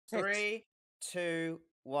3, 2,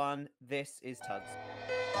 1. This is Tugs.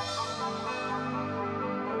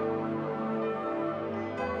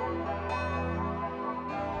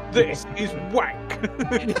 This is wank.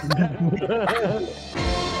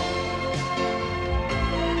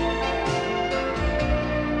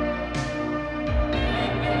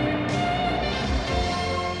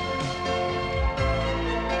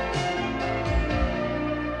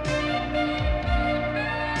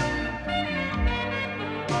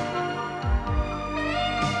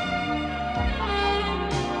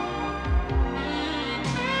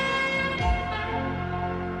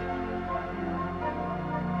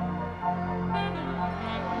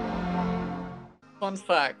 Fun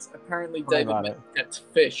fact, apparently David Milch kept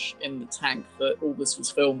fish in the tank that all this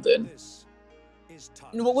was filmed in.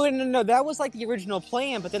 No, that was like the original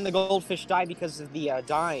plan, but then the goldfish died because of the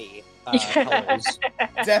dye colors.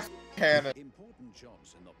 Def canon.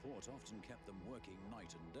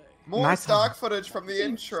 More stock footage from the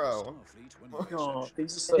intro. Oh,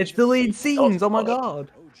 these are such It's the lead scenes, oh my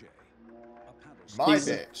god. My These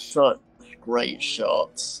are bitch. such great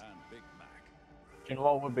shots. You know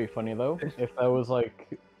what would be funny though? If there was like,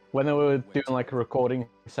 when they were doing like a recording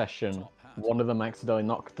session, one of them accidentally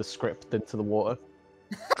knocked the script into the water.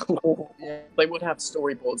 Yeah. They would have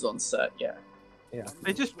storyboards on set, yeah. Yeah.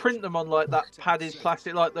 They just print them on like that padded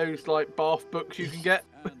plastic, like those like bath books you can get.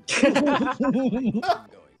 I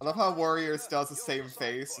love how Warriors does the same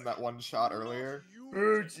face in that one shot earlier.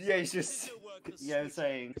 Yeah, he's just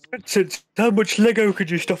saying. How much Lego could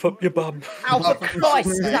you stuff up your bum? Oh, for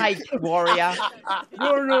Christ's sake, Warrior!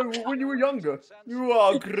 No, when you were younger. You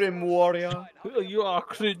are grim warrior. You are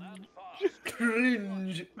cringe.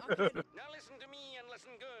 Cringe.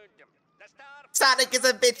 Sonic is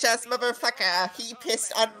a bitch-ass motherfucker. He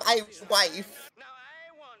pissed on my wife.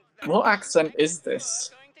 What accent is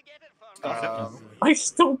this? I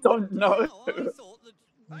still don't know.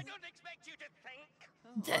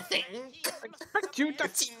 Expect you to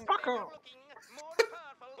fuck off.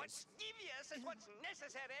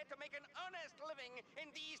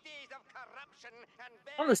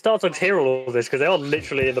 None of the Star Tugs hear all of this because they are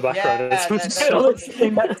literally in the background.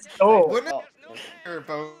 Wouldn't it hear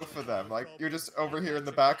both of them? Like, you're just over here in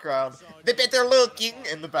the background. They bet they're looking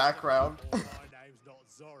in the background.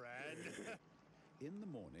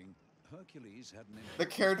 The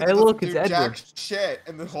character doesn't do jack shit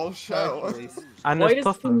in the whole show. And why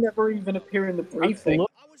does he never even appear in the briefing? I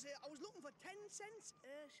was looking for 10 cents,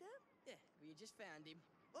 sir. Yeah, we just found him.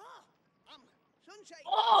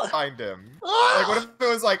 Sunshine. Find him. Like, what if it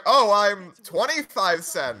was like, oh, I'm 25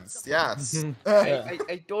 cents? Yes.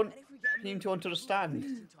 I don't seem to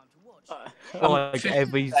understand. Like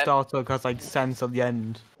every Star Tug has like cents at the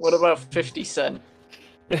end. What about 50 Cent?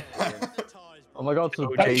 Oh my god,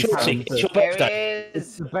 Shorty, it's your birthday.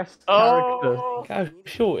 It's the best character. Oh,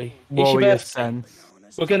 Shorty, it's Warrior your birthday. sense.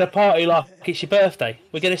 We're gonna party like it's your birthday.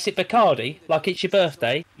 We're gonna sip Bacardi like it's your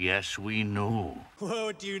birthday. Yes, we know.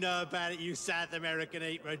 What do you know about it, you South American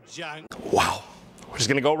eater junk? Wow. We're just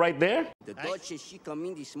gonna go right there? The Duchess, she come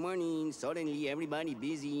in this morning. Suddenly, everybody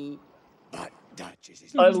busy. But Duchess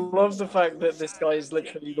is... I love the fact that this guy is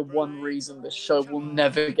literally the one reason this show will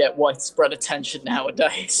never get widespread attention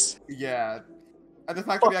nowadays. Yeah. And the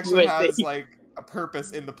fact that he actually has, like, a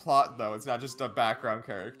purpose in the plot, though. It's not just a background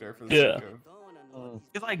character for the sake of...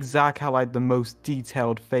 It's like Zach had like the most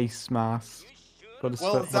detailed face mask.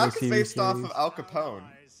 Well, Zach is based off of Al Capone.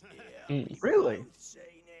 Really?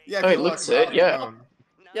 Yeah, Oh, it looks it, yeah.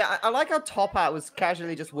 Yeah, I like how Top Hat was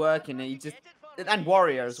casually just working and he just... And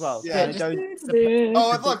Warrior as well. Yeah. They don't...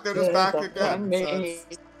 Oh, and look, they're just back again.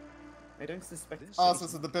 So they don't suspect... Oh, so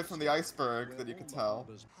it's the bit from the iceberg that you can tell.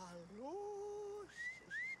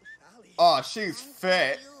 Oh, she's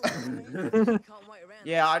fit.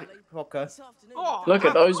 Yeah, I'd fuck her. Oh, Look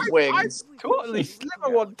at those wings. I totally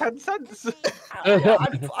slimmer on 10 cents. Yeah,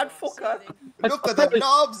 I'd fuck her. Look at the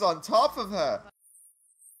knobs on top of her.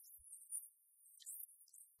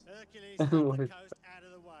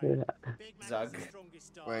 Zug.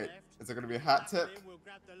 Wait, is there gonna be a hat tip?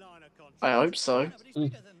 I hope so.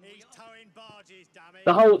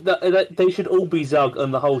 The whole they should all be Zug,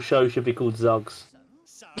 and the whole show should be called Zugs.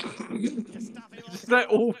 They're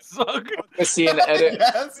all Zug. I see an edit.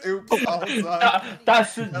 Yes, oops, all Zug.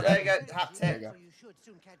 That's Oh, there you go, hat There tip. you go.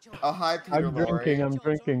 Oh, hi, Peter Lorre. I'm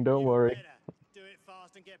drinking, don't worry.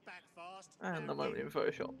 And I'm only in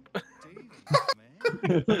Photoshop.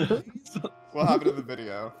 We'll have it in the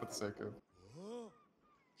video for the sake of...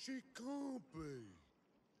 She can't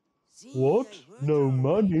be. What? No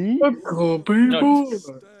money?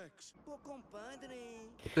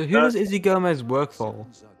 So who does Izzy Gomez work for?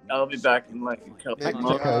 I'll be back in like a couple Maybe, of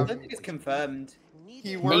months. I don't think it's confirmed.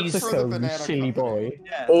 He works for the banana silly company. boy.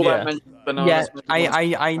 Yeah. All Yeah. that mentioned bananas.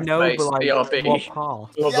 I know, but like, BRB. what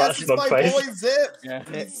part? Yes, it's my face. boy Zip. Yeah.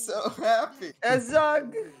 He's so happy.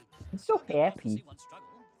 Zug. I'm so happy.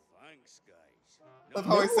 I love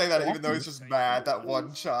how I say that even though he's just mad, that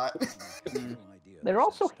one shot. They're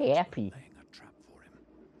also happy.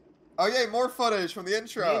 Oh yay, more footage from the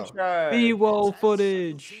intro. B-roll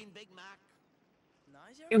footage.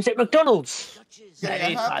 It was at McDonald's.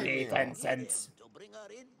 Getting a happy Penny, meal. 10 cents.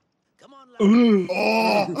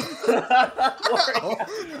 Oh!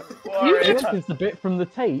 It's a bit from the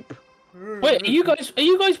tape. Wait, are you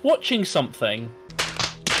guys watching something?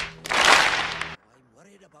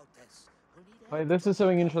 Wait, this is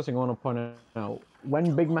something interesting I want to point out.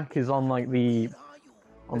 When Big Mac is on like the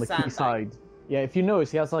key sandbag. side, yeah, if you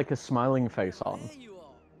notice, he has like a smiling face on.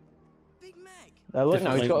 Look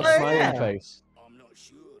now, he's got a smiling face.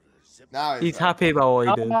 Now He's happy about what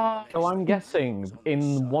he did. So I'm guessing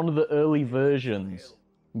in one of the early versions,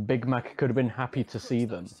 Big Mac could have been happy to see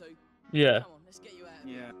them. Yeah.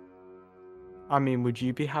 Yeah. I mean, would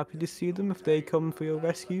you be happy to see them if they come for your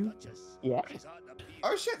rescue? Yeah.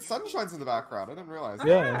 Oh shit, Sunshine's in the background. I didn't realize that.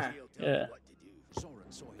 Yeah. Yeah.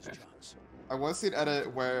 I want to see an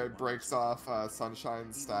edit where it breaks off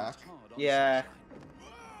Sunshine's stack. Yeah.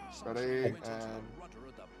 Ready?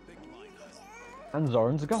 And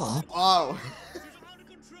Zoran's gone. Oh!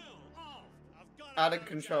 Out of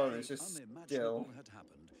control, it's just still.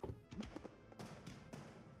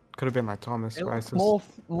 Could have been like Thomas. Crisis.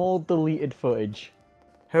 More deleted footage.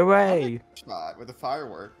 Hooray! Shot with the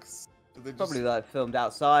fireworks. Did they just... Probably like filmed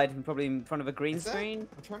outside and probably in front of a green Is it? screen.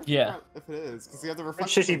 I'm trying to figure Yeah. out if it is, because you have the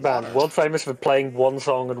reflection. Shitty band, world famous for playing one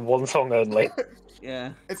song and one song only.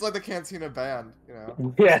 Yeah. It's like the Cantina band, you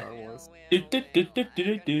know. Yeah. Star Wars.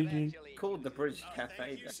 Called the British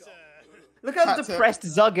Cafe. Look how Hat tip. depressed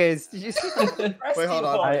Zug is. Did you see how depressed Wait, hold he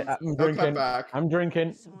on. was? I'm No cut drinking. back. I'm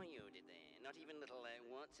drinking.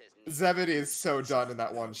 Zebedee is so done in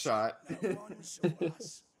that one shot.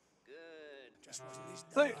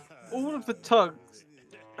 So all of the tugs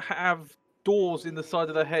have doors in the side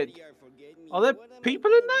of their head. Are there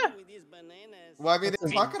people in there? Well, I mean,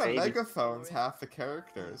 they're talking on baby. megaphones, half the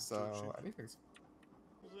characters, so anything's...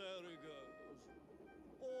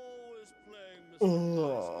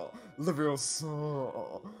 Oh, the real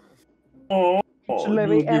soul. Oh,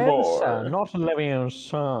 Leviosa, not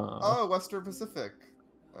Leviosa. Oh, Western Pacific.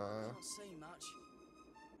 Say much.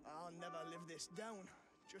 I'll never live this down.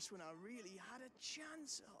 Just when I really had a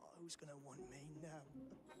chance. Oh, who's gonna want me now?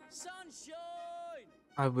 Sunshine!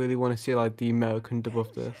 I really want to see like the American dub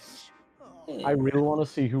of this. I really want to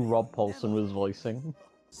see who Rob Paulson was voicing.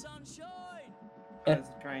 Sunshine! There's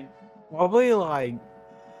the train. Probably like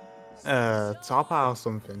Top Hat or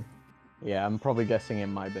something. Yeah, I'm probably guessing it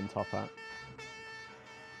might have been Top Hat.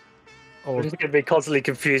 Oh. I'm just gonna be constantly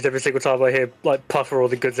confused every single time I hear like Puffer or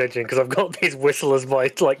the Goods Engine because I've got these whistle as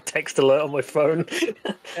my like text alert on my phone.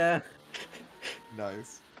 Yeah.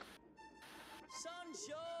 Nice.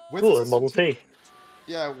 Oh, a Model T.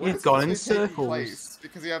 Yeah, where It's does gone in this take circles. place?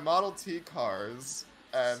 Because you have Model T cars,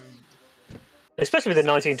 and... Especially the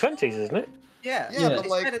 1920s, isn't it? Yeah. Yeah, but They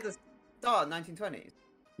like... said at the start, 1920s.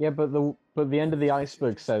 Yeah, but the end of the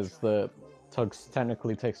iceberg says that Tugs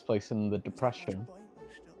technically takes place in the Depression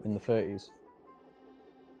in the 30s.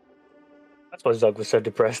 That's why Zug was so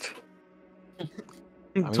depressed.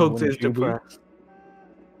 mean, Tugs is wouldn't you be? depressed.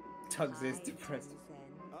 Tugs is depressed.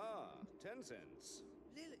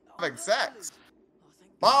 Having sex!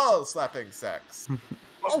 Ball slapping sex!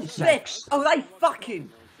 Oh, sex! Oh, they fucking...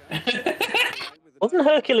 Wasn't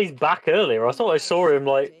Hercules back earlier? I thought I saw him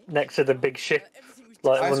like next to the big ship,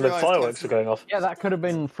 like I when just the realised fireworks were going off. Yeah, that could have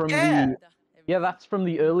been from the... Yeah, that's from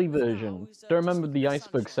the early version. Don't remember the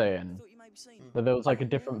iceberg saying that there was like a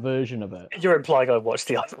different version of it. You're implying I watched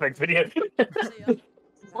the iceberg video.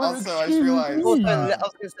 Also, I just realized...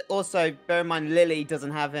 Also, bear in mind, Lily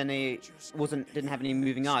didn't have any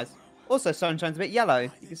moving eyes. Also, Sunshine's a bit yellow.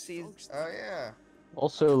 You can see. Oh yeah.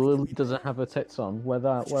 Also, Lily doesn't have her tits on. Where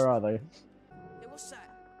are they? Hey, what's that?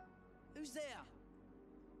 Who's there?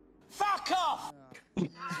 Fuck off!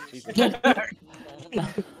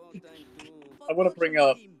 I want to bring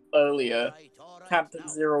up earlier, Captain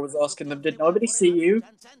Zero was asking them, did nobody see you?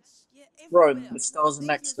 Rome, the stars are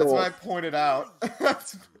next That's door. what I pointed out.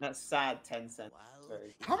 That's sad, 10 cents.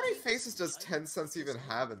 How many faces does 10 Cents even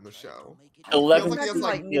have in the show? 11. Feels like he has,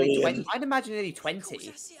 like, Nearly 20. I'd imagine nearly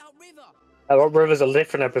 20. Rob Rivers a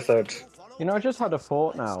different episode. You know, I just had a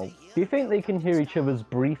thought now. Do you think they can hear each other's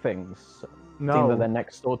briefings Seeing that they're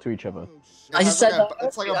next door to each other. I just said that.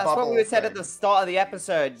 It's like a That's bubble what we said at thing. the start of the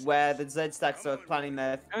episode, where the Z-Stacks are planning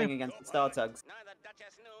their thing against the Star Tugs.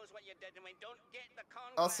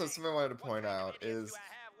 Also, something I wanted to point out is,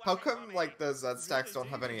 how come, like, the Z-Stacks don't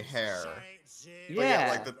have any hair? But yeah,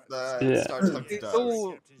 like, the Star Tugs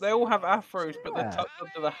does. They all have afros, but they're tucked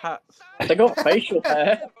under the hats. They got facial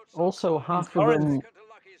hair. Also, half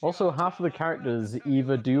of the characters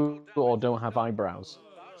either do or don't have eyebrows.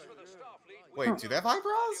 Wait, do they have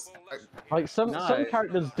eyebrows? Like some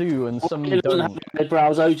characters do and some He doesn't have don't.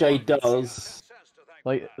 eyebrows. OJ does.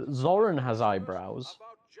 Like Zoran has eyebrows.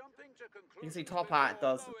 You can see Top Hat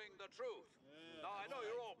does.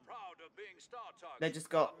 They just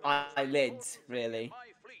got eyelids, really.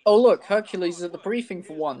 Oh look, Hercules is at the briefing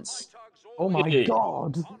for once. Oh my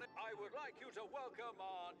god!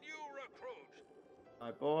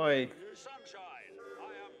 My boy.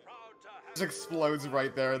 Just explodes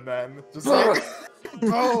right there and then. Just like,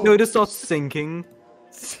 boom! No, it just starts sinking.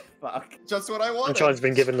 Fuck. Just what I wanted. Sunshine's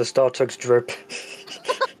been given the Star Tugs drip.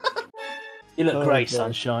 You look great,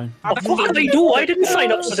 Sunshine. Oh, what did I do? I didn't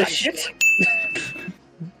sign up for this shit.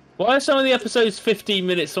 Why are some of the episodes 15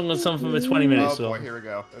 minutes long and some of them are 20 minutes Oh boy, long? here we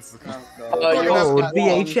go. This is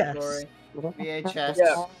VHS. VHS.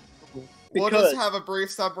 Yeah. We'll just have a brief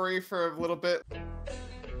summary for a little bit.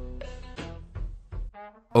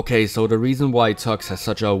 Okay, so the reason why TUGS has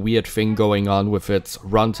such a weird thing going on with its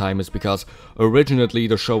runtime is because originally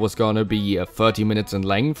the show was gonna be 30 minutes in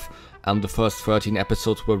length, and the first 13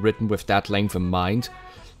 episodes were written with that length in mind.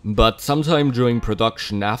 But sometime during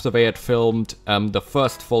production, after they had filmed the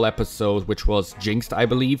first full episode, which was Jinxed, I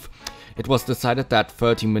believe, it was decided that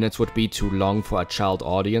 30 minutes would be too long for a child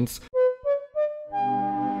audience.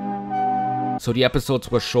 So the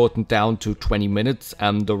episodes were shortened down to 20 minutes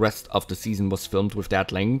and the rest of the season was filmed with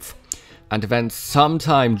that length. And then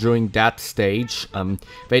sometime during that stage,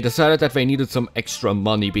 they decided that they needed some extra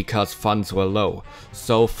money because funds were low.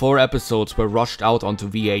 So 4 episodes were rushed out onto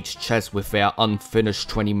VHS with their unfinished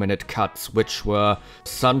 20-minute cuts, which were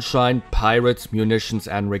Sunshine, Pirates, Munitions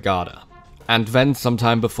and Regatta. And then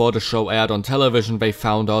sometime before the show aired on television, they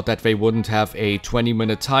found out that they wouldn't have a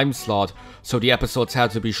 20-minute time slot, so the episodes had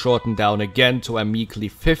to be shortened down again to a meekly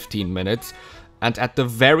 15 minutes. And at the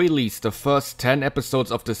very least, the first 10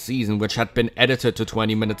 episodes of the season, which had been edited to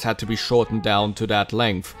 20 minutes, had to be shortened down to that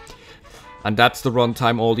length. And that's the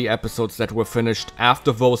runtime all the episodes that were finished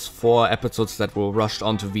after those 4 episodes that were rushed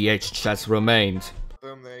onto VHS remained.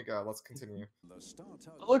 Boom, there you go. Let's continue.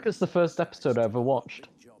 Look, it's the first episode I ever watched.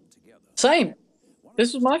 Same.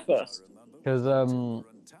 This was my first. Because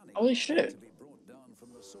holy shit.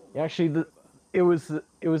 Yeah, actually, it was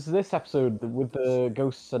this episode with the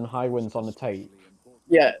ghosts and high winds on the tape.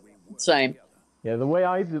 Yeah, same. Yeah, the way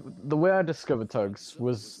I discovered TUGS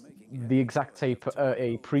was the exact tape at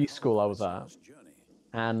a preschool I was at,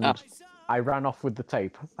 and I ran off with the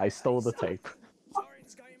tape. I stole the tape.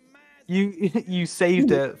 You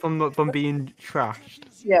saved it from being trashed.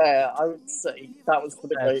 Yeah, I would say that was for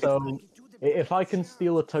the greatest. So, if I can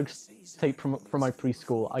steal a TUGS tape from my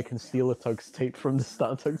preschool, I can steal a TUGS tape from the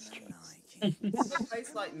Star TUGS. What's a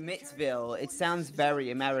place like Mittsville? It sounds very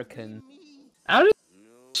American. How did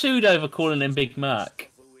sued over calling him Big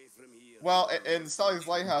Mac? Well, in Sully's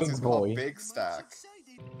Lighthouse, he's called Big Stack.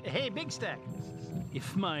 Hey, Big Stack.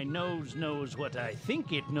 If my nose knows what I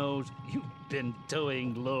think it knows, you've been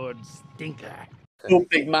towing Lord Stinker. Called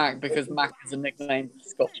Big Mac because Mac is a nickname for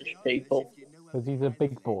Scottish people. Because he's a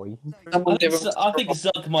big boy. I think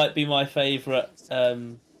Zug might be my favourite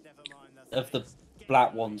of the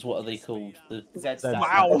black ones. What are they called? The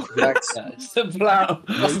Wow! That's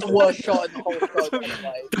the worst shot in the whole show, by the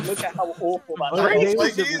way. Look at how awful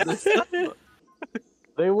that is.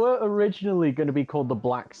 They were originally going to be called the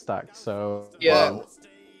Black Stack, so... Yeah.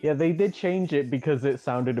 Yeah, they did change it because it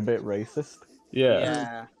sounded a bit racist.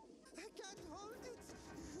 Yeah.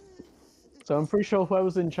 So I'm pretty sure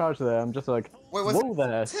whoever's in charge there, I'm just like, whoa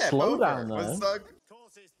there, slow down there.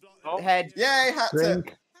 Head. Yay, hat Drink.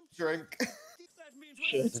 tip. Drink.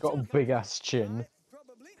 He's got a big ass chin.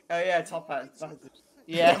 Oh yeah, top hat.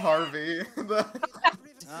 Yeah, Harvey.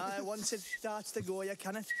 Once it starts to go, you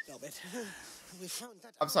cannot stop it.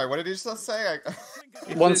 I'm sorry, what did you just say?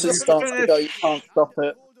 Once it starts to go, you can't stop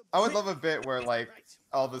it. I would love a bit where, like,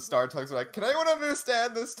 all the Star Tugs are like, can anyone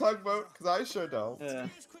understand this tugboat? Because I sure don't. Yeah.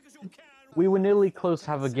 We were nearly close to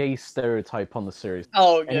have a gay stereotype on the series.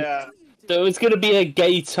 Oh, yeah. So it's going to be a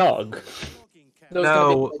gay tug?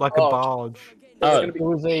 No, like a barge. It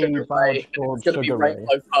was a barge called Sugar Ray.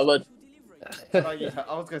 Coloured. I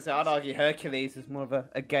was gonna say, I'd argue Hercules is more of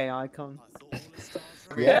a gay icon.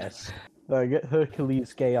 Yes. Get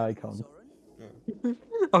Hercules gay icon.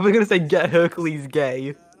 I'm gonna say get Hercules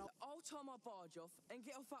gay.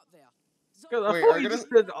 God, I Wait, thought are you gonna- just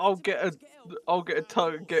said I'll get a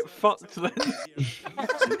tug and get fucked then.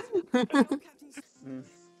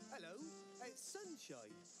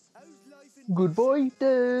 Good boy.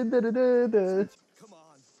 Da, da, da, da, da.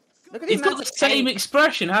 Look at He's got the magic same paint.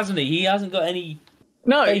 expression, hasn't he? He hasn't got any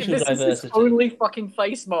No, facial this is his diversity. only fucking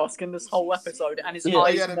face mask in this whole episode, and his Yeah.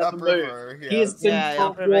 eyes He had an never upriver, move. He has been Yeah, for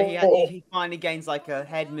upriver. war. He finally gains like a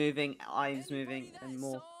head moving, eyes moving, and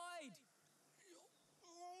more.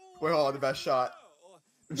 Wait, hold on, the best shot.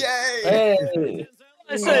 Yay! Hey.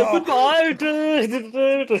 I said goodbye.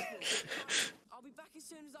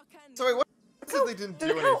 So wait, what if they didn't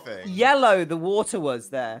do anything? Yellow the water was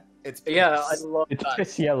there. It's Yeah, I love It's that.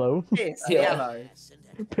 piss yellow. It's Yeah. yellow.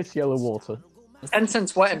 Piss yellow water.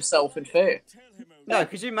 Tencent's wet himself in fear. No,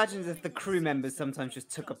 could you imagine if the crew members sometimes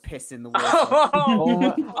just took a piss in the water?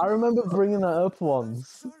 Oh, I remember bringing that up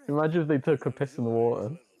once. Imagine if they took a piss in the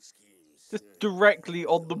water. Just directly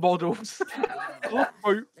on the models.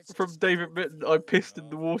 Quote from David Mitten, I pissed in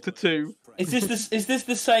the water too. Is this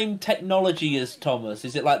the same technology as Thomas?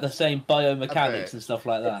 Is it like the same biomechanics Okay. and stuff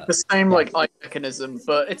like that? The same like eye mechanism,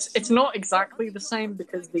 but it's not exactly the same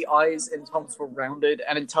because the eyes in Thomas were rounded,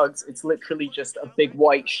 and in Tugs it's literally just a big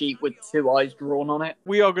white sheet with two eyes drawn on it.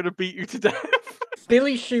 We are gonna beat you to death.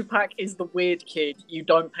 Billy Shupak is the weird kid you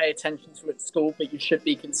don't pay attention to at school, but you should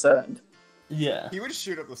be concerned. Yeah. He would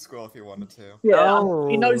shoot up the school if he wanted to. Yeah, Oh.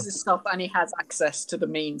 he knows his stuff and he has access to the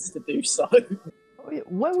means to do so.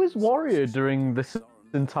 Where was Warrior during this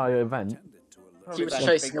entire event? He was Probably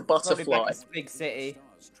chasing a probably butterfly. back in Big City.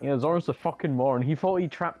 Yeah, Zora's a fucking moron. He thought he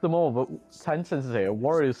trapped them all, but Tencent's here,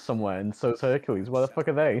 Warrior's somewhere, and so's Hercules. Where the fuck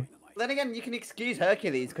are they? Then again, you can excuse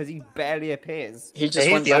Hercules because he barely appears. He just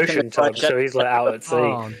He's went the back in ocean tug, so he's like out at sea.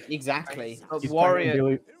 Oh, Exactly. But he's Warrior. banging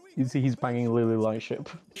Lily, he's banging Lily Lightship.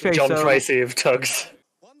 Okay, John so- Tracy of Tugs.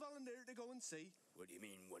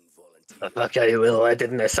 Okay, Will, I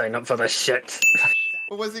didn't sign up for this shit.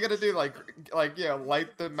 What was he gonna do? Like, yeah,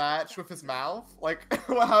 light the match with his mouth? Like,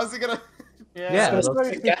 how's he gonna? Yeah, that's a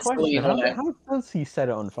very good gasoline question. on it. How does he set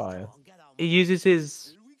it on fire? He uses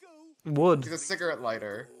his wood. He's a cigarette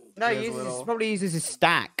lighter. No, He he has a little probably uses his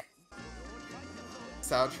stack.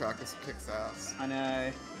 soundtrack is kicks ass. I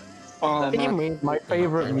know. My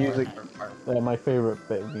favorite music. My favorite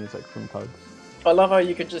bit of music from Tugs. I love how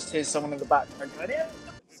you could just hear someone in the background going, yeah.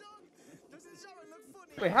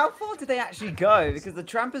 Wait, how far did they actually go? Because the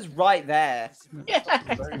tramp is right there.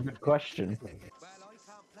 Very good question.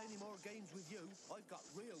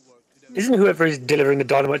 Isn't whoever is delivering the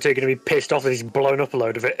dynamite to going to be pissed off that he's blown up a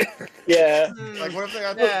load of it? Yeah. Like, what if they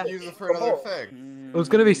had to use it for another thing? It was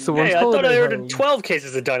gonna be someone's Hey, I thought I holiday ordered home. 12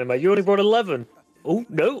 cases of dynamite. You only brought 11. Oh,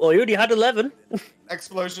 no, I already had 11.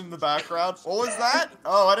 Explosion in the background. What was that?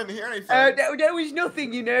 Oh, I didn't hear anything. That was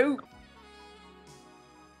nothing, you know.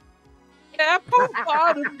 Apple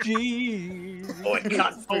bottom jeans. Oh, it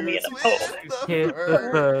can't pull me in a hole. Hit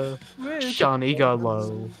the Johnny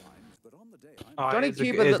Gallo. Johnny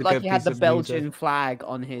Cuba looked like he had the Belgian flag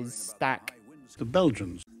on his stack. The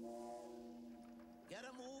Belgians.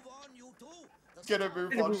 Get a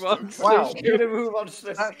move on. Wow. Get a move on.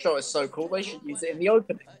 That shot is so cool, they should use it in the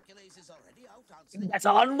opening. That's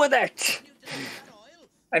on with it.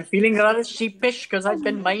 I'm feeling rather sheepish because I've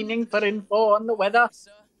been mining for info on the weather.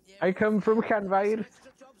 I come from Canvair.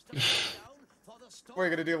 We're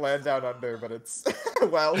gonna do Land Down Under, but it's a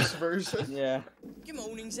Welsh version. Yeah. Good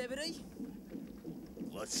morning, Zebedee.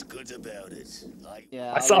 What's good about it?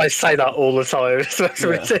 Yeah. I say that all the time. So that's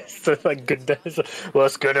what it says. So, like, goodness.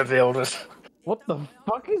 What's good about it? What the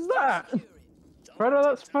fuck is that? Freddo,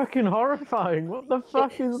 that's fucking horrifying. What the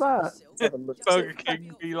fuck is that? Burger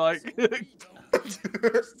King be like.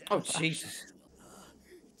 Oh Jesus.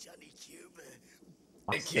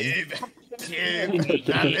 Cube.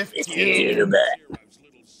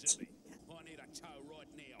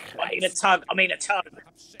 I mean a tug, I mean a tug.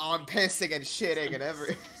 I'm pissing and shitting and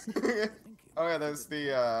every. Oh yeah, there's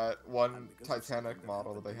the one Titanic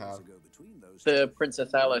model that they have. The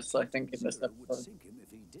Princess Alice, I think, in this episode.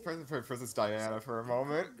 Princess Diana for a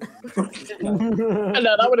moment. No,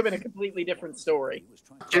 that would have been a completely different story.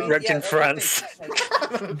 Wrecked in France.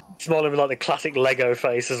 Smaller with like the classic Lego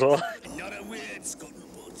face as well.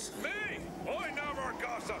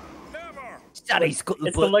 Sorry, It's the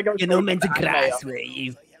Scuttlebutt. Lego You're not story meant to of the anime. grass, were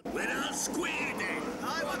you?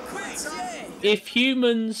 If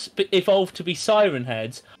humans evolved to be siren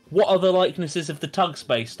heads, what are the likenesses of the tugs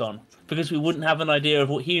based on? Because we wouldn't have an idea of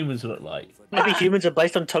what humans look like. Maybe humans are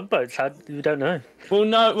based on tugboats. We don't know. Well,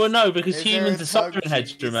 no, because Is there humans a are siren tug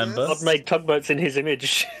heads. Do you remember? God made tugboats in his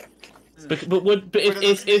image. But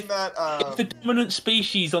if the dominant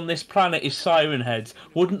species on this planet is siren heads,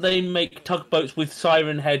 wouldn't they make tugboats with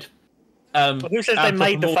siren head? Who says they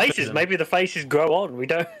made the faces? Maybe the faces grow on. We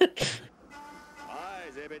don't.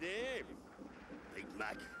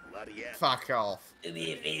 Fuck off.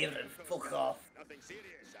 Fuck off.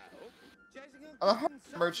 I have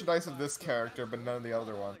merchandise of this character, but none of the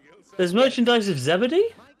other one. There's merchandise of Zebedee?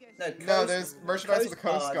 No, there's merchandise of the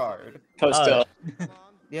Coast Guard. Coast Guard.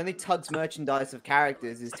 The only Tugs merchandise of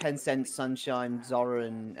characters is 10 Cent, Sunshine, Zora,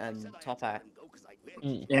 and Top Hat.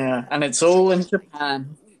 Yeah, and it's all in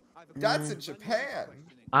Japan. That's in Japan.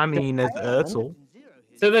 I mean, there's Urkel.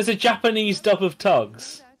 So there's a Japanese dub of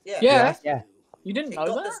Tugs? Yeah. You didn't know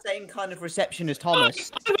got that? the same kind of reception as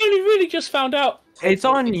Thomas. I've only really just found out. It's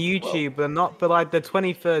on YouTube, but not for like the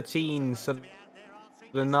 2013. So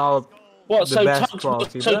they're not What? the So best Tugs,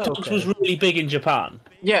 quality. so but Tugs okay. was really big in Japan.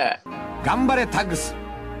 Yeah. 頑張れタッグス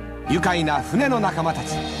愉快な船の仲間た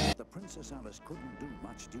ち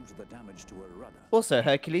Also,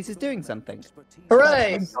 Hercules is doing something.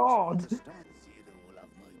 Hooray! Oh,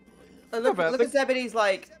 look at Zebedee's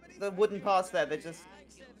like the wooden parts there.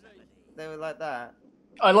 They were like that.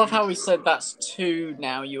 I love how he said that's 2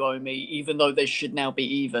 now you owe me, even though they should now be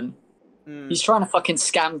even. He's trying to fucking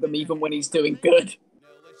scam them even when he's doing good.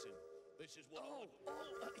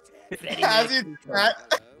 As you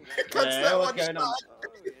cuts that one going on?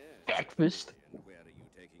 Breakfast.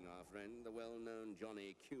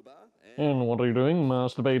 And what are you doing?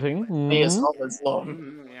 Masturbating? He is always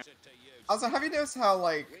long. Also, have you noticed how,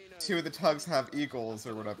 like, 2 of the Tugs have eagles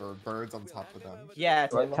or whatever, birds on top of them? Yeah.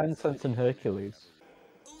 Like 10 Cents and Hercules.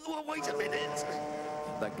 Wait a minute.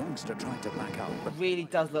 The gangster tried to back out, It really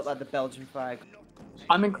does look like the Belgian flag.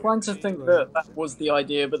 I'm inclined to think that that was the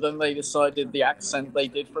idea, but then they decided the accent they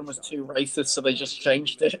did for him was too racist, so they just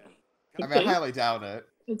changed it. I mean, I highly doubt it.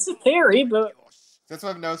 It's a theory, but... That's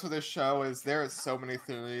what I've noticed with this show, is there are so many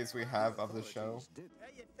theories we have of the show.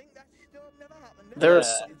 There are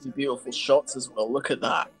so many beautiful shots as well. Look at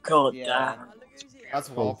that. God damn. That's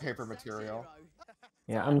wallpaper material.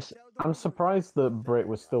 Yeah, I'm surprised that Brit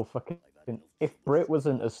was still fucking. If Brit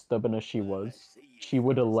wasn't as stubborn as she was, she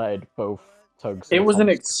would have led both Tugs. It was an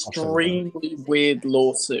extremely weird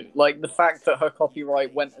lawsuit. Like, the fact that her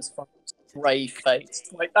copyright went as far as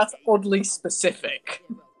grey-faced. Like, that's oddly specific.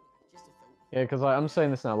 Yeah, because I'm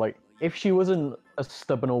saying this now, like, if she wasn't a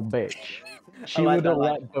stubborn old bitch, she like would that have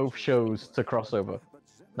line. let both shows to crossover.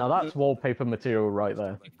 Now that's wallpaper material right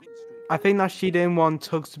there. I think that she didn't want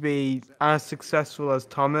Tugs to be as successful as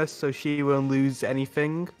Thomas, so she won't lose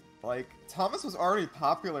anything. Like, Thomas was already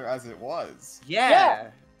popular as it was. Yeah.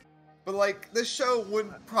 But, like, this show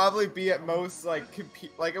wouldn't probably be at most, like,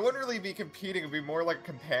 it wouldn't really be competing, it'd be more like a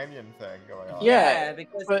companion thing going on. Yeah,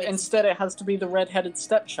 but instead it has to be the red-headed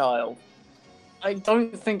stepchild. I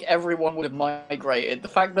don't think everyone would have migrated. The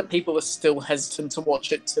fact that people are still hesitant to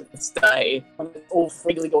watch it to this day, and it's all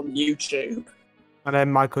freely on YouTube. And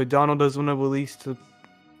then Mike O'Donnell doesn't want to release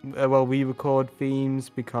re-record themes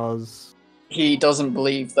because... He doesn't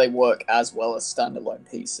believe they work as well as standalone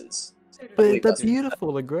pieces. But they're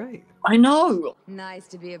beautiful, they're great. I know! Nice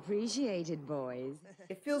to be appreciated, boys.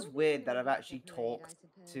 It feels weird that I've actually talked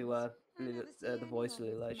to the voice of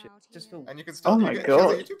Lily Lightship. Just feel... And you can still Oh my she has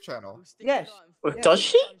God. a YouTube channel. Yes. Does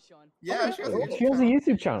she? Yeah, she has a YouTube She has a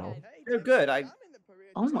YouTube channel. They're good.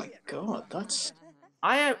 Oh my God, that's...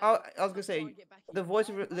 I was gonna say the voice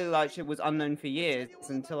of Lily Lightship was unknown for years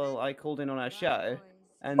until I called in on her show,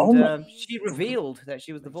 and she revealed that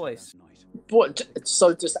she was the voice. What?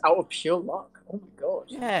 So just out of pure luck? Oh my God.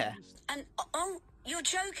 Yeah. And you're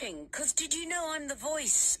joking? Because did you know I'm the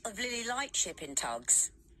voice of Lily Lightship in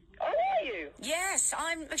Tugs? Oh, are you? Yes,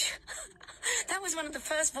 I'm. That was one of the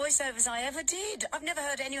first voiceovers I ever did. I've never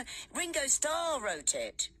heard anyone. Ringo Starr wrote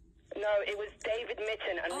it. No, it was David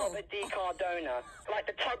Mitten and Robert D. Cardona. Like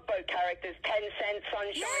the tugboat characters, 10 Cent,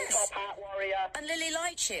 Sunshine, Top Hat Warrior. And Lily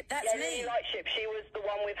Lightship, that's me. Lily Lightship, she was the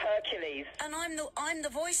one with Hercules. And I'm the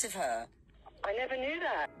voice of her. I never knew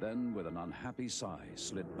that. Then, with an unhappy sigh,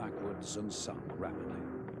 slid backwards and sunk rapidly.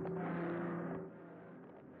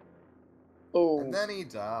 Oh. And then he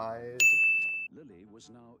died. Lily was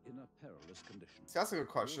now in a perilous condition. So that's a good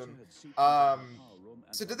question.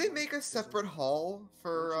 So did they make a separate hull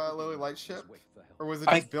for Lily Lightship? Or was it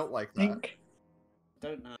just built like that?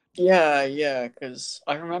 Don't know. Yeah, because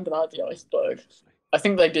I remember that the iceberg. I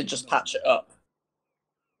think they did just patch it up.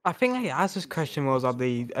 I think I asked this question was at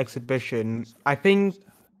the exhibition. I think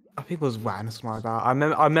it was when or something like that.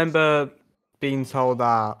 I remember being told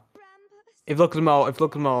that if you look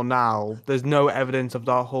at them all now, there's no evidence of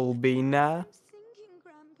that hull being there.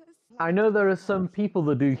 I know there are some people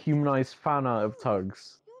that do humanized fan art of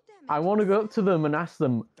tugs. I want to go up to them and ask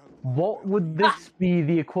them, what would this be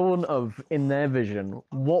the equivalent of in their vision?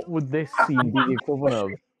 What would this scene be the equivalent of?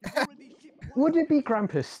 Would it be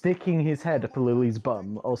Grandpa sticking his head up Lily's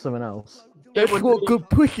bum or something else? That's what good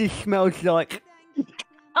pussy smells like.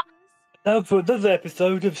 Now for another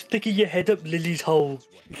episode of sticking your head up Lily's hole.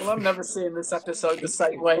 Well, I'm never seeing this episode the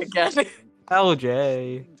same way again.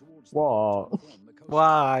 LJ. What?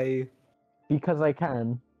 Why? Because I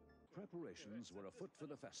can.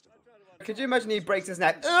 Could you imagine he breaks his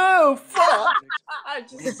neck? Oh, fuck!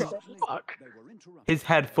 Fuck. His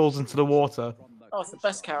head falls into the water. Oh, it's the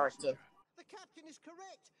best character.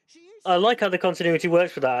 I like how the continuity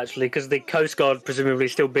works for that, actually, because the Coast Guard presumably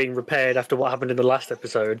still being repaired after what happened in the last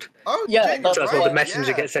episode. Oh, yeah, Jinxed, that's why the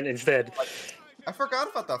messenger gets sent instead. I forgot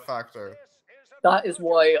about that factor. That is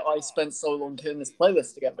why I spent so long putting this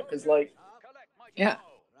playlist together, because, like, yeah.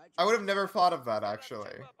 I would have never thought of that,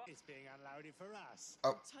 actually.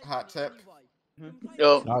 Oh, hat tip.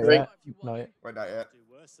 Oh, Not drink. yet. Not yet. Wait, not yet.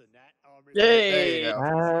 Yay! There you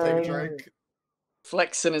go. Take a drink.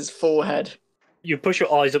 Flexing his forehead. You push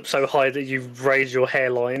your eyes up so high that you raise your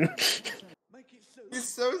hairline. He's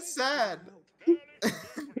so sad.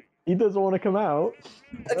 He doesn't want to come out.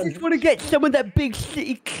 I just want to get some of that big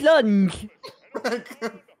city clunge.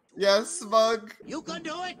 Yes, Smug. You can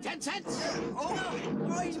do it, 10 cents.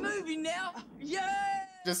 Oh, he's moving now. Yeah.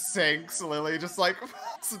 Just sinks, Lily, just like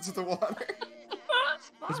falls into the water.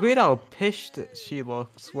 It's weird how pissed she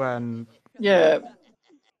looks when... Yeah.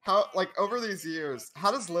 How, like, over these years,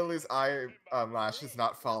 how does Lily's eyelashes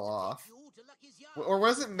not fall off? Or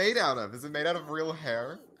what is it made out of? Is it made out of real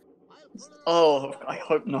hair? Oh, I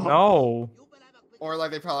hope not. No. Or, like,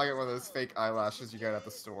 they probably get one of those fake eyelashes you get at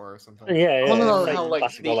the store or something. Yeah, I want to know fake how, like,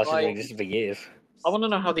 plastic the eyelashes eye... existed for years. I want to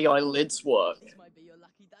know how the eyelids work.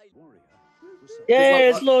 Yeah,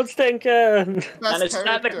 it's Lord Stinker! And it's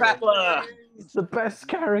Stan the Crackler! It's the best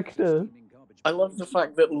character. I love the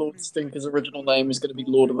fact that Lord Stinker's original name is going to be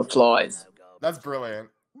Lord of the Flies. That's brilliant.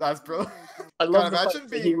 That's brilliant. I love God, the fact imagine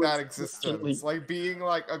that he being was that existence. Like, being,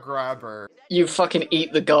 like, a grabber. You fucking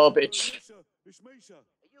eat the garbage.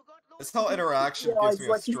 This whole interaction gives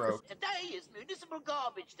me a stroke. Today is Municipal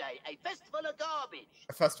Garbage Day, a festival of garbage.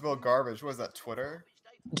 A festival of garbage. What is that, Twitter?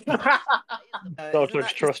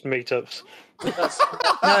 Twitch Trust meetups. No,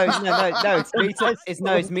 it's meetups.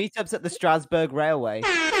 It's meetups at the Strasbourg Railway. I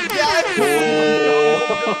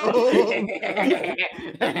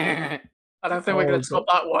don't think we're going to top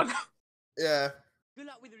that one. Yeah. Good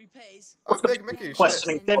luck with the repairs. Oh, Big Mickey.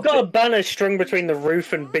 Questioning. They've got a banner strung between the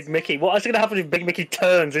roof and Big Mickey. What is going to happen if Big Mickey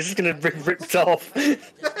turns? It's just going to be ripped off. They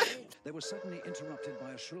were suddenly interrupted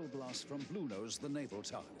by a shrill blast from Blue Nose, the naval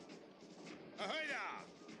tug.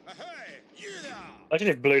 Imagine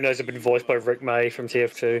if Blue Nose had been voiced by Rick May from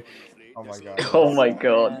TF2. Oh my god. Oh my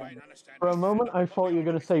god. For a moment, I thought you were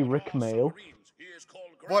going to say Rick Mail.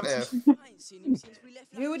 What if?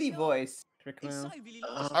 Who would he voice? Rick Mail?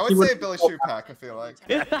 I would say Billy Shoepack, I feel like.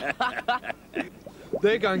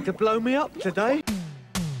 They're going to blow me up today.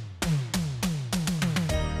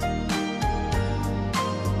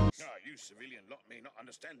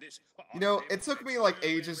 You know, it took me like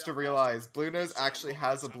ages to realize Blue Nose actually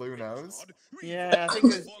has a blue nose. Yeah, I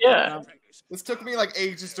think it's... Yeah. This took me like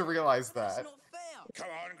ages to realize that. Come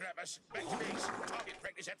on, grab us. Back to base. Target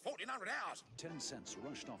practice at 1400 hours. 10 cents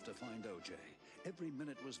rushed off to find OJ. Every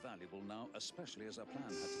minute was valuable now, especially as a plan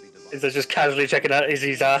had to be devised. They're just casually checking out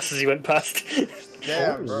Izzy's ass as he went past.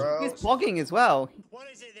 Yeah, bro. He's blogging as well.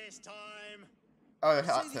 What is it this time? Oh, the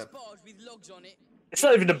hat tip. It's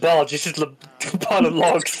not even a barge, it's just a pile of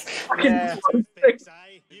logs. Yeah.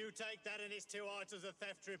 You take that and it's 2 items of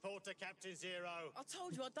theft report to Captain Zero. I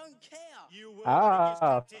told you I don't care. You will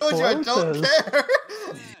Ah, Told you I don't floaters. care.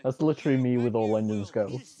 That's literally me with all engines go.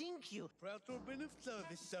 Thank you. Proud to have been of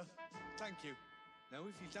service, sir. Thank you. Now,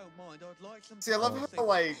 if you don't mind, I'd like some... See, I love how,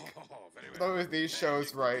 like, with these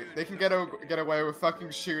shows, right, they can get away with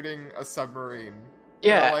fucking shooting a submarine.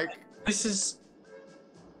 Yeah. You know, like... This is...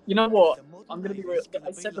 You know what? I'm gonna be real.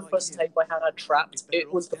 I said the first tape I had trapped.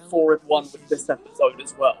 It was the 4-in-1 with this episode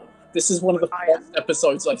as well. This is one of the first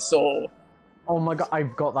episodes I saw. Oh my god,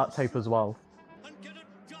 I've got that tape as well.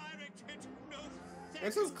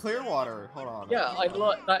 This is Clearwater. Hold on. Yeah, I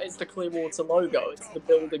like that is the Clearwater logo. It's the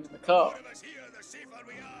building in the car.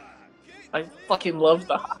 I fucking love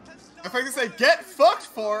that. I think they say, get fucked,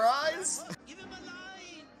 Four Eyes!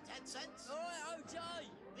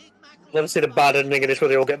 Never seen a bad ending in this where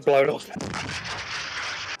they all get blown off.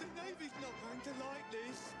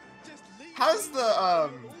 How's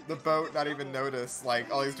the boat not even notice,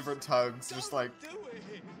 like, all these different tugs just, like,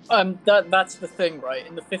 That's the thing, right?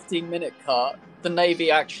 In the 15-minute cut, the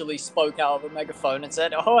Navy actually spoke out of a megaphone and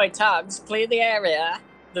said, "Ahoy, tugs, clear the area."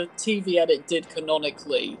 The TV edit did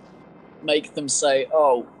canonically make them say,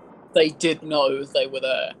 "Oh, they did know they were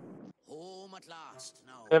there."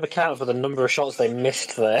 I have accounted for the number of shots they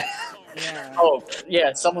missed there. Yeah. Oh,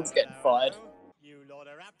 yeah, someone's getting fired.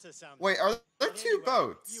 Wait, are there two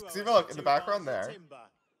boats? Because you look in the background there.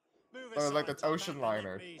 Or like that's ocean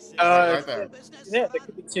liner. Right there. Yeah, there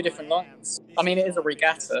could be two different lines. I mean, it is a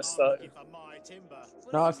regatta, so...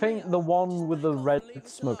 No, I think the one with the red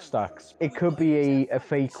smokestacks, it could be a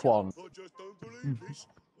fake one.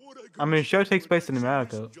 I mean, the show takes place in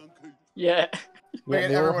America. Yeah. Wait,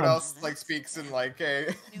 they all everyone have- else like speaks in like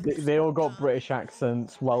a... They all got British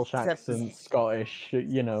accents, Welsh accents, Scottish,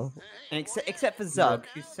 you know. Except for Zug,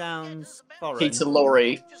 who sounds foreign. Peter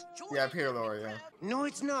Lorre. Yeah, Peter Lorre, yeah. No,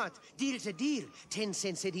 it's not. Deal's a deal. 10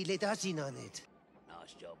 cents said he let us in on it.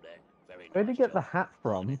 Where did he get the hat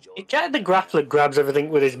from? Jack the Grappler grabs everything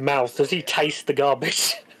with his mouth. Does he taste the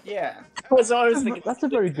garbage? Yeah. That's what I was thinking. That's a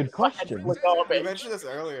very good question. We mentioned this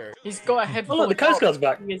earlier. He's got a head Oh, look, the Coast Guard's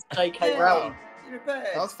back. He is J.K. Rowling.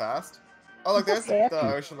 That was fast. Oh, look, there's the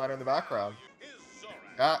ocean liner in the background.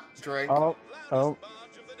 Ah, drink. Oh.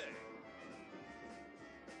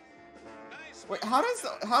 Wait, how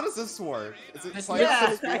does this work? Is it playing Yeah, on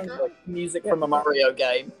the speaker? like music from a Mario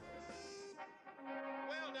game.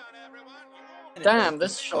 Damn,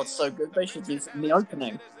 this shot's so good. They should use it in the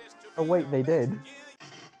opening. Oh wait, they did.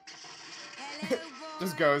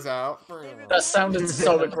 Just goes out. That sounded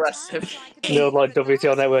so aggressive. No, like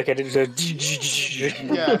WTLNetwork edit.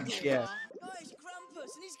 Yeah.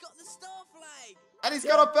 And he's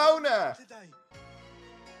got a boner!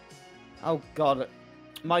 Oh god.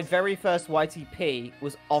 My very first YTP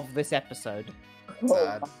was of this episode.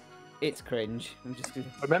 Sad. It's cringe. I'm just gonna...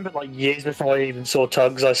 I remember, like, years before I even saw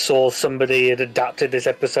Tugs, I saw somebody had adapted this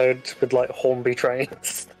episode with, like, Hornby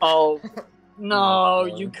trains. Oh, no,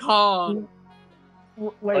 you can't.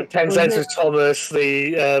 Wait, like 10 cents was Thomas,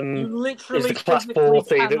 the, is the class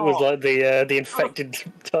 40 that was, like, the infected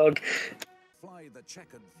Tug. Fly the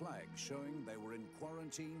checkered flag showing they were in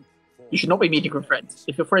quarantine. You should not be meeting with friends.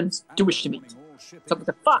 If your friends do wish to meet, tell them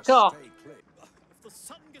to fuck off.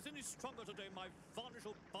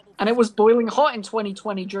 And it was boiling hot in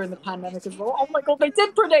 2020 during the pandemic as well. Oh my god, they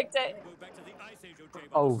did predict it!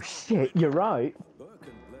 Oh shit, you're right.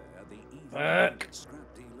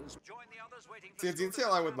 See, a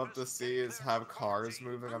detail I would love to see is have cars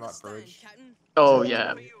moving on that bridge. Oh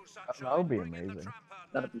yeah. That would be amazing.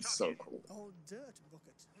 That'd be so cool.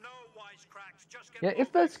 Yeah,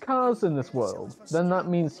 if there's cars in this world, then that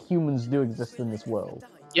means humans do exist in this world.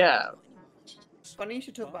 Yeah. Funny you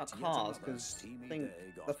should talk about cars, because I think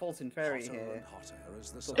the Fulton Ferry here...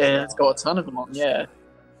 Yeah, it's got a ton of them on, yeah.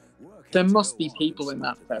 There must be people in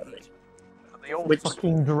that ferry. They all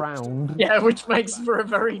fucking drowned. Yeah, which makes for a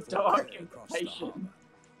very dark implication.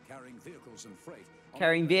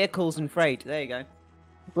 Carrying vehicles and freight, there you go.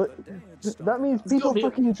 But that means people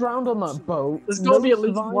fucking drowned on that boat. There's gotta be at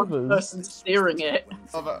least one person steering it.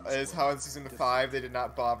 Is how in season 5 they did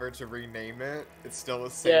not bother to rename it. It's still the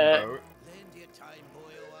same boat.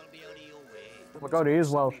 Oh my god, he is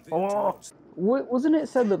Welsh. Oh! Wasn't it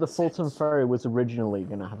said that the Fulton Ferry was originally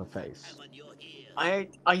going to have a face? I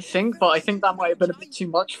think, but I think that might have been a bit too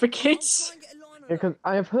much for kids. Yeah, because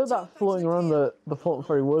I have heard that floating around that the Fulton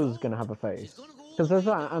Ferry was going to have a face. Because there's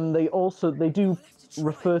that, and they do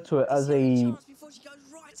refer to it as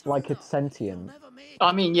like it's sentient.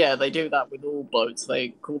 I mean, yeah, they do that with all boats. They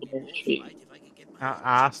call them all sheep.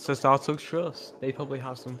 Ask to Star TUGS Trust. They probably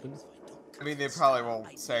have something. I mean, they probably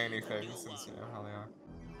won't say anything since you know how they are.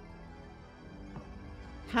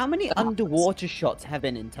 How many underwater shots have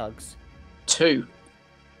been in Tugs? 2.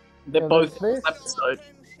 They're both in this episode.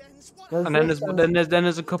 And then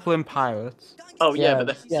there's a couple in Pirates. Oh yeah, but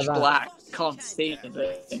they're yeah, that. black. Can't see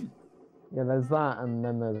anything. Yeah, there's that, and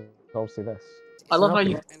then there's obviously this. I love how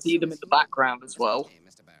you can see them in the background as well.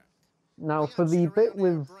 Now, for the bit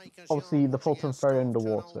with, obviously, the Fulton Ferry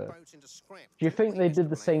underwater, do you think they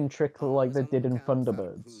did the same trick like they did in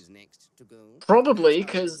Thunderbirds? Probably,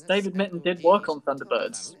 because David Mitton did work on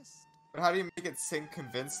Thunderbirds. But how do you make it sink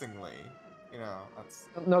convincingly? You know, that's...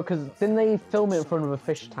 No, because didn't they film it in front of a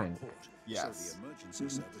fish tank? Yes.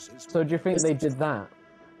 So do you think they did that?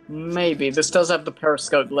 Maybe. This does have the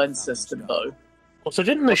periscope lens system, though. Also,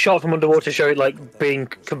 didn't the shot from underwater show it, like, being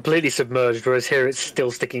completely submerged, whereas here it's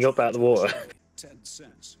still sticking up out of the water? 10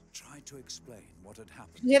 cents. Try to explain what had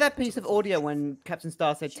happened. Did you hear that piece of audio when Captain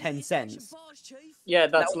Star said 10 cents? Yeah,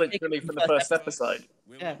 that's literally from the first episode.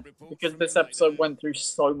 Yeah. Because this episode went through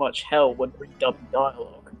so much hell when redubbing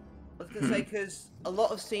dialogue. I was gonna say, because a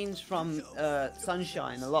lot of scenes from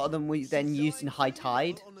Sunshine, a lot of them we then used in High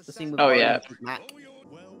Tide. The scene with Mac.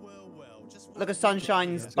 Look at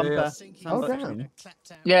Sunshine's bumper. Oh, damn.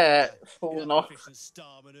 Yeah, falling off.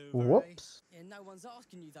 Whoops.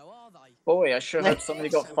 Boy, I sure hope somebody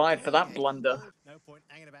got fired for that blunder. No point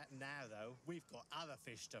hanging about now, though. We've got other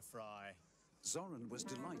fish to fry. Zoran was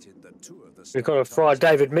delighted that two of the We've got to fry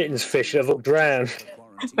David Mitten's fish that have drowned.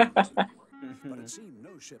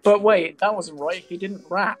 But wait, that wasn't right. He didn't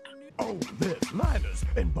rap. Oh, there's miners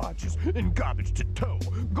and barges and garbage to tow.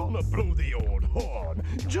 Gonna blow the old horn,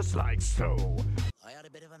 just like so. I had a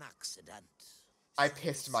bit of an accident. I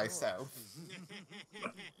pissed myself.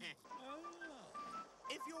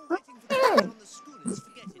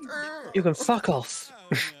 You can fuck off.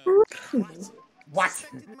 What?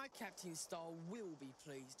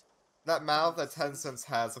 That mouth that Tencent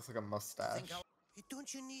has looks like a mustache.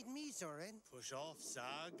 Don't you need me, Zoran? Push off,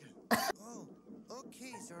 Sag. Oh,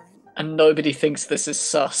 okay, Zoran. And nobody thinks this is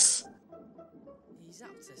sus. He's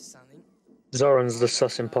up to something. Zoran's the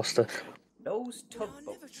sus imposter. Those I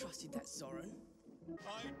never trusted that Zoran.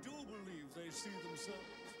 I do believe they see themselves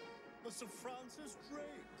as Sir Francis Drake.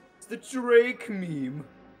 It's the Drake meme.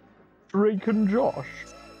 Drake and Josh.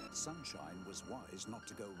 Sunshine was wise not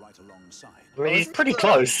to go right alongside. I mean, he's pretty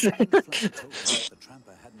close. The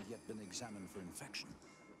tramper hadn't yet been examined for infection.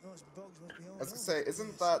 I was gonna say,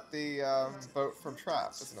 isn't that the boat from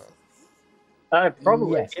Trap, isn't it?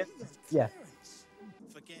 Probably. Yes. Yeah.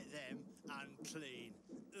 Forget them, unclean.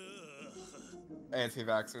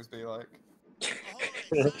 Anti-vaxxers be like.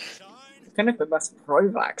 Kind of the best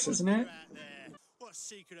pro-vax, isn't it? Well,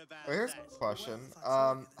 here's a question.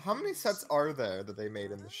 How many sets are there that they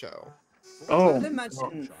made in the show? Oh. I'd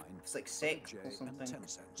imagine it's like 6 or something.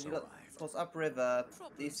 You got, of course, Upriver,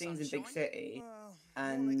 these scenes in Big City,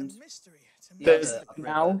 and There's the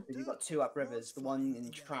now. Upriver. You've got 2 Uprivers, the one in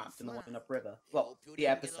Trapped and the one in Upriver. Well, the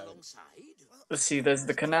episode. Let's see, there's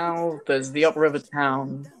the canal, there's the upriver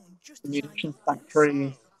town, the munitions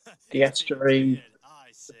factory, the estuary.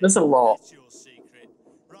 There's a lot.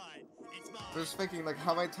 I was thinking, like,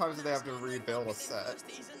 how many times do they have to rebuild a set?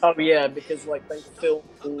 Oh yeah, because like they filmed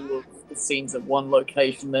all of the scenes at one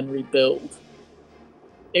location, then rebuild.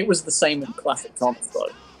 It was the same in Classic Thomas though.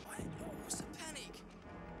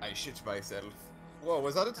 I shit myself. Whoa,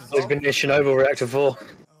 was that a There's been a Chernobyl reactor 4.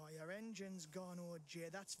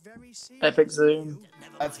 Epic zoom.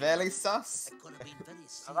 That's very sus.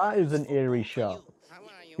 That is an eerie shot.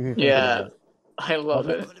 Yeah, I love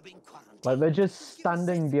it. Like, they're just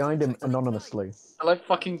standing behind him anonymously. I like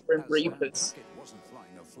fucking Grim Reapers. Wasn't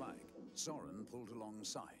flying a flag. Zoran pulled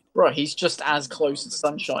alongside. Right, he's just as close as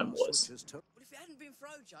Sunshine was. But if it hadn't been for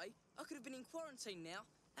OJ, I could have been in quarantine now,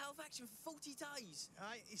 out of action for 40 days.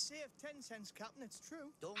 He saved 10 cents, Captain, it's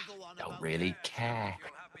true. Don't go on Don't really care.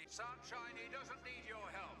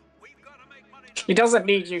 He doesn't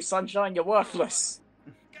need you, Sunshine, you're worthless.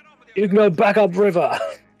 You can go back up river.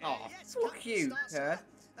 Oh, fuck you, huh?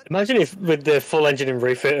 Imagine if with the full engine and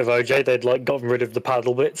refit of OJ, they'd like gotten rid of the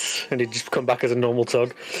paddle bits and he'd just come back as a normal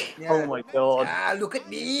tug. Yeah. Oh my god. Ah, look at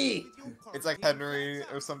me! It's like Henry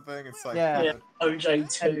or something. It's like Yeah,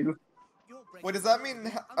 OJ 2. Wait, does that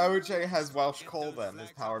mean OJ has Welsh coal then? Is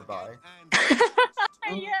powered by?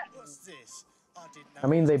 I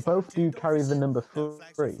mean, they both do carry the number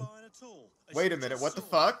 3. Wait a minute, what the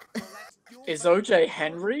fuck? Is OJ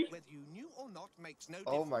Henry?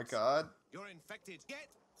 Oh my god. You're infected. Get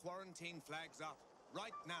quarantine flags up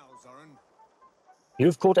right now, Zoran.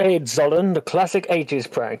 You've caught AIDS, Zolan, the classic 80s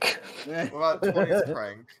prank. What about 20s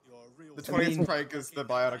prank? The 20s prank is the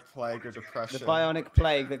bionic plague or depression. The bionic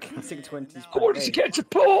plague, the classic 20s. What did you get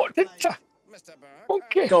support?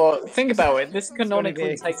 Okay. God, think about it. This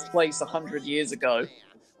canonically takes place 100 years ago.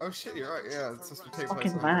 Oh shit, you're right. Yeah, it's supposed to take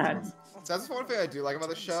Fucking place. mad. So that's one thing I do like about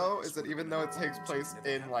the show is that even though it takes place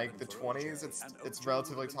in like the 20s, it's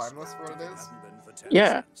relatively timeless for what it is.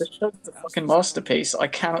 Yeah, this show's a fucking masterpiece. I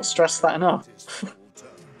cannot stress that enough.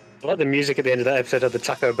 I like the music at the end of that episode of the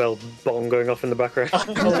Taco Bell bomb going off in the background.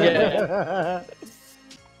 Oh yeah.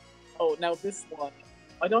 Oh, now this one.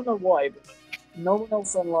 I don't know why, but no one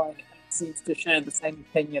else online seems to share the same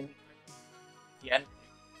opinion. Yeah.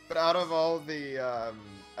 But out of all the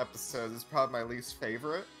episodes, it's probably my least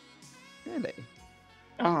favorite. Really?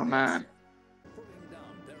 Oh man.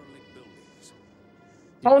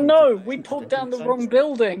 Oh no, we pulled down the wrong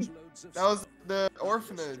building. That was the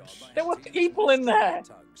orphanage. There were people in there.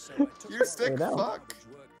 You sick fuck.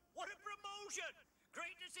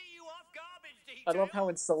 I love how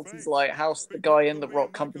in Salty's Lighthouse, the guy in the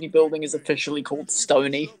rock company building is officially called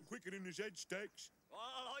Stony.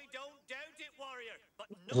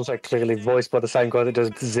 It's also clearly voiced by the same guy that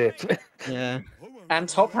does Zip. Yeah. And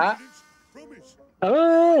Top Hat.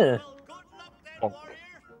 Oh, yeah.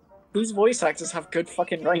 These voice actors have good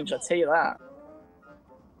fucking range, I tell you that.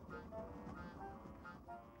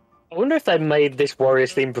 I wonder if they made this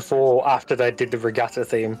Warriors theme before or after they did the Regatta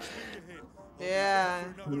theme. Yeah.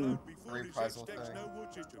 Reprisal thing.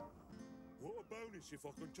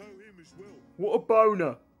 What a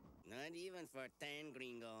boner!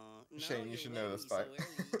 Shane, you should know this fight.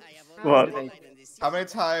 What? How many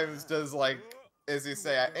times does, like, Izzy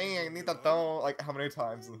say, hey, I need that dough? Like, how many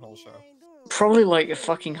times in the whole show? Probably like a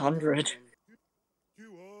fucking 100.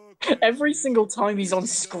 Every single time he's on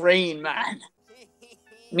screen, man.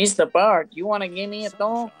 Mr. Bird, you wanna give me a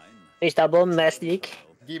doll? Mr. Bombastic.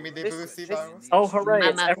 Give me the pussy bones. Oh, hooray,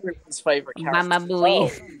 it's everyone's favourite character. Mama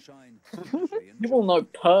Booey. Oh. You all know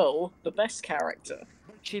Pearl, the best character.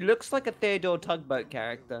 She looks like a Theodore Tugboat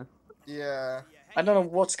character. Yeah. I don't know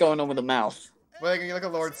what's going on with the mouth. Well, you look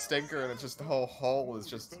at Lord Stinker and it's just the whole hole is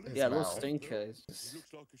just his Yeah, Lord mouth. Stinker is just...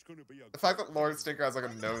 The fact that Lord Stinker has like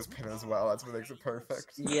a nose pin as well, that's what makes it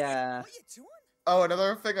perfect. Yeah. Oh,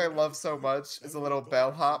 another thing I love so much is the little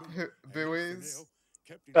bellhop buoys.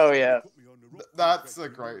 Oh, yeah. That's a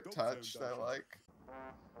great touch, I like.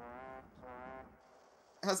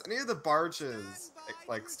 Has any of the barges,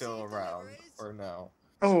 like, still around, or no?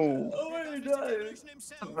 Oh.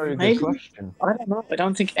 Very Maybe. good question. I don't know. I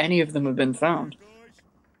don't think any of them have been found.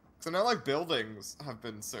 So now, like, buildings have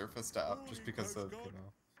been surfaced out just because of, you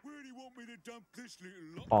know.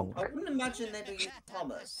 Bonk. I wouldn't imagine they'd be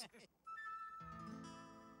Thomas.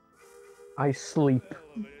 I sleep.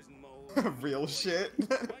 Real shit.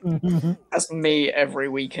 That's me every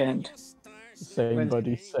weekend. Same,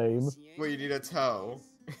 buddy, same. Well, you need a toe.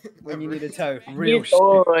 When you need a toe. Real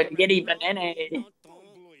shit. Giddy banana.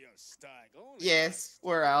 Yes,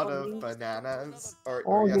 we're out of bananas. Or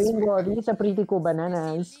Oh, yes, Gringo, these are pretty cool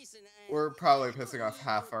bananas. we're probably pissing off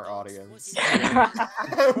half our audience.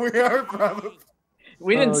 We are probably.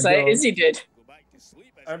 We didn't say it, Izzy did.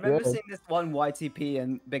 I remember seeing this one YTP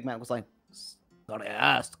and Big Mac was like, sorry, I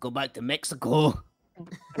asked, go back to Mexico.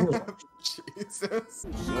 Jesus.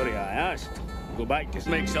 Sorry, I asked. Go back to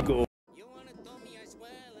Mexico.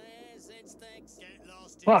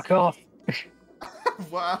 Fuck off.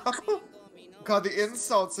 Wow. God, the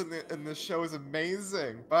insults in the show is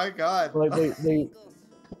amazing. My God. Like they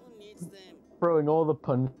throwing all the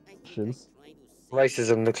punches.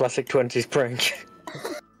 Racism, the classic 20s prank.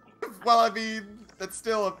 Well, I mean, that's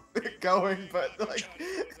still a bit going, but like.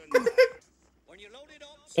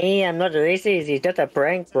 Hey, I'm not racist. It's just a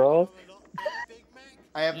prank, bro.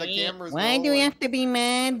 I have the cameras. Why do we have to be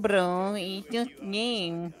mad, bro? It's just a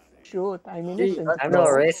game. Shoot, I'm innocent. I'm not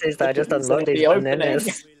racist. I just unlocked these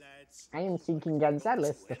bananas. I am thinking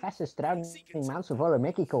Gonzalez, the fastest drowning mouse of all of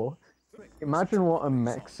Mexico. Imagine what a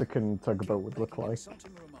Mexican tugboat would look like.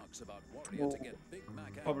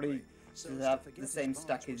 Probably have the same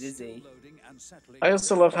stack as Izzy. I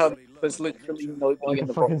also love how there's literally nobody Like in a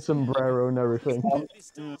the fucking box. sombrero and everything.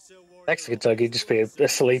 Mexican Tug, he'd just be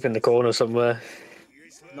asleep in the corner somewhere.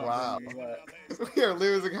 Wow. We are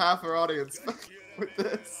losing half our audience with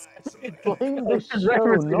this. Blame the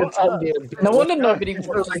show, not us. No wonder nobody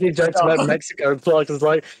wants to He jokes about Mexico and Clark was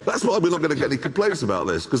like, That's why we're not going to get any complaints about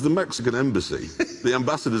this, because the Mexican embassy, the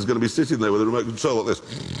ambassador's going to be sitting there with a remote control like this.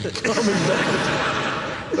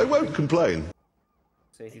 They won't complain.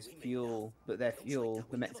 So his fuel, but their fuel,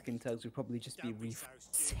 the Mexican tugs would probably just be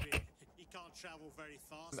sick.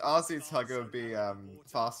 An Aussie tug would be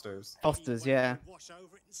Foster's. Foster's, yeah.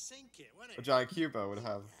 Or John Cuba would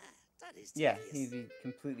have. Yeah, he'd be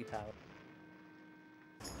completely powered.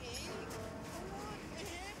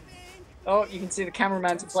 Oh, you can see the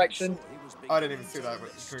cameraman's reflection. Oh, I didn't even see that.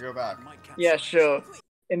 Can we go back? Yeah, sure.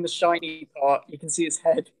 In the shiny part, you can see his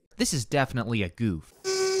head. This is definitely a goof.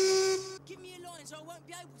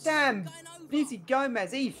 Damn, Busy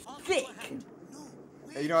Gomez, he's thick.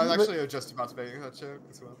 You know, I was actually just about to make that joke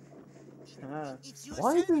as well.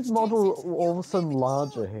 Why is his model all of a sudden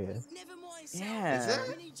larger here? Yeah.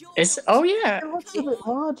 It's oh yeah. It looks a bit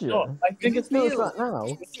larger. Oh, I think it feels like now.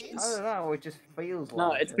 I don't know, it just feels like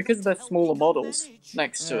No, it's because they're smaller models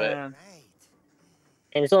next to it.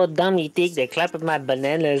 I'm so dumb you think they clap at my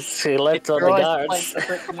bananas he left on the guards.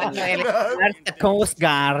 That's the Coast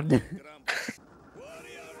Guard.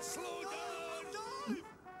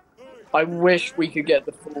 I wish we could get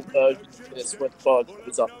the full version of this with Bud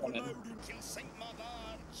was up on it.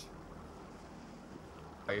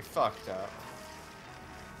 I fucked up.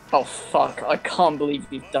 Oh fuck, I can't believe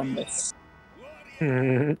we've done this.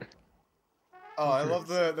 Oh, I love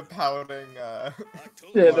the pouting, Yeah,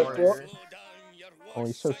 the warrior. Oh,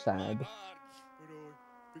 he's so sad.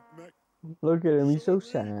 Look at him, he's so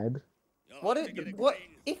sad. What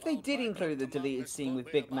if they did include the deleted scene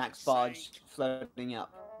with Big Mac's barge floating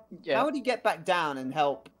up? Yeah. How would he get back down and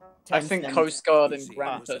help? I think Coast Guard and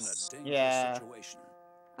Grampus. Yeah.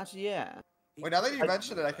 Actually, yeah. Wait, now that you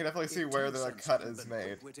mention it, I can definitely see where the cut is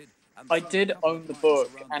made. I did own the book,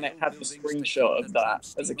 and it had the screenshot of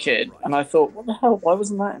that as a kid, and I thought, what the hell, why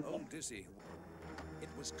wasn't that in there?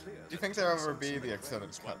 Do you think there'll ever be the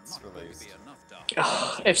extended cuts released?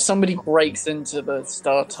 If somebody breaks into the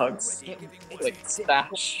Star Tugs like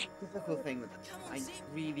stash. Difficult thing that I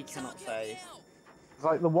really cannot say.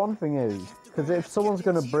 Like, the one thing is, because if someone's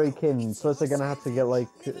gonna break in, first they're gonna have to get, like,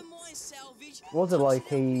 was it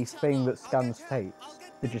like a thing that scans tapes?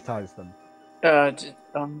 Digitize them?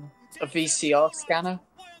 A VCR scanner?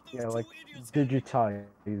 Yeah, like, digitize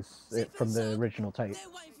it from the original tape.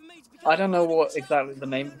 I don't know what exactly the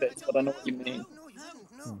name of it is, but I know what you mean.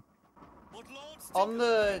 On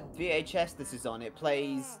the VHS this is on, it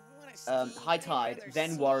plays High Tide,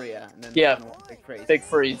 then Warrior, and then Yeah, Big Freeze. Big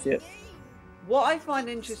Freeze, yeah. What I find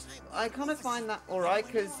interesting, I kind of find that alright,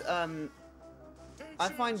 because I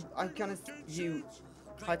kind of view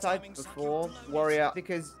High Tide before Warrior,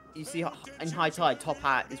 because you see in High Tide, Top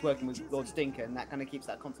Hat is working with Lord Stinker, and that kind of keeps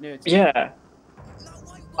that continuity. Yeah.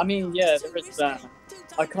 I mean, yeah, there is that.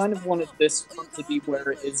 I kind of wanted this one to be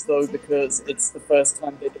where it is, though, because it's the first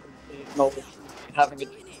time they acknowledge having a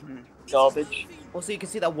garbage. Also, you can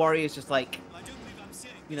see that Warrior is just like,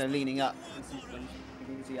 you know, leaning up.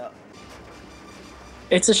 Easy up.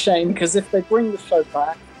 It's a shame, because if they bring the show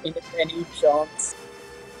back, in any chance,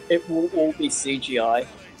 it will all be CGI.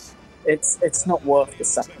 It's not worth the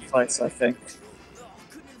sacrifice, I think.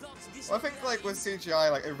 Well, I think, like, with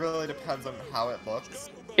CGI, like, it really depends on how it looks.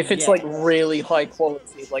 If it's, like, really high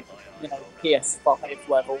quality, like, you know, PS5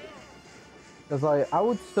 level. Because I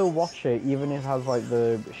would still watch it, even if it has, like,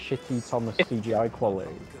 the shitty Thomas CGI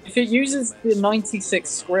quality. If it uses the 96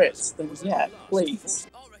 scripts, then yeah, please.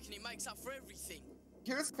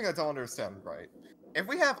 Here's the thing I don't understand, right? If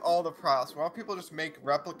we have all the props, why don't people just make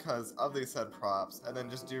replicas of these said props and then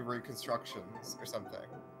just do reconstructions or something?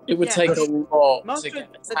 It would take a lot to get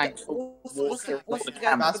a tank full of water.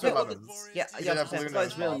 Master of Lemons. Yeah, I forgot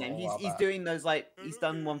his real name. He's doing those, like, he's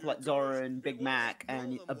done one for, like, Zora and Big Mac,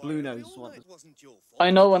 and a Blue Nose one. I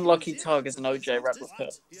know Unlucky Tug is an OJ replica.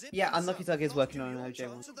 Yeah, Unlucky Tug is working on an OJ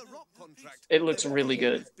one. It looks really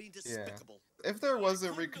good. Yeah. If there was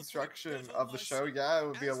a reconstruction of the show, yeah, it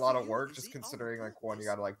would be a lot of work, just considering, like, one, you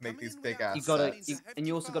gotta, like, make these big ass sets. And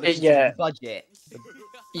you also gotta yeah. budget.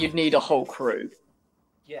 You'd need a whole crew.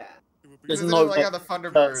 Yeah. There's no like how the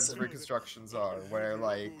Thunderbirds reconstructions are, where,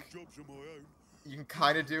 like, you can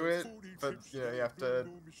kind of do it, but, you know, you have to...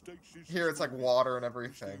 Here it's, like, water and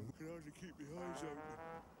everything.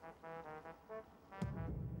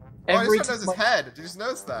 Oh, I just noticed his head. Did you just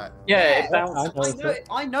notice that? Yeah,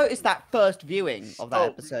 I noticed that first viewing of that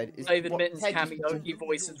episode. David Mitten's cameo, he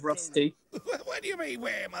voices Rusty. What do you mean,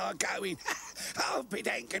 where am I going? I've been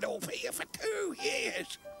hanging off here for 2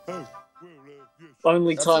 years.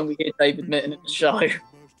 Only time we get David Mitten in the show.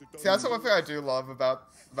 See, that's one thing I do love about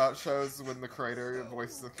shows when the creator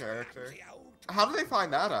voices the character. How do they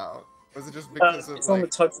find that out? Was it just because of, it's like... on the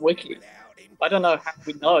Tugs wiki. I don't know how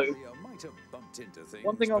we know.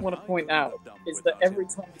 One thing I want to point out is that every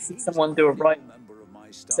time you see someone do a write,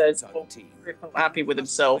 says, oh, not happy with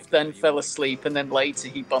himself, then fell asleep, and then later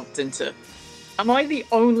he bumped into... Am I the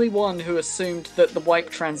only one who assumed that the wipe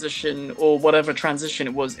transition, or whatever transition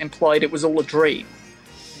it was, implied it was all a dream?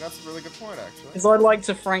 That's a really good point, actually. Because I'd like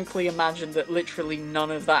to frankly imagine that literally none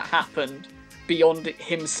of that happened beyond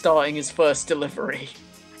him starting his first delivery.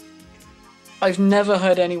 I've never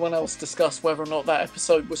heard anyone else discuss whether or not that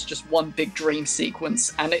episode was just one big dream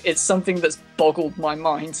sequence, and it's something that's boggled my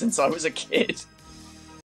mind since I was a kid.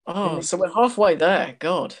 Oh, so we're halfway there,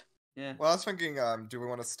 God. Yeah. Well, I was thinking, do we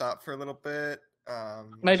want to stop for a little bit?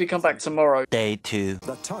 Maybe come back tomorrow. Day 2.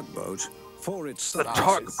 The tugboat, for its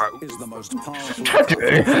tugboat is the most powerful.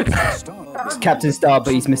 It's Captain Star,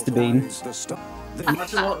 but he's Mr. Bean.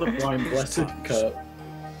 Imagine what the Brian Blessed cut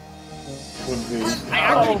would be. I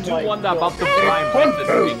actually do wonder about the Brian Blessed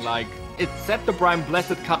thing. Like, it said the Brian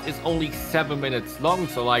Blessed cut is only 7 minutes long,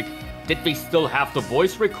 so like, did they still have the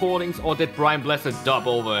voice recordings, or did Brian Blessed dub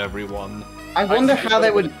over everyone? I wonder how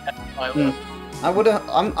they would.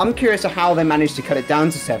 I'm curious of how they managed to cut it down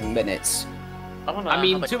to 7 minutes. I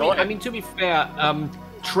mean, to be fair,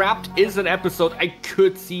 Trapped is an episode I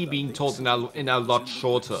could see being told in a lot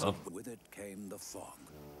shorter.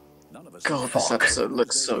 God, this episode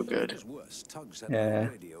looks so good. Yeah.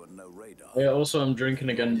 Yeah, also I'm drinking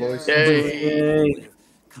again, boys. Yay.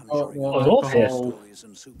 Alcohol.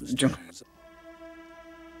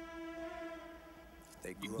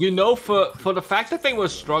 You know, for the fact that they were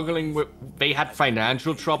struggling with, they had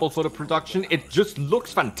financial trouble for the production, it just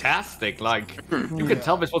looks fantastic. Like, you can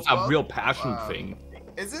tell this was a real passion thing.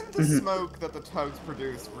 Isn't the smoke that the tugs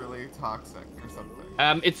produce really toxic or something?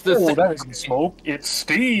 It's the that isn't smoke. It's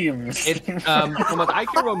steam. From what I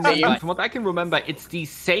can remember, it's the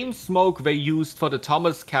same smoke they used for the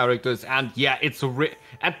Thomas characters, and yeah, it's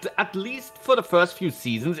at least for the first few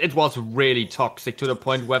seasons, it was really toxic to the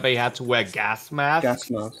point where they had to wear gas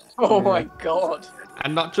masks. Oh my god.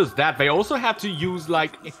 And not just that, they also had to use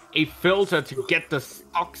like a filter to get the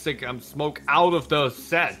toxic smoke out of the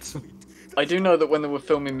set. I do know that when they were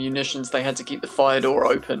filming Munitions, they had to keep the fire door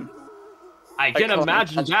open. I can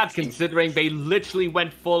imagine that, considering they literally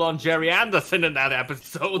went full on Jerry Anderson in that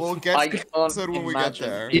episode. We'll get to the episode when we get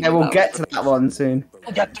there. Yeah, we'll get to that one soon.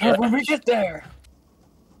 We'll get there when we get there.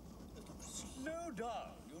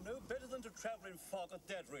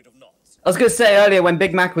 I was gonna say earlier when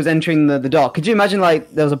Big Mac was entering the dock, could you imagine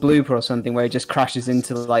like there was a blooper or something where he just crashes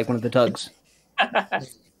into like one of the tugs?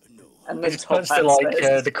 And it's close to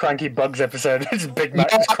like the Cranky Bugs episode. It's Big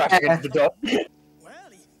Mac just crashing into the dock.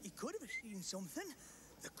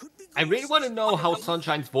 I really want to know how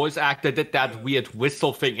Sunshine's voice actor did that weird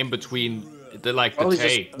whistle thing in between the He's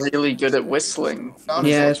tape. just really good at whistling.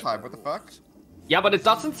 Yeah. What the fuck? Yeah, but it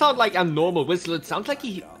doesn't sound like a normal whistle. It sounds like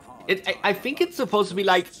I think it's supposed to be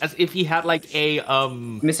like as if he had like a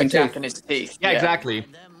missing tooth in his teeth. Yeah, exactly.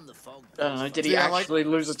 Did he actually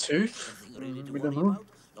lose a tooth? We don't know.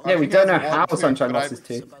 Yeah, we don't know how Sunshine lost his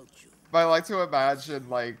tooth. But I like to imagine,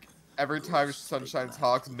 like, every time Sunshine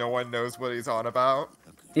talks, no one knows what he's on about.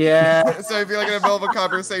 Yeah. So if you're like in the middle of a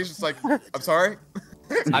conversation, it's like, I'm sorry?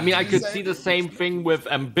 I mean, I could see the same thing with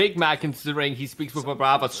Big Mac, considering he speaks with a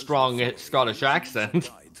rather strong Scottish accent.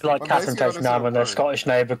 It's like Catherine takes now when their Scottish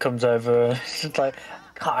neighbour comes over. It's like,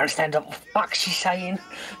 can't understand what the fuck she's saying.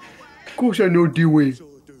 Of course I know Dewey.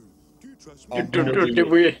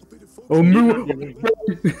 Dewey. Oh, no.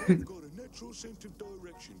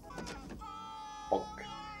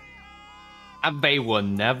 And they were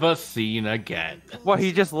never seen again. What,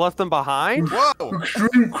 he just left them behind? Whoa!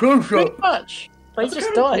 Extreme close-up! Pretty much. They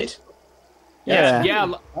just died.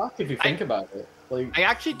 Yeah. If you think about it. Like... I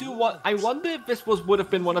actually do want. I wonder if this would have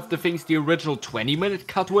been one of the things the original 20-minute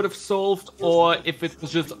cut would have solved, or if it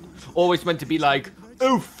was just always meant to be like,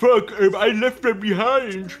 oh fuck, I left them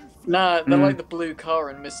behind. Nah, they're like the blue car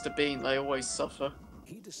and Mr. Bean. They always suffer.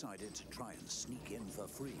 He decided to try and sneak in for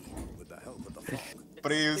free with the help of the fog.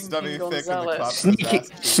 But he used dummy thick in the club.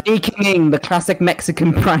 Sneaking in, the classic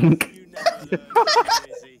Mexican prank.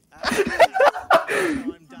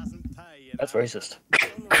 That's racist.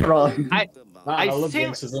 Crime. I love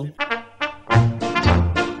still... Jinxism.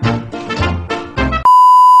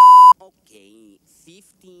 Okay,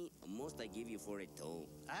 50 must I give you for a tow?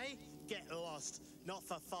 Hey, get lost. Not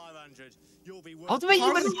for 500. You'll be worth. How do they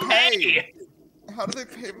even pay? How do they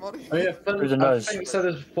pay money? Oh yeah, I think I said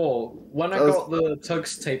this before. When I got the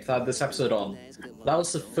Tugs tape that had this episode on, that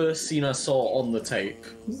was the first scene I saw on the tape.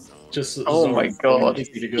 Just oh my god! You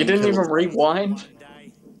didn't even rewind.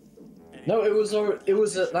 No, it was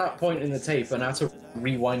at that point in the tape, and I had to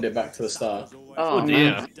rewind it back to the start. Oh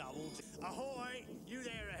dear. Ahoy! You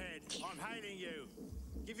there ahead. I'm hailing you.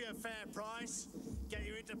 Give you a fair price. Get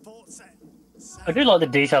you into port set. I do like the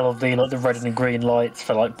detail of the red and the green lights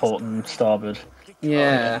for like port and starboard.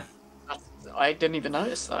 Yeah. I didn't even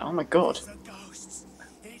notice that. Oh my god.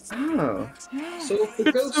 Oh. So if the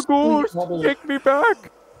It's the ghost! model... Take me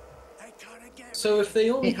back! So if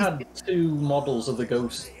they only had 2 models of the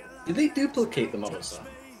ghost, did they duplicate the models then?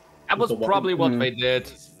 That was probably what they did.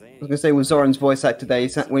 I was gonna say with Zoran's voice actor there,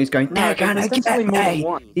 when he's going, they're gonna get me.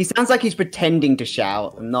 He sounds like he's pretending to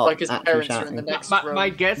shout and not like his actually parents shouting. are in the next room. My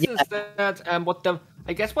guess is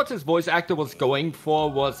that what his voice actor was going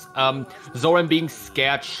for was Zoran being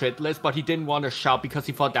scared shitless, but he didn't want to shout because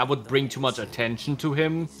he thought that would bring too much attention to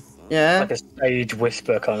him. Yeah. Like a stage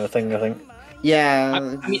whisper kind of thing, I think.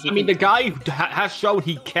 Yeah. I mean, the guy has shown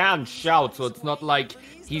he can shout, so it's not like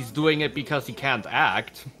he's doing it because he can't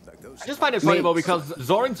act. I just find it funny though, because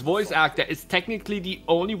Zoran's voice actor is technically the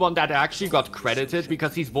only one that actually got credited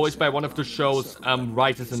because he's voiced by one of the show's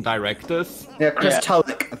writers and directors. Yeah, Chris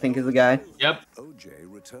Tulloch, I think, is the guy. Yep.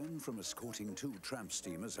 returned from escorting 2 tramp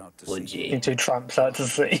steamers out to Would sea. you? Into tramps out to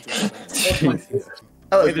sea.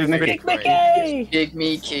 Oh, it's Big Mickey. Big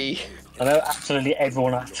Mickey. I know absolutely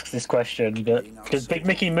everyone asks this question, but does Big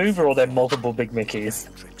Mickey move or are there multiple Big Mickeys?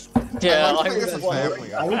 Yeah,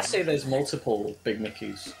 I would say there's multiple Big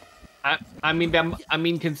Mickeys. I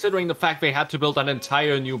mean, considering the fact they had to build an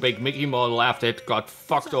entire new Big Mickey model after it got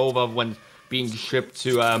fucked over when being shipped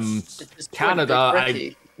to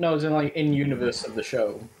Canada. No, it's in universe of the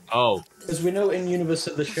show. Oh. Because we know in universe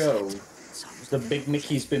of the show, the Big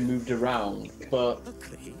Mickey's been moved around, but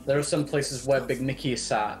there are some places where Big Mickey is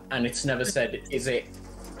sat, and it's never said, is it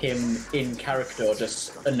him in character or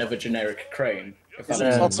just another generic crane?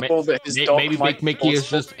 Maybe Big Mickey is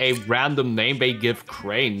just a random name they give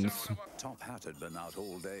cranes. Top Hat had been out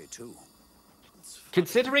all day too.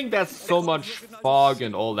 Considering there's so much fog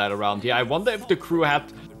and all that around here, I wonder if the crew had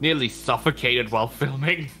nearly suffocated while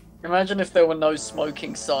filming. Imagine if there were no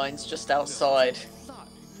smoking signs just outside.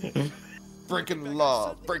 Breaking the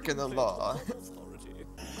law, breaking the law.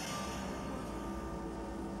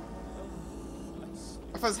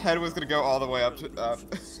 I thought his head was gonna go all the way up to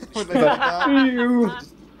when they did that.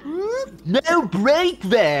 No break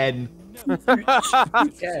then.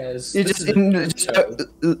 Yes. You just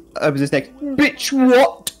opens his neck. Bitch,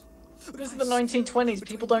 what? This is the 1920s.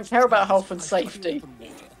 People don't care about health and safety.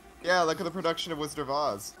 Yeah, look at the production of Wizard of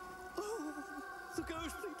Oz.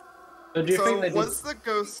 So, do you think they was the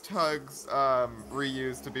Ghost Tugs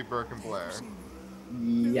reused to be Burke and Blair?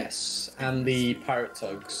 Yes, and the Pirate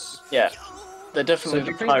Tugs. Yeah, they're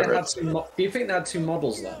definitely the pirates. Do you think they had 2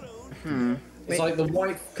 models then? It's like the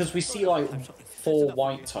white, because we see like 4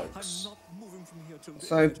 white Tugs.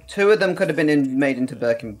 So 2 of them could have been made into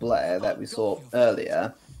Burke and Blair that we saw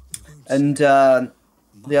earlier, and the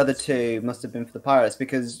other 2 must have been for the pirates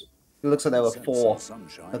because it looks like there were 4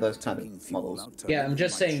 of those kind of models. Yeah, I'm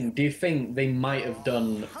just saying, do you think they might have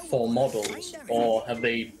done 4 models, or have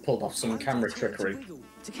they pulled off some camera trickery?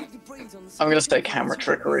 I'm gonna say camera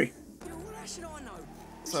trickery.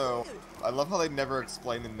 So, I love how they never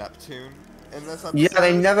explain the Neptune in this episode. Yeah,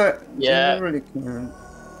 they never. Yeah. Never really...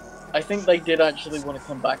 I think they did actually want to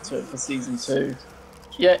come back to it for season 2.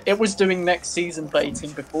 Yeah, it was doing next season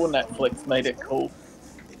baiting before Netflix made it cool.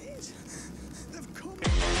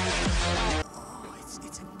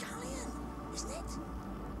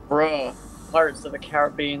 Bruh, Pirates of the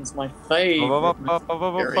Caribbean's my fave.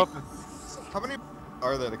 How many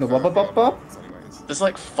are there? There's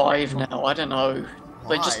like 5 now. I don't know.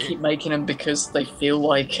 They just keep making them because they feel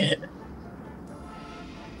like it.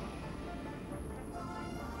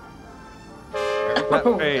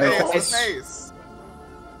 Face.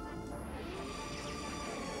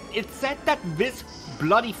 It said that this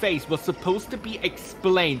bloody face was supposed to be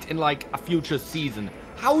explained in like a future season.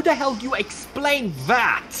 How the hell do you explain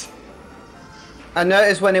that? I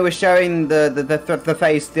noticed when it was showing the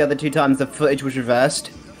face the other 2 times, the footage was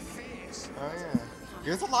reversed. Oh yeah.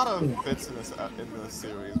 There's a lot of bits in this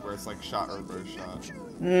series where it's like shot reverse shot.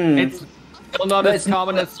 It's still not as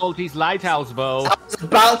common as Salty's Lighthouse, though. I was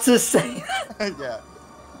about to say that. Yeah.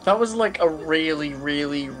 That was like a really,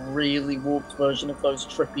 really, really warped version of those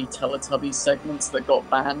trippy Teletubbies segments that got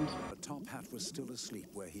banned. But Top Hat was still asleep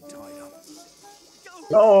where he tied up.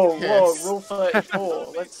 Oh, whoa, Rule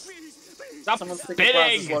 34. Let's... Someone stick a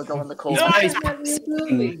Brazos logo in the corner. I'm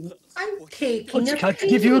taking a Can I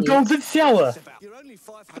give you a golden shower? You're only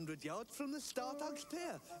 500 yards from the Startugs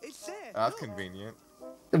Pier. It's there. That's convenient.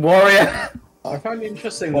 Warrior. I find it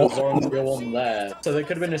interesting that Zoran would go on there. So there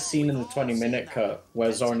could have been a scene in the 20-minute cut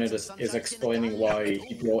where Zoran is explaining why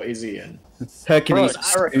he brought Izzy in. Hercules.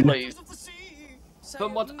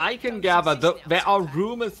 From what I can gather, there are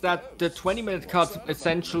rumors that the 20-minute cuts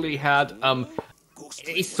essentially had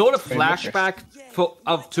a sort of flashback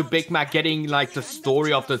to Big Mac getting like the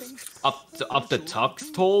story of the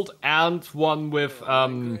Tugs told, and one with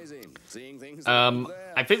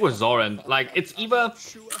I think with Zoran. Like it's either,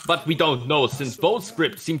 but we don't know since both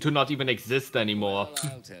scripts seem to not even exist anymore.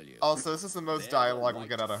 Also, this is the most dialogue we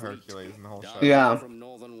get out of Hercules in the whole show. Yeah.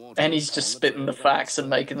 And he's just spitting the facts and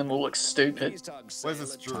making them all look stupid. What is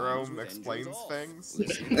this? Jerome explains things.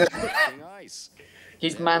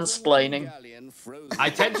 He's mansplaining. I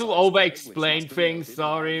tend to over-explain things.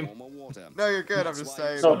 Sorry. No, you're good. I'm just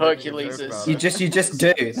saying. So Hercules is. You just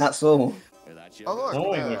do. That's all. Oh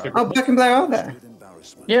look. Oh, Burke and Blair are there.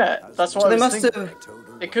 Yeah, that's why So I they was must thinking. have.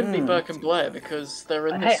 It couldn't be Burke and Blair because they're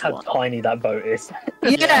in I hate this how one. tiny that boat is.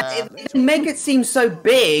 Yeah, it make it seem so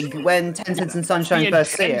big when 10 Cents and Sunshine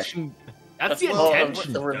first see it. That's the part of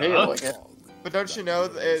intention. the reveal, I guess. But don't you know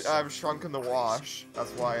that it shrunk in the wash?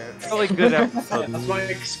 That's why it's... Really good episode. That's my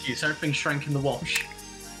excuse. Everything shrank in the wash.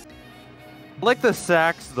 I like the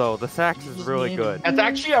sax though. The sax is really good. It's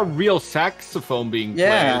actually a real saxophone being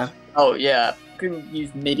played. Oh yeah. Couldn't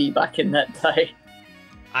use MIDI back in that day.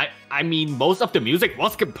 I mean, most of the music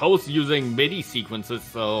was composed using MIDI sequences,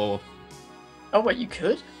 so... Oh, wait, you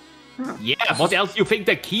could? Yeah, what else do you think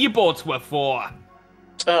the keyboards were for?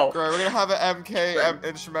 Oh. Great, we're gonna have an MK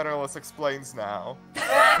instrumentalist explains now.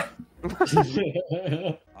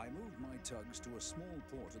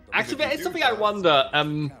 Actually, there is something I wonder.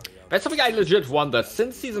 There's something I legit wonder.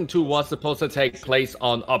 Since season 2 was supposed to take place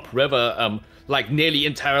on upriver, like nearly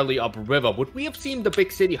entirely upriver, would we have seen the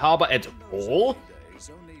big city harbor at all?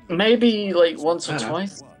 Maybe like once or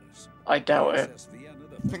twice. I doubt it.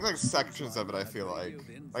 I think like sections of it. I feel like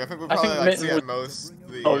I think we probably like see at most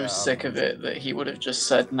the. So sick of it that he would have just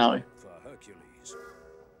said no.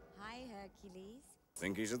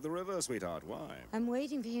 Think he's at the river, sweetheart. Why? I'm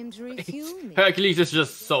waiting for him to refuel me. Hercules is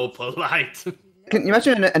just so polite. Can you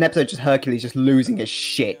imagine an episode just Hercules just losing his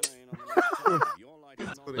shit?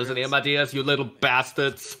 Listen here, my dears, you little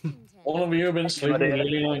bastards. All of you have been sleeping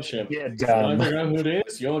really night shift. Get down. I figure out who it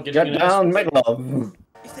is. You're getting Get down, make love.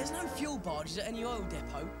 If there's no fuel barges at any oil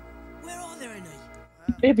depot, where are there any?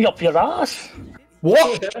 Maybe up your ass.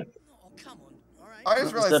 What? I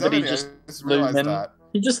just realized Zebedee I just realized that.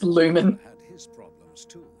 He just looming.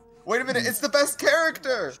 Wait a minute, it's the best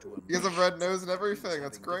character! He has a red nose and everything,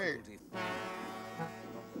 that's great.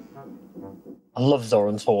 I love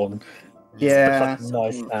Zoran's horn. Yeah. It's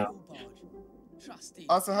nice now.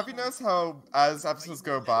 Also, have you noticed how, as episodes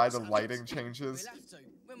go by, the lighting changes?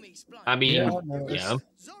 I mean, yeah.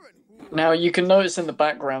 Now, you can notice in the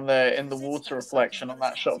background there, in the water reflection on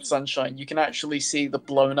that shot of sunshine, you can actually see the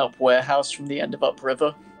blown-up warehouse from the end of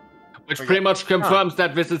Upriver. Which pretty much confirms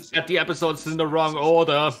that this is that the episode's in the wrong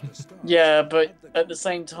order. Yeah, but at the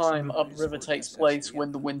same time, Upriver takes place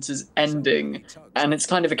when the winter's ending, and it's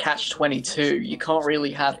kind of a catch-22. You can't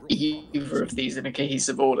really have either of these in a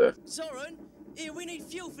cohesive order. Zoran, here we need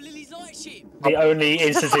fuel for Lily's lightship. The only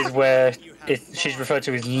instances where she's referred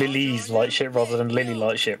to as Lily's lightship rather than Lily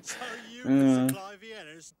lightship.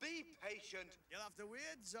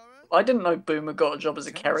 I didn't know Boomer got a job as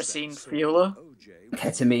a kerosene fueler.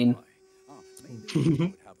 Ketamine.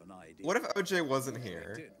 What if OJ wasn't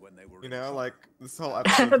here? You know, like, this whole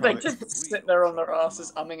episode They just sit there on their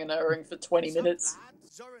asses, umming and erring for 20 minutes.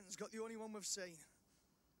 Zoran's got the only one we've seen.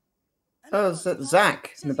 Oh,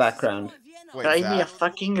 Zach in the background. Wait, Drive me a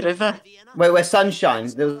fucking river. Wait, where Sunshine?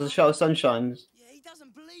 There was a show of Sunshine. He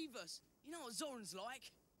doesn't believe us. You know what Zoran's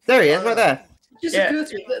like? There he is, right there. Just occurred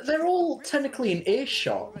to me that they're all technically in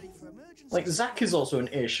earshot. Like, Zach is also an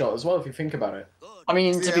earshot as well, if you think about it. I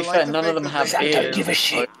mean, to be fair, none of them have Zach ears. don't give a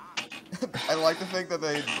shit. I like to think that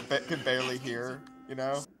they can barely hear, you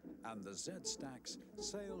know? And the Z stacks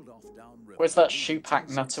sailed off downriver. Where's that shoe pack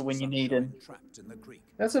nutter when you need him?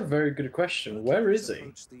 That's a very good question. Where is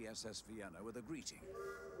he?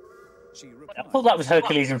 I thought that was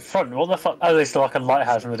Hercules in front. What the fuck? Oh, there's still like a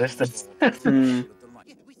lighthouse in the distance. I'm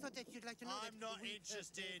not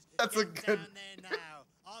interested. That's a good.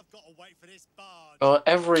 I've got to wait for this barge. Well,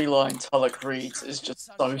 every line Tulloch reads is just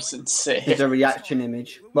so sincere. It's a reaction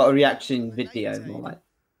image. Well, a reaction video, more like.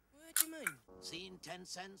 Seen 10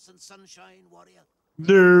 cents and sunshine, warrior?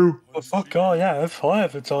 No. Oh, fuck, I have. I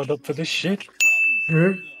haven't signed up for this shit.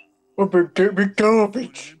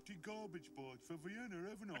 Garbage.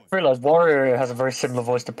 I realised Warrior has a very similar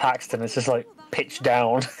voice to Paxton. It's just like pitched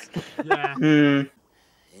down. Yeah.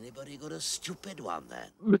 Anybody got a stupid one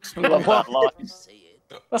then? I love that line.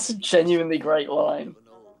 That's a genuinely great line.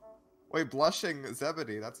 Wait, blushing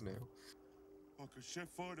Zebedee, that's new.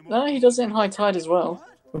 No, he does it in High Tide as well.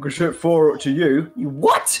 I can shoot 4 up to you. You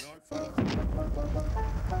what?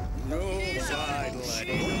 No,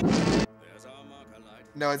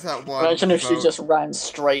 it's that one. Imagine if she boat. just ran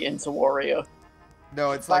straight into Warrior.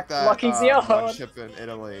 No, it's like that Lucky's yard. one ship in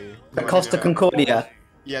Italy. The Costa Concordia.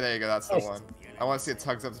 Yeah, there you go, that's the one. I want to see a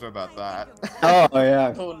Tugs episode about that. Oh,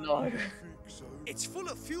 yeah. Oh no. It's full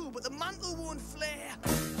of fuel, but the mantle won't flare.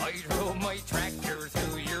 I drove my tractor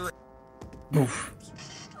through your... Oof.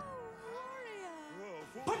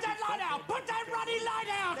 Put that light out! Put that ruddy light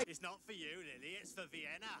out! It's not for you, Lily. It's for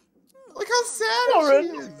Vienna. Look how sad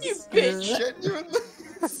Warren, she is. you bitch. Genuinely.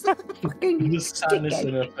 The sadness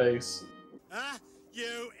in her face. Huh?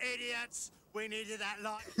 You idiots! We needed that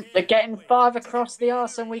light. They're getting 5 across the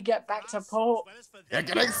arse and we get back to port. You're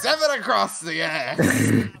getting 7 across the air.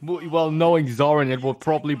 Well, knowing Zoran, it will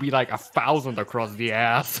probably be like 1,000 across the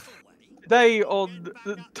ass. Today on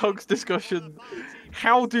the Tugs discussion,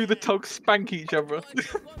 how do the Tugs spank each other?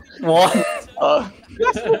 What?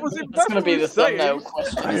 That's what was That's gonna be the thumbnail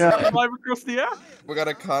question. Live across the app. We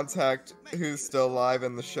gotta contact who's still live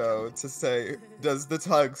in the show to say, does the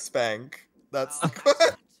tug spank? That's the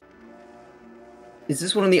question. Is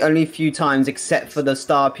this one of the only few times, except for the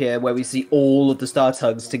Star Pier, where we see all of the Star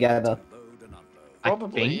Tugs together?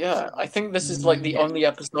 Probably, yeah. I think this is like the only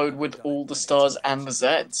episode with all the stars and the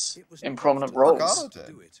Zeds in prominent roles.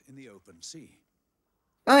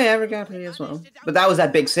 Oh yeah, Regatta as well. But that was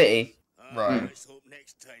at Big City. Right.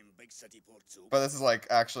 But this is like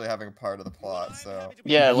actually having a part of the plot, so...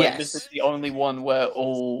 Yeah, like this is the only one where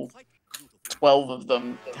all 12 of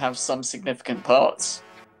them have some significant parts.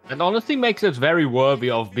 It honestly makes it very worthy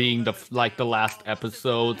of being the last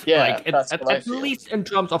episode. Yeah, like at least in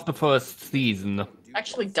terms of the first season.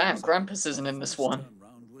 Actually, damn, Grampus isn't in this one.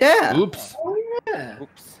 Yeah. Oops. Oh yeah.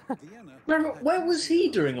 Where was he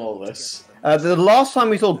during all this? The last time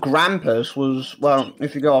we saw Grampus was, well,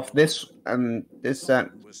 if you go off this this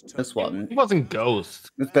one. It wasn't Ghost.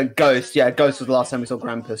 But Ghost, yeah, Ghost was the last time we saw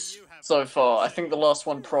Grampus. So far, I think the last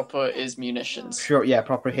one proper is Munitions. Sure, yeah,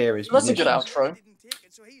 proper here is That's Munitions. a good outro.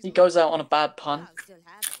 He goes out on a bad pun.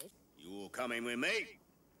 You coming with me?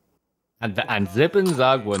 And Zip and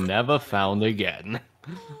Zug were never found again.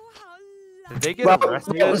 Did they get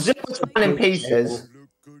arrested? Well, Zip was found in pieces.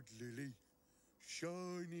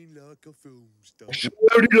 Shining like a film star.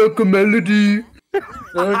 Shining like a melody.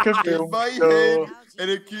 Like a film my head,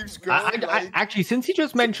 and it keeps going. Actually, since he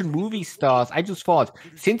just mentioned movie stars, I just thought,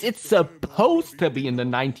 since it's supposed to be in the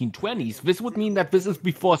 1920s, this would mean that this is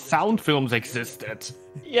before sound films existed.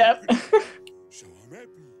 Yep.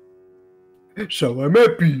 So I'm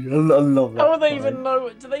happy. I love that. How would they even know?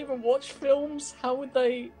 Do they even watch films? How would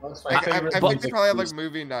they? I think they probably have like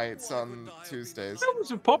movie nights on Tuesdays.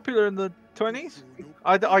 Films were popular in the 20s.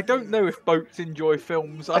 I don't know if boats enjoy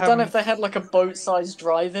films. I don't know if they had like a boat-sized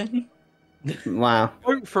drive-in. Wow.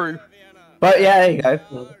 Boat through. But yeah, there you go.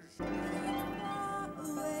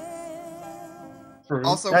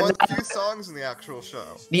 Also, one of the few songs in the actual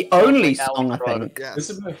show. The only song, I think. Yes. This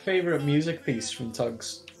is my favorite music piece from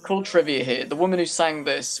Tugs. Cool trivia here. The woman who sang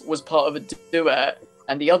this was part of a duet,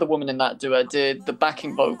 and the other woman in that duet did the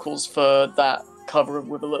backing vocals for that cover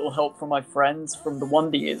with a little help from my friends from the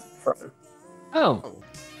Wonder Years intro. Oh.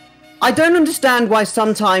 I don't understand why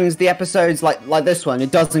sometimes the episodes like this one,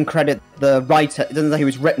 it doesn't credit the writer. It doesn't say who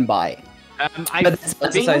was written by. Hang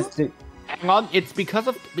on, it's because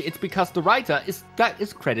the writer is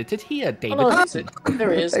credited here, David. Oh,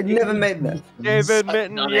 there he is. I never made that. David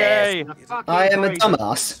Mitten, yay! I am a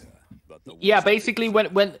dumbass. Yeah, basically,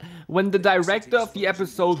 when the director of the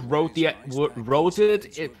episode wrote it,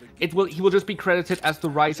 he will just be credited as the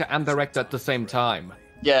writer and director at the same time.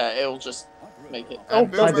 Yeah, it'll just make it. And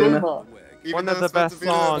Boomer. Even One though of the it's supposed best to be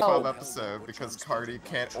the songs. 12th episode because Cardi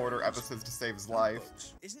can't order episodes to save his life.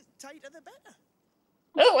 Isn't tighter the better?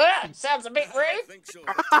 Oh, that sounds a bit rude.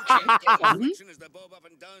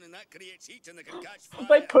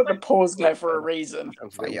 They put the pause there for a reason.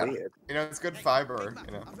 Yeah. You know, it's good fiber,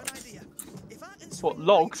 you know. What,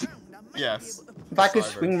 logs? Yes. If I could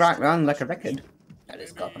swing right round like a record. That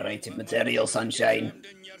is copyrighted material, sunshine.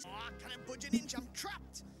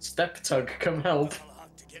 Step Tug, come help.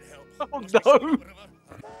 Oh no!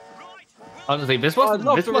 Honestly, this must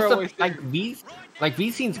have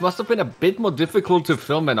these scenes must have been a bit more difficult to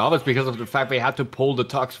film than others because of the fact they had to pull the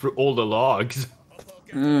tugs through all the logs.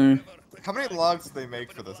 How many logs did they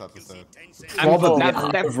make for this episode? That's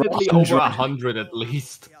definitely over 100 at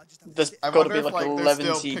least. There's got to be like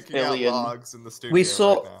 11 billion. We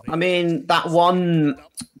saw, I mean, that one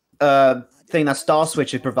thing that Star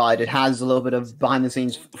Switcher provided has a little bit of behind the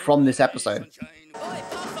scenes from this episode.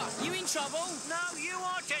 You in trouble? No, you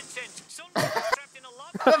are Tencent.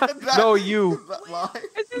 No, you.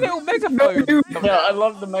 It's a little megaphone. Yeah, I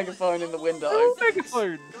love the megaphone in the window. Oh,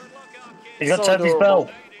 megaphone. You got Toby's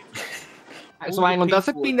bell. So hang on, does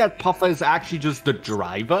it mean that Puffer is actually just the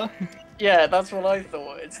driver? Yeah, that's what I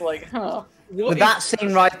thought. It's like, huh. With that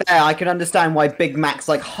scene right there, I can understand why Big Mac's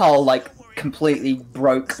like hull completely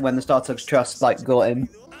broke when the Star Tugs Trust got him.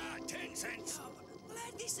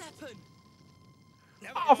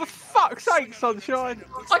 Oh, for fuck's sake, sunshine!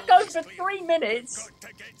 I go for 3 minutes.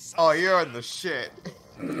 Oh, you're in the shit.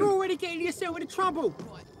 You're already getting yourself into trouble.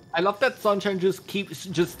 I love that Sunshine just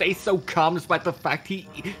stays so calm despite the fact the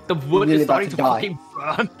wood is starting to fucking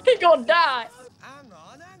burn. He gonna die. Hang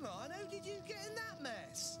on, how did you get in that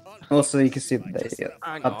mess? Also, you can see that they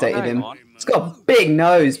updated him. It's got a big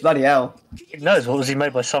nose, bloody hell. Big nose? What was he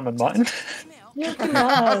made by Simon Martin?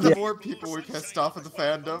 The more people we pissed off in the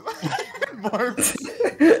fandom, more.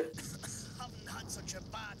 Haven't had such a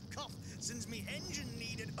bad cough since me engine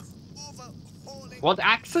needed over What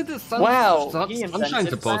accent is Wow, Sunshine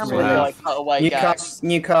supposed to family, have? like, cutaway gags.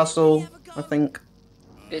 Newcastle, I think.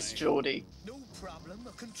 It's Geordie.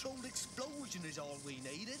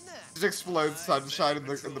 Just explode Sunshine in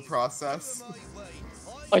the process.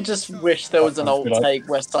 I just wish there was an old take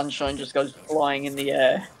where Sunshine just goes flying in the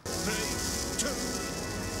air.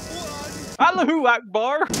 Allahu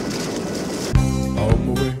Akbar!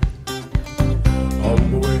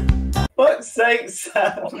 Fuck's sake,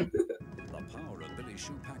 Sam!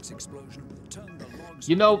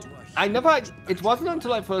 You know, it wasn't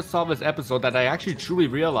until I first saw this episode that I actually truly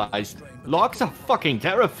realized logs are fucking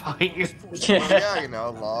terrifying. Yeah, you know,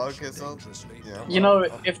 log is a... Yeah, you know,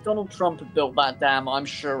 if Donald Trump had built that dam, I'm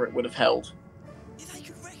sure it would have held.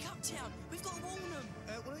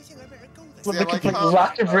 Look at the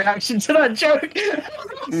rapid reaction to that joke.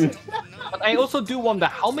 But I also do wonder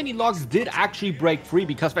how many logs did actually break free,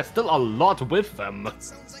 because there's still a lot with them.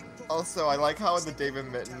 Also, I like how in the David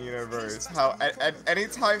Mitten universe, how at any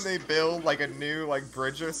time they build like a new like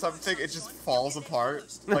bridge or something, it just falls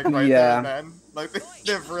apart. Like right there and then. Like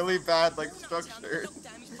they have really bad like structure.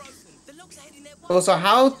 Also,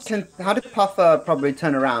 how did Puffer probably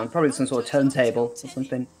turn around? Probably some sort of turntable or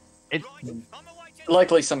something.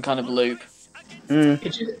 Likely some kind of loop.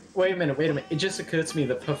 Wait a minute. It just occurred to me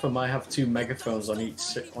that Puffer might have 2 megaphones on each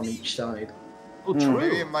side. Oh, true.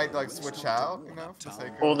 Maybe it might like switch out, you know, for the sake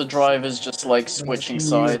of... Or the driver's just like switching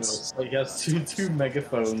sides. So he has two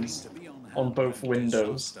megaphones on both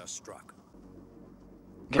windows.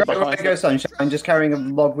 Right, where go, Sunshine? Just carrying a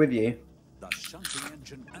log with you.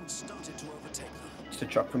 Just a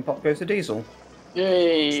truck from Pop goes to Diesel.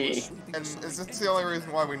 Yay! And is this the only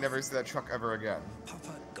reason why we never see that truck ever again?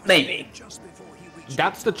 Maybe.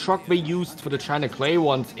 That's the truck they used for the China Clay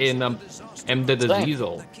ones in Amber the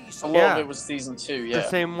Diesel. A lot of it was season 2, yeah. The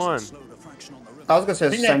same one. I was gonna say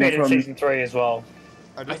it's the same from season 3 as well.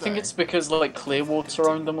 I think it's because like Clearwater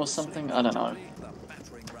owned them or something. I don't know.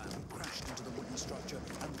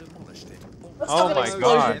 Oh my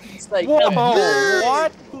god! Whoa!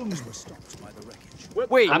 What?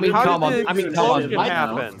 Wait, I mean, come on!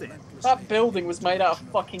 happen? That building was made out of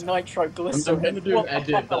fucking nitroglycerin. I'm gonna do an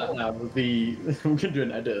edit of that now. I'm gonna do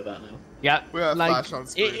an edit of that now. Yeah, we have like flash on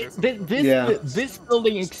screen, this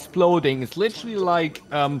building exploding is literally like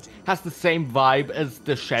has the same vibe as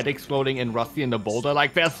the shed exploding in Rusty and the Boulder.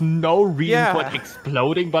 Like there's no reason for it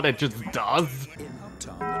exploding, but it just does.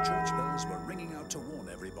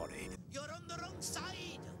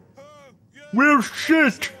 Well,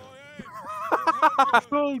 shit!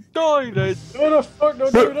 Don't die then! What the fuck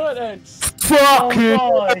don't do that then? Fuck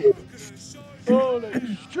it!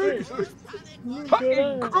 Holy shit!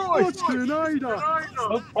 Fucking Christ!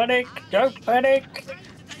 Don't panic! Don't panic!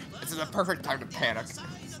 This is a perfect time to panic.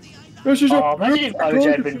 Oh, imagine if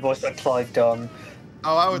OJ had been voiced by Clive Dunn.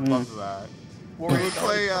 Oh, I would love that. Well, we would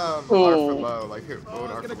play Arthur Lowe, like who? What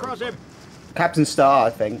would Arthur Lowe play? Captain Star, I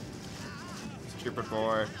think. Stupid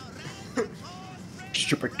boy.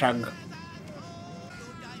 Stupid tongue.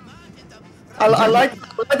 I like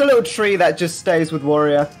the little tree that just stays with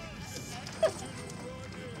Warrior.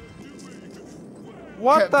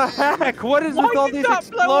 What the heck? What is with all these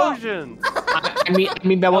explosions? I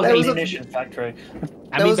mean, there was a a munition factory.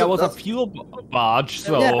 I mean, there was a fuel barge,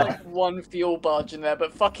 so... Yeah, like one fuel barge in there,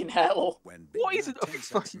 but fucking hell. What is it a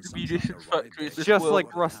fucking munition factory? It's just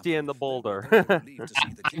like Rusty and the Boulder.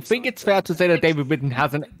 I think it's fair to say that David Mitten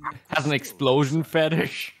has an explosion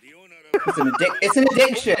fetish. It's an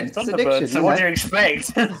addiction. It's an addiction. So what do you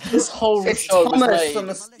expect? This whole show was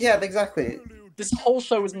made... Yeah, exactly. This whole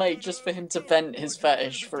show was made just for him to vent his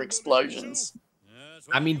fetish for explosions.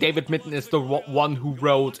 I mean, David Mitten is the one who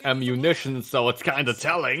wrote Munitions, so it's kind of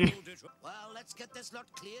telling.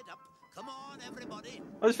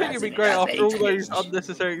 I just think it'd be great after all those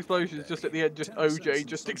unnecessary explosions, just at the end, just OJ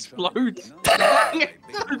just explodes.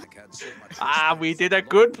 We did a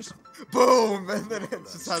good... Boom! And then it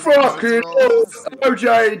just has... Fucking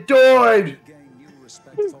OJ died!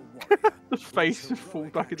 The face just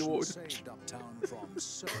falls back in the water.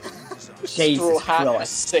 Jesus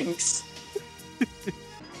Christ. Sinks.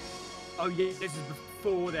 Oh yeah, this is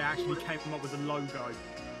before they actually came up with the logo.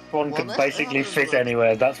 One can basically fit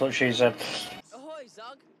anywhere, that's what she said. Ahoy,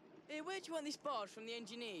 Zug. Hey, where'd you want this barge from the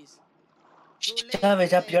engineers? Shove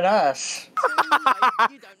it up your ass.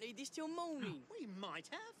 You don't need this till morning. We might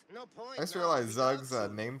have. No point. I just realized Zug's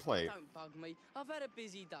nameplate. Don't bug me. I've had a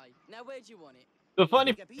busy day. Now where'd you want it? The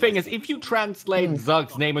funny thing is, if you translate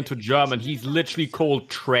Zug's name into German, he's literally called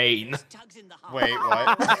Train. Wait,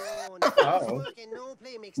 what? Oh.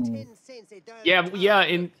 Yeah,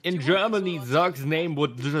 in Germany, Zug's name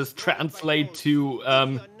would just translate to,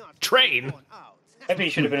 Train. Maybe he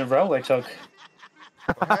should have been a railway tug.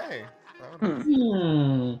 Hey.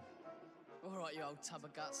 Hmm. Alright, you old tub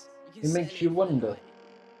of guts. It makes you wonder.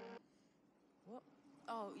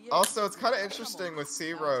 Also, it's kind of interesting with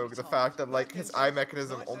Sea Rogue, the fact that like his eye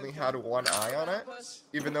mechanism only had one eye on it,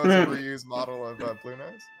 even though it's a reused model of Blue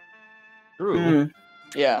Nose. True.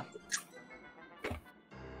 Yeah.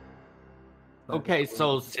 Okay,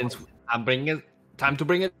 so since I'm bringing it, time to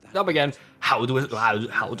bring it up again. How do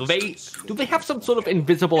they have some sort of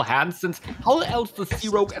invisible hands? Since how else does Sea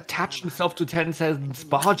Rogue attach himself to Tencent's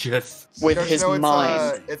barges? With Because, his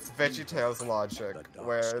mind. It's VeggieTales logic,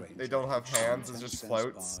 where they don't have hands, it just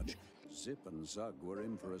floats. Zip and Zug were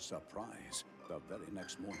in for a surprise the very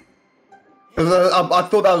next morning. I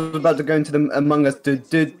thought that was about to go into the Among Us.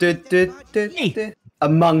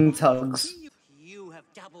 Among Tugs.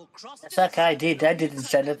 That's like I didn't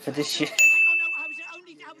sign up for this shit.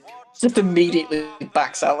 Just immediately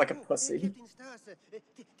backs out like a pussy.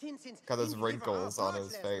 Got those wrinkles on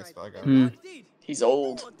his face. But He's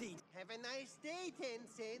old.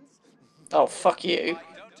 Oh, fuck you.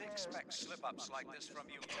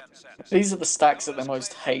 These are the stacks that are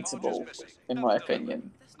most hateable, in my opinion.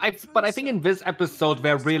 But I think in this episode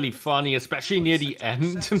they're really funny, especially near the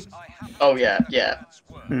end. Oh yeah, yeah.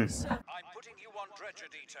 Who's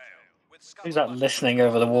that listening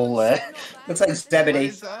over the wall there? Looks like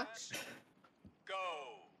Zebedee.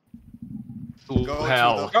 To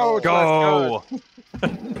hell. Go!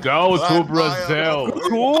 Go to Brazil.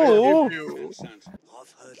 Cool.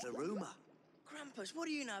 I've heard the rumor. Grampus, what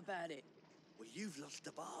do you know about it? Well, you've lost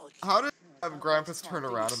the barge. How did Grampus turn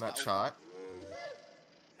around in that shot?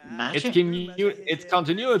 Magic? It's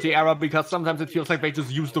continuity error because sometimes it feels like they just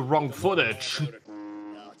use the wrong footage.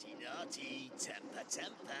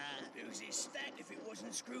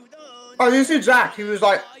 Oh, you see Zach? He was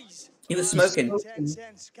like, he was smoking.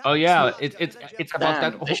 Oh yeah, it's about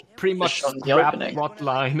that whole, pretty much scrap plot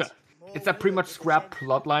line. It's a pretty much scrap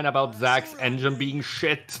plot line about Zach's engine being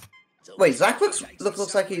shit. Wait, Zach looks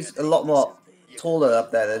like he's a lot more taller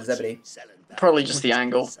up there than Zebedee. Probably just the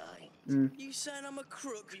angle.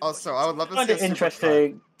 Also, I would love to Kind see of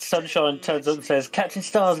interesting. Sunshine turns up and says, "Captain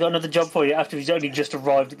Star's got another job for you." After he's only just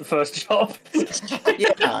arrived at the first job.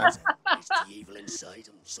 Yeah.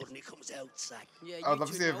 I would love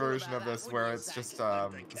to see a version of this where it's just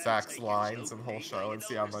Zach's lines and whole show and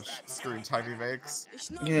see how much screen time he makes.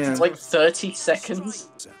 Yeah. It's like 30 seconds.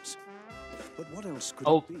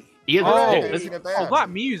 Oh, that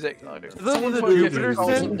music. Those are the Jupiter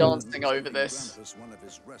synths. Dancing over this.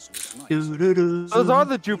 Those are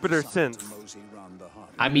the Jupiter synths.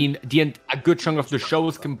 I mean, a good chunk of the show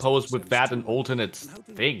is composed with that and alternate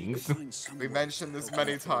things. We mentioned this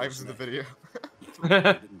many times in the video.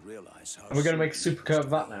 And we're gonna make Supercut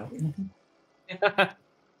that now.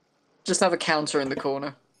 Just have a counter in the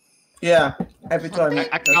corner. Yeah, every time.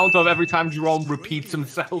 A count of every time Jerome repeats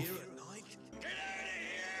himself.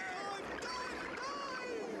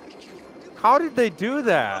 How did they do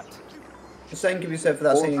that? The same can be said for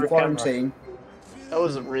that scene in Quarantine. That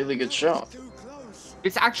was a really good shot.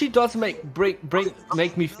 It actually does make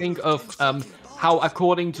me think of how,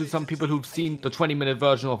 according to some people who've seen the 20-minute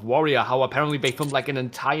version of Warrior, how apparently they filmed like an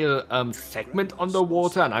entire segment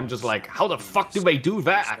underwater, and I'm just like, how the fuck do they do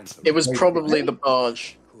that? It was probably the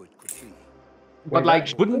barge. But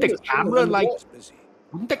like, wouldn't the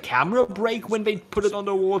camera break when they put it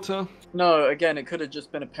underwater? No, again, it could have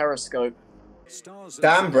just been a periscope.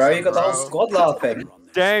 Damn, bro, you got the whole squad laughing.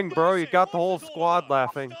 Dang, bro, you got the whole squad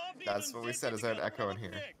laughing. That's what we said. Is there an echo in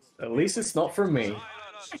here? At least it's not from me.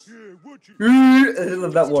 I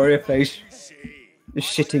love that warrior face.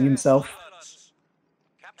 Just shitting himself.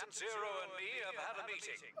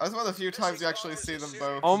 That's one of the few times you actually see them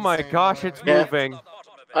both. Oh my gosh, it's moving.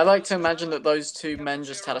 I like to imagine that those two men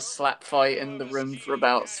just had a slap fight in the room for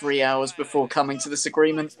about 3 hours before coming to this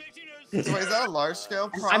agreement. So wait, is that a large-scale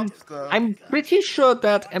prop? I'm pretty sure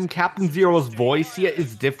that Captain Zero's voice here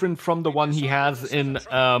is different from the one he has in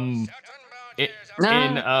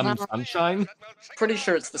Sunshine. Pretty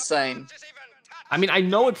sure it's the same. I mean, I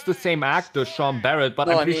know it's the same actor, Sean Barrett, but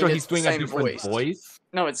I'm pretty sure he's doing a different voice.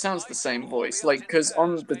 No, it sounds the same voice. Like, because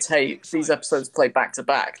on the tape, these episodes play back to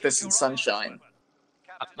back. This and Sunshine.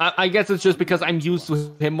 I guess it's just because I'm used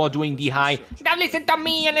to him more doing the high. Now listen to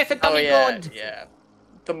me and listen to me good. Yeah.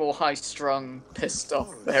 The more high-strung,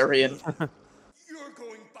 pissed-off variant.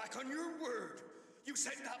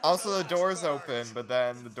 Also, the door's open, but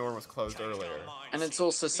then the door was closed earlier. And it's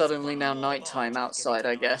also suddenly now nighttime outside,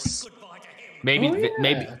 I guess. Maybe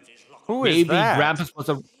Grampus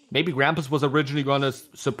was originally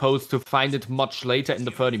supposed to find it much later in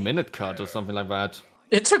the 30-minute cut or something like that.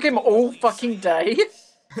 It took him all fucking day.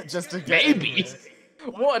 Just to get Maybe.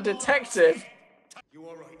 What a detective. You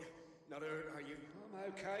all right? Not hurt, are you? I'm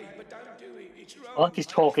okay, but don't do it. It's wrong. I like he's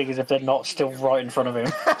talking as if they're not still right in front of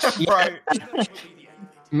him. Right.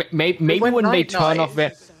 Maybe went when they night-night. turn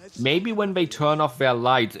off their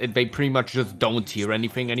lights, they pretty much just don't hear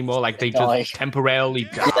anything anymore. Like they Die. just temporarily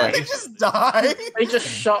die. They just die. They just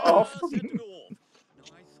shut off.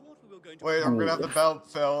 Wait, I'm gonna have the bell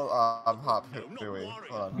fill. Hop Dewey.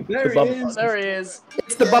 Hold on. There he is. There he is.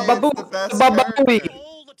 It's the Bababoo. the best Bababoo.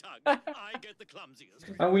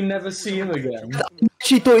 And we never see him again.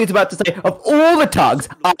 She thought he was about to say, of all the tugs,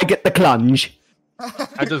 I get the clunge.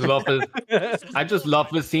 I just love this. I just love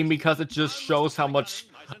this scene because it just shows how much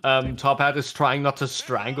Top Hat is trying not to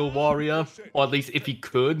strangle Warrior, or at least if he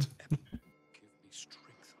could.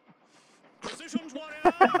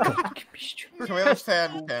 Can we have a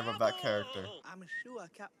fan cam of that character? I'm sure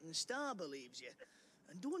Captain Star believes you.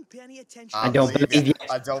 And don't pay any attention. I don't believe you.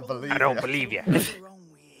 I don't believe I don't believe you.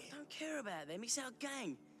 Don't care about them. It's our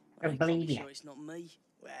gang. I don't believe you. Sure it's not me.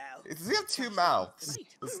 Well, Does he have two mouths?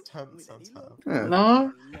 This tent sounds have.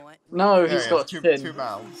 No. No, Yeah, he's he got has a chin. two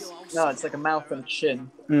mouths. No, it's like a mouth and a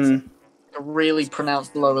chin. Hmm. A really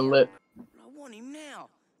pronounced lower lip. I want him now.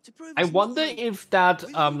 To prove I wonder if that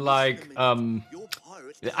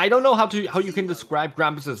I don't know how you can describe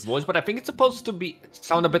Grampus's voice, but I think it's supposed to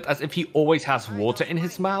sound a bit as if he always has water in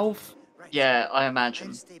his mouth. Yeah, I imagine.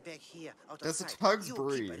 Does the tugs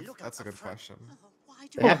breathe? That's a good question.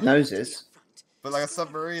 They have noses. But like a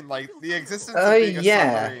submarine, like the existence of being a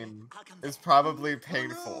submarine is probably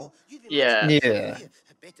painful. Yeah. Yeah.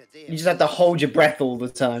 You just have to hold your breath all the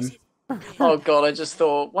time. Oh god, I just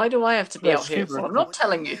thought, why do I have to be out here? I'm not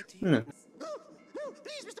telling you.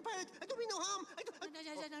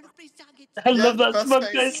 I love that smug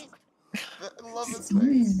face. I love his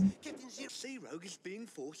face. Sea Rogue is being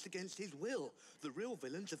forced against his will. The real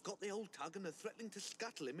villains have got the old tug and are threatening to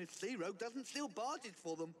scuttle him if Sea Rogue doesn't steal barges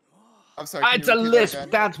for them. I'm sorry. can It's you a repeat that lisp. again?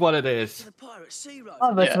 That's what it is.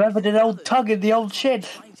 Oh, they remembered an old tug in the old shed.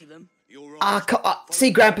 See,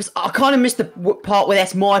 Grampus, I kind of missed the part where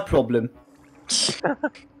that's my problem.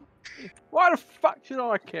 Why the fuck should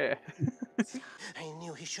I care? I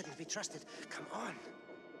knew he shouldn't be trusted. Come on.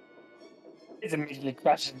 He's immediately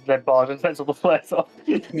crashes into their barge and sets all the flares off.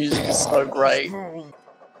 Music is so great. Oh,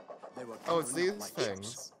 it's these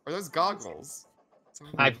things. Are those goggles?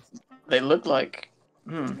 They look like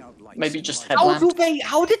maybe just How headlamps.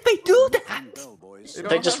 did they do that?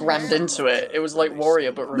 They just rammed into it. It was like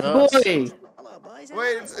Warrior but reversed. Boy.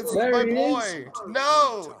 Wait, it's There my he boy.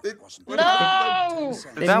 No. No! Is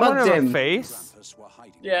They that one mugged of him. a face?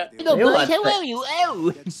 Yeah. They all had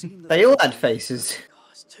They all had faces.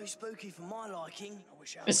 It's too spooky for my liking. I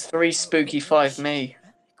wish I It's 3 spooky, 5 me.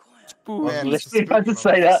 Man, Let's it's see if I can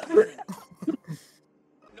say that. No,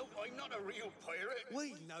 I'm not a real pirate.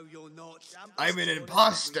 We know you're not. I'm an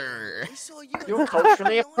imposter. You're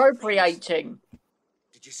culturally appropriating.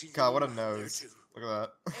 God, what a nose. Look at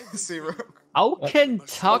that. Zero. How can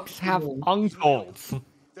tugs have uncles?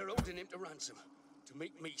 They're holding him to ransom to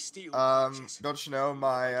make me steal. Don't you know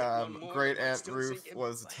my great aunt Ruth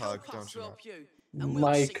was a tug? Don't you know?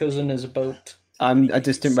 My cousin is a boat. I'm a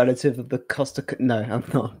distant relative of the Costa... No, I'm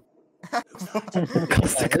not.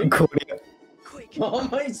 Costa Concordia. Oh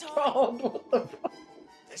my god! What the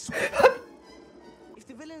fuck? If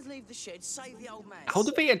the villains leave the shed, save the old man. How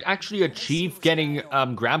do they actually achieve getting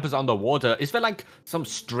Grampus underwater? Is there like some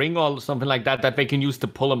string or something like that that they can use to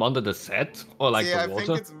pull him under the set or like Yeah, the I water?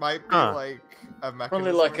 think it might be like a mechanism.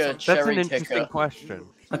 Probably like a or something. That's an cherry interesting kicker. question.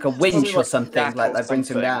 Like a winch or like something, that like or that brings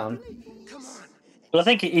him something. down. Well, I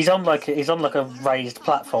think he's on like a raised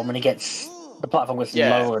platform, and the platform gets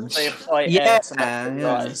Yeah, lower. And they apply Yeah, air to make it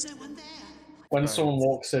yeah. rise. When someone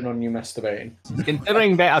walks in on you masturbating.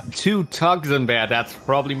 Considering there are 2 tugs in there, that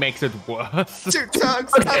probably makes it worse. 2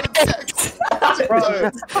 tugs having sex.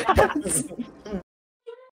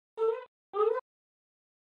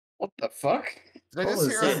 What the fuck? Did I What just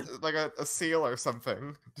was hear that? like a seal or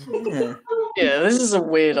something? Yeah. Yeah, this is a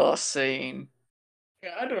weird ass scene.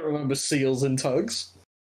 Yeah, I don't remember seals and tugs.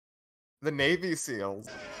 The Navy SEALs.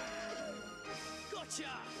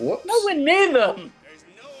 Whoops. Nowhere near them!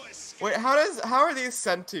 Wait, how are these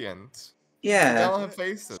sentient? They Yeah. all have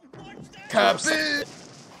faces. Captain!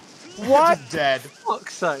 What? Dead.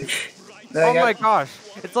 Fuck's sake. There Oh you go. my gosh.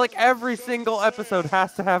 It's like every single episode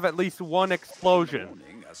has to have at least one explosion.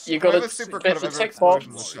 You We got have a to supercut there's of a every tick explosion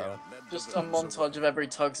in the box. show. Just a montage of every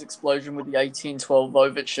Tug's explosion with the 1812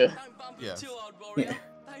 overture. Yeah. Yeah.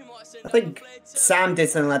 I think Sam did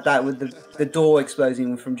something like that with the door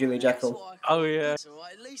exploding from Julia Jekyll. Oh yeah.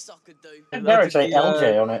 least I could do. There is a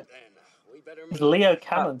LJ on it. Leo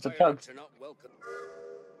Cannon's a tug.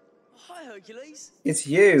 Hi, Hercules. It's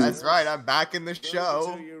you. That's right, I'm back in the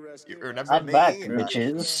show. You remember I'm me? back,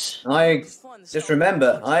 bitches. I just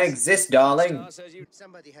remember, I exist, darling.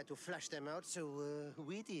 Somebody had to flush them out, so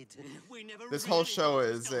we did. This whole show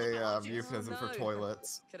is a euphemism for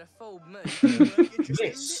toilets. Could have fooled me.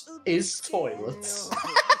 This is toilets.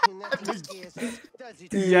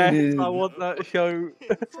 Yes, I want that show.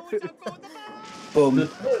 Boom.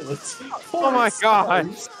 Oh my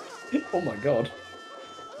god. Oh my god.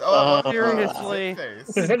 Seriously.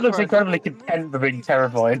 It looks incredibly content for being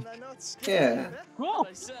terrified. Yeah. Oh,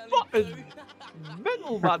 fucking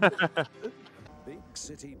mental, man. Big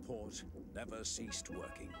city port never ceased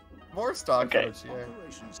working. More stock Okay. footage, yeah.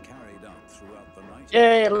 Operations carried out throughout the night.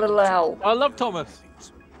 Yay, little owl. I love Thomas.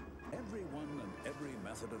 Everyone and every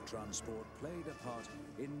method of transport played a part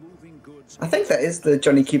in moving goods. I think that is the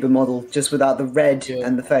Johnny Cuba model, just without the red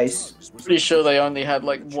and the face. Pretty sure they only had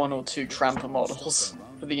like 1 or 2 tramper models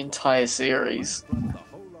for the entire series. The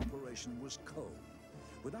whole operation was coal.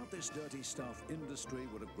 Without this dirty stuff, industry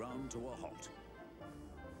would have ground to a halt.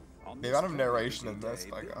 The amount of narration in this,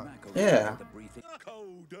 my god. Yeah.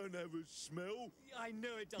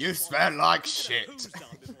 You smell like shit.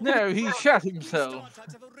 No, he shot himself.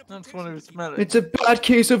 That's what he was smelling. It's a bad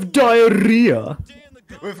case of diarrhea.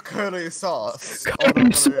 With curly sauce.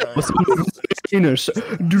 Curly sauce. Anus.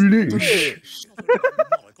 Delish.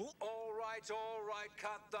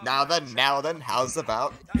 Now then, how's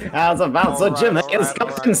about? How's about so Jimmy is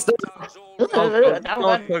coming stuff?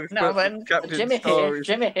 Now then, Jimmy here,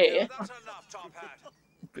 Jimmy here.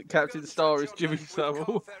 Captain Star is Jimmy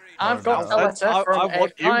Savile. I've got a letter from a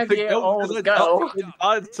want you to 5-year-old go girl and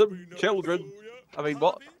find some children. I mean,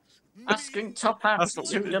 what? asking Top Hat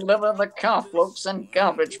to deliver the car flukes and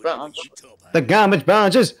garbage barge. The garbage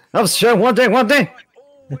barges. I'll show one day.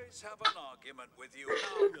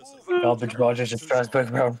 Garbage barges just transport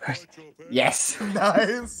around. Yes.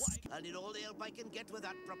 Nice.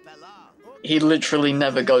 He literally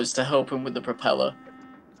never goes to help him with the propeller.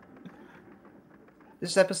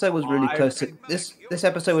 This episode was really close to this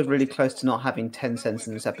episode was really close to not having 10 cents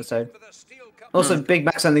in this episode. Also, Big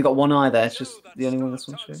Mac's only got one eye there. It's just the only one this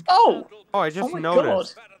one's showing. Oh! I just my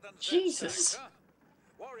noticed. God. Jesus.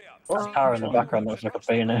 What's power in the background looks like a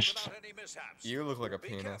penis? You look like a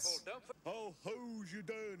penis.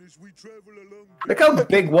 Look how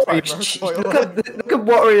big Warrior's look at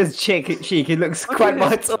Warrior's cheek. He looks quite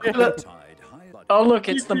vital. Oh look,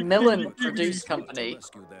 it's the Millen Produce Company.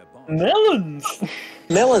 Melons.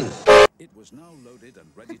 Melon.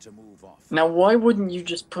 Now, why wouldn't you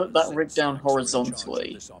just put that rig down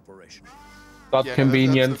horizontally? That's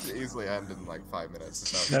convenient. This could easily end in like 5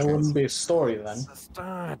 minutes. There wouldn't be a story then.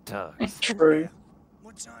 True.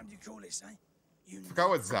 What time do you call this, eh? I forgot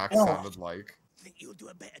what Zach sounded like. Think you'll do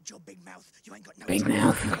a better job, Big Mouth. You ain't got no Big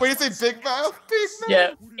Mouth. Wait, you say Big Mouth? Big Mouth?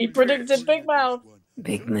 Yeah, he predicted Big Mouth.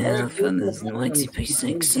 Big Mouth and there's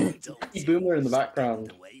 90%. Boomer in the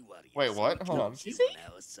background. Wait, what? Hold on.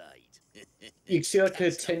 You can see like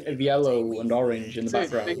a tint of yellow and orange in the Dude,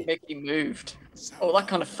 background. Big Mickey moved. Oh, that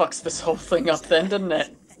kind of fucks this whole thing up then, doesn't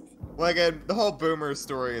it? Well, again, the whole Boomer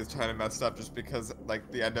story is kind of messed up just because, like,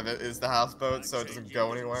 the end of it is the houseboat, so it doesn't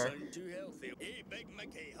go anywhere.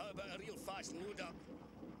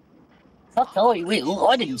 Fuck all you will,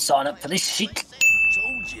 I didn't sign up for this shit.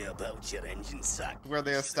 Told you about your engine sack. Where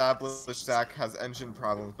they establish Zach has engine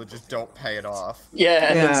problems, but just don't pay it off. Yeah,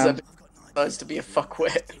 and then supposed to be a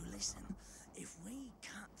fuckwit.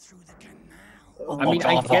 I mean,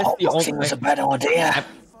 I guess the only was a bad idea.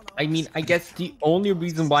 I mean, I guess the only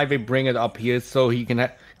reason why they bring it up here is so he can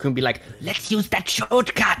be like, let's use that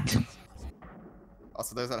shortcut.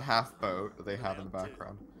 Also, there's that half boat that they have in the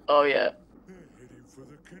background. Oh yeah.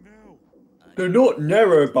 They're not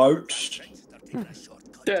narrow boats. Can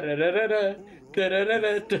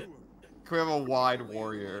we have a wide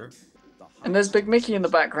warrior? And there's Big Mickey in the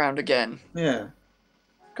background again. Yeah.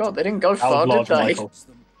 God, they didn't go far, did they?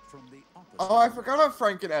 Oh, I forgot about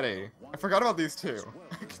Frank and Eddie. I forgot about these two.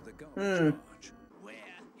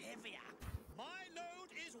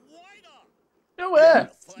 Nowhere.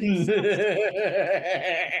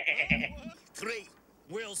 3.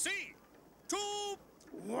 We'll see. 2,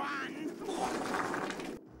 1.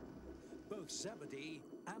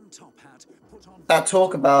 That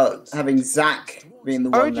talk about having Zach being the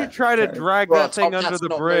Why one would you that try to drag that thing under that's the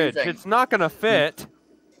not bridge? moving. It's not gonna fit.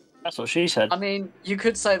 That's what she said. I mean, you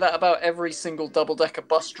could say that about every single double-decker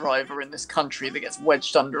bus driver in this country that gets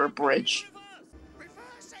wedged under a bridge.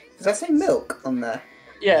 Does that say milk on there?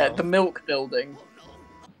 Yeah, the milk building.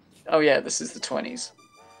 Oh yeah, this is the 20s.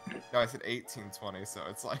 No, I said 1820, so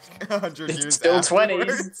it's like 100 It's years still afterwards.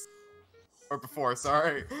 20s. Or before,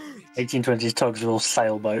 sorry. 1820s tugs are all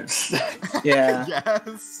sailboats. Yeah.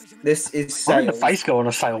 Yes. This is Why did the sails. face go on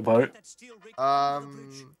a sailboat?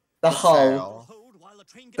 The hull. sail.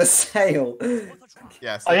 The sail.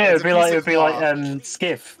 Yes. Oh yeah, it's it'd a piece of be like cloth.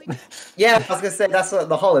 skiff. Yeah, I was gonna say that's what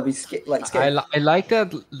the hull would be like. I like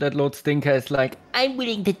that Lord Stinker is like, I'm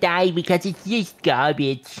willing to die because it's just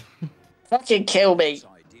garbage. Fucking kill me.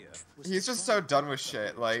 He's just so done with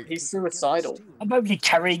shit. Like He's suicidal. I'm only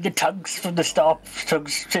carrying the tugs from the Star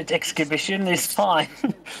Tugs exhibition. It's fine.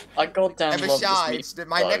 I goddamn And love this besides, music,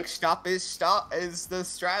 my though. next stop is the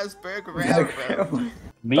Strasbourg Railroad.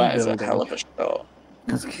 That is a hell of a shot.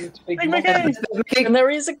 Big Mickey! And there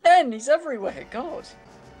he is again. He's everywhere. God.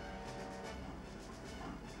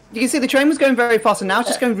 You can see the train was going very fast, and now it's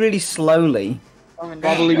just going really slowly.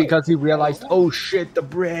 Probably because he realized, oh shit, the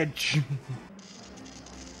bridge.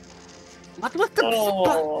 What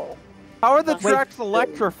the How are the tracks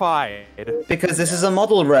electrified? Because this is a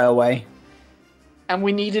model railway. And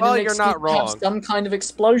we needed Well, an you're excuse not to have wrong. some kind of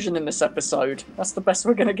explosion in this episode. That's the best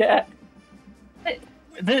we're gonna get.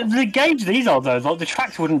 The games these are though, like the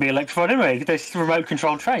tracks wouldn't be electrified anyway. They're remote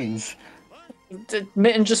controlled trains.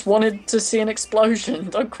 Mitten just wanted to see an explosion.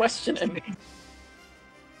 Don't question him.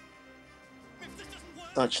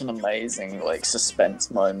 Such an amazing, like,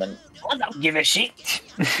 suspense moment. I don't give a shit.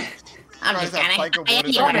 I'm just gonna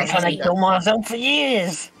trying to kill myself for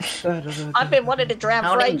years. I've been wanting to drown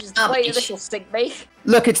for ages. Wait, this will sink me.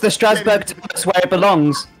 Look, it's the Strasbourg Tugs where it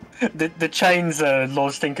belongs. The chain's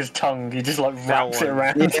Lord Stinker's tongue. He just like wraps it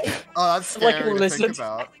around. Oh, that's Like a scary to lizard. think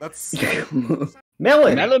about. That's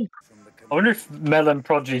Melon. I wonder if Melon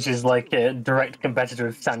Produce is like a direct competitor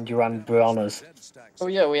of San Juan Bananas. Oh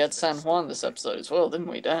yeah, we had San Juan this episode as well, didn't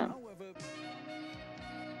we? Damn.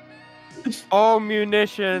 Oh,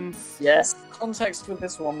 Munitions. Yes. Context with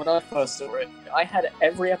this one, when I first saw it, I had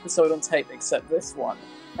every episode on tape except this one.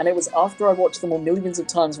 And it was after I watched them all millions of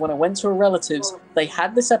times when I went to a relative's, they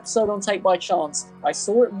had this episode on tape by chance, I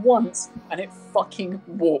saw it once, and it fucking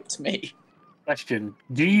warped me. Question: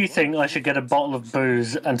 do you think I should get a bottle of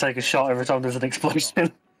booze and take a shot every time there's an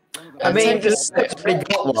explosion? I mean, just already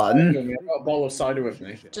got one. I've got a bottle of cider with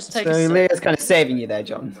me. Just take So a sip. Leah's kind of saving you there,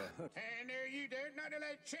 John.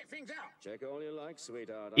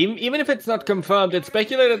 Even if it's not confirmed, it's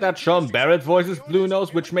speculated that Sean Barrett voices Blue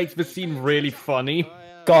Nose, which makes the scene really funny.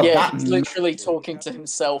 God, Yeah, that he's literally talking to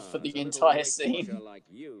himself for the entire scene.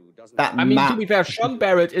 I mean, to be fair, Sean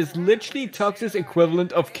Barrett is literally Tugs'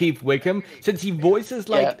 equivalent of Keith Wickham, since he voices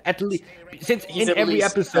like Yeah. at least since He's in at every least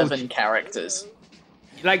episode, 7 characters.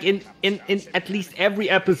 like in at least every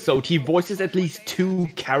episode, he voices at least 2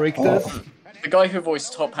 characters. Oh. The guy who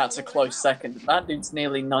voiced Top Hat's a close second. That dude's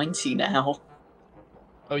nearly 90 now.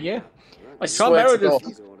 Oh yeah, I Sean swear Barrett to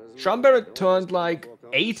God. Sean Barrett turned like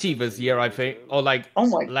 80 this year, I think, or like Oh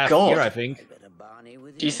my last God. year, I think.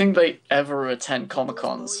 Do you think they ever attend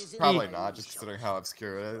Comic-Cons? probably not, just considering how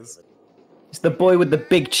obscure it is. It's the boy with the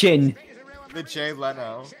big chin. The Jay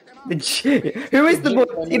Leno. Who is the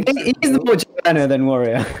boy? He's the more Jay Leno than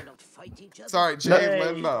Warrior. Sorry, Jay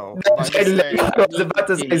Leno. No, Jay Leno. I was about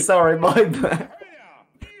to say sorry, my bad.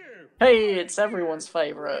 Hey, it's everyone's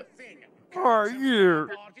favourite. Are you?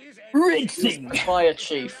 Racing Fire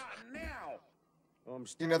Chief.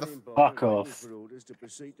 You know the Fuck off.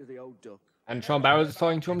 And Sean Barrett is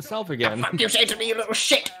talking to himself again. You say to me, you little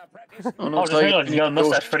shit! I just realised you got a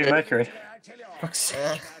mustache, Freddie Mercury. I was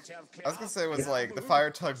gonna say it was like the fire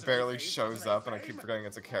tug barely shows up, and I keep forgetting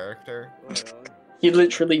it's a character. He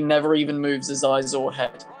literally never even moves his eyes or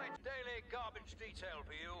head.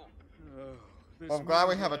 Well, I'm glad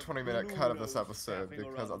we have a 20-minute cut of this episode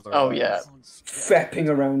because otherwise. Oh yeah. Fapping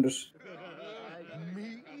around us.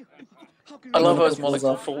 I love how his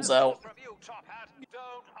monocle falls out.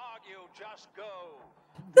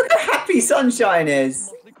 Look how happy Sunshine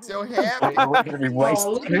is. So happy. Oh, look at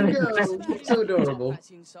him. So adorable.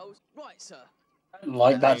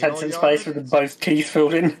 Like that tense space with both teeth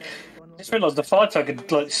filled in. I just realised the fire tug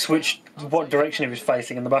had like switched what direction he was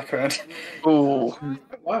facing in the background. Ooh.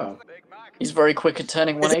 Wow. He's very quick at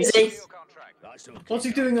turning 180. What's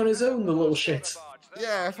he doing on his own, the little shit?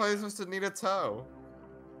 Yeah, I thought he was supposed to need a toe.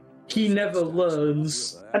 He never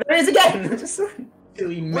learns. And there it is again.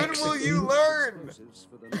 Silly When Mexican. will you learn?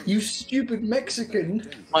 You stupid Mexican.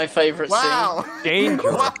 My favourite Wow.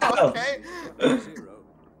 Danger. Wow. Okay.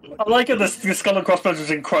 I like it. The skull and crossbones was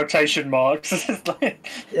in quotation marks. It's like-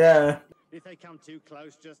 Yeah. If they come too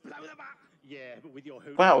close, just blow them up. Yeah, but with your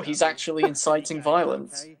hoop. Wow, he's actually inciting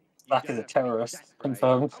violence. Zach is a terrorist.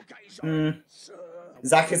 Confirmed.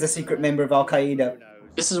 Zach is a secret member of Al Qaeda.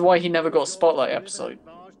 This is why he never got a Spotlight episode.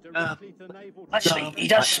 Actually, he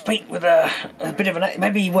does speak with a bit of an...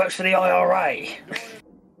 Maybe he works for the IRA.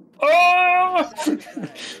 Oh!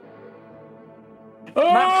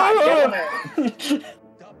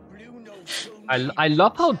 I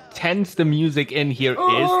love how tense the music in here is,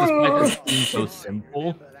 despite it being so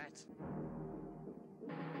simple.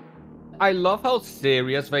 I love how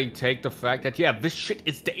serious they take the fact that, yeah, this shit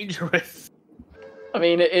is dangerous. I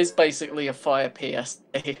mean, it is basically a fire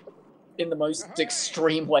PSA in the most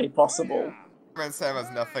extreme way possible. Man, Sam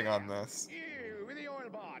has nothing on this.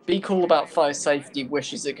 Be cool about fire safety,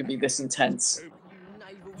 wishes it could be this intense.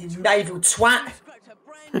 You naval twat!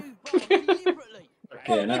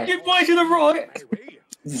 Okay, now. Give way to the right!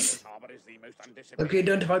 Okay,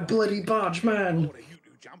 don't my bloody barge, man.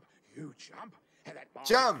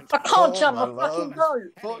 Jump! I can't jump, I fucking go!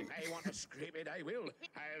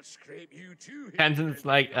 Hanson's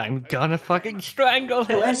like, I'm gonna fucking strangle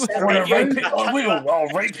him. I wanna rape it, I will. I'll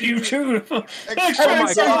rape you too. Oh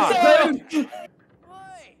my god.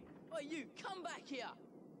 Wait, you, come back here.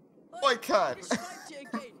 I can't.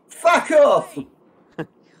 Fuck off!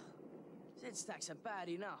 Z-Stacks are bad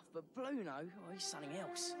enough, but Bluno, oh, he's something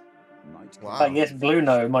else. Wow. Yes,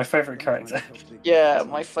 Bluno, my favourite character. Yeah,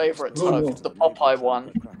 my favourite tug, the Popeye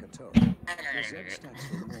one.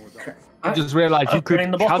 I just realized you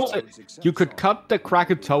could cut the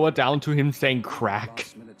Krakatoa down to him saying crack.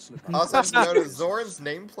 Also, just notice Zoran's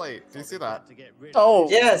nameplate. Do you see that? Oh,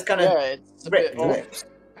 yeah, it's kind of it's a bit off.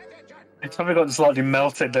 It's probably got slightly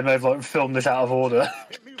melted. They may have like filmed this out of order.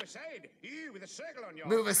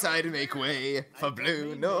 Move aside and make way for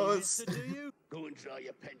Blue Nose. Go and draw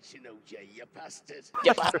your pension, OJ, you bastard.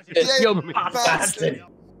 You bastard. You bastard.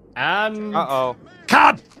 And... Uh-oh.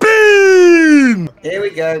 Kaboom! Here we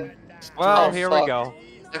go. Well, Oh, here fuck. we go.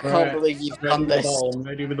 I can't believe you've done this. I'm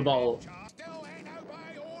ready with the ball.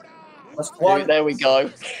 That's Dude, one. there we go.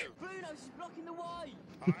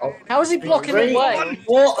 Oh. How is he blocking the way?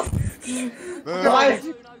 What?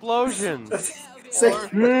 Explosions.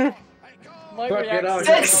 My Fuck it out.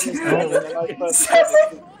 reaction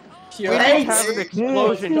We don't have an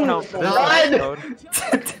explosion count for this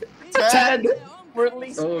episode. 10. We're at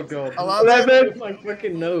least Oh god. 11. My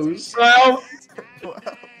fucking nose. 12.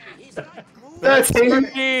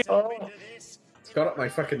 13. Oh. It's got up my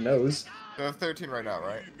fucking nose. You have 13 right now,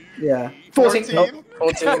 right? Yeah. 14. Nope.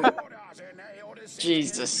 14.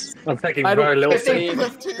 Jesus. I'm taking very little. 15.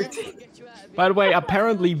 By the way,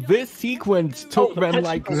 apparently this sequence took them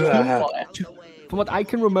like... From what I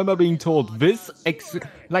can remember being told, this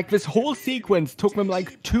whole sequence took them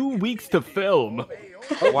like 2 weeks to film.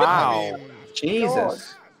 Wow.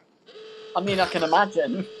 Jesus. I mean, I can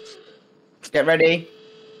imagine. Get ready.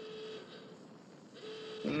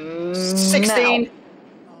 16.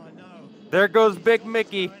 There goes Big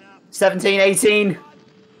Mickey. 17, 18.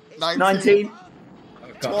 19.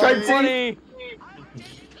 20.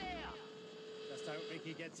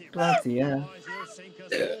 Bloody yeah.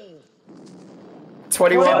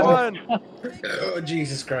 21. Oh,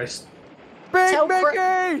 Jesus Christ. Big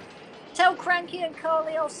Mickey! Tell Cranky and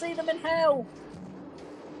Carly I'll see them in hell.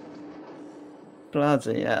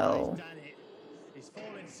 Bloody hell.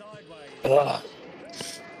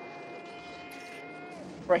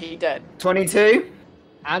 Right, he dead. 22.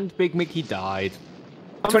 And Big Mickey died.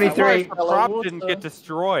 23. The prop didn't get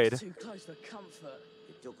destroyed. Too close for comfort.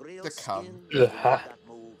 The cum.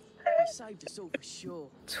 He saved us all for sure.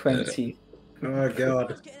 20. Oh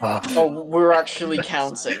god. Oh, we're actually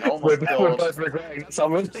counting. Oh my We're god. both regretting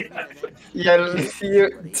something. Yeah,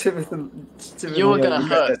 Timothy. You're gonna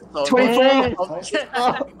hurt. 24.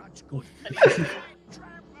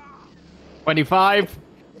 25.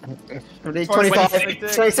 25.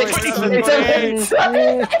 26.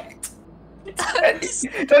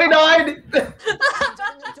 29.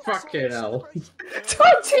 Fucking hell.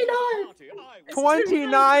 29.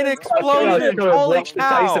 29 explosions! Holy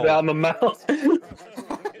cow! It out of my mouth.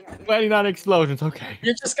 29 explosions, okay.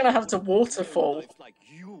 You're just gonna have to waterfall.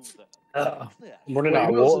 I'm running out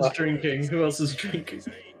of Who else water. is drinking? Who else is drinking?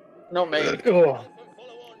 Not me. Oh.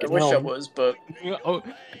 I wish I was, but Oh,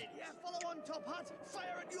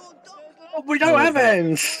 Oh, we don't have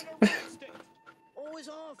hands. Always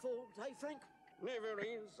our fault, hey Frank? Never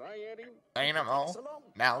is, I Eddie. Dynamo.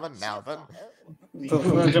 Now then.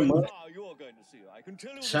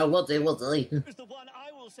 So what they will do? Is the one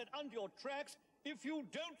I will set under your tracks if you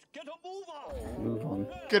don't get a move on. Move on.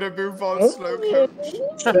 Gonna move on, slow coach.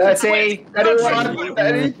 30. 31.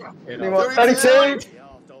 30. 31. 32.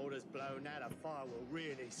 After all this blown out, a fire will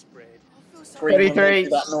really spread. 33.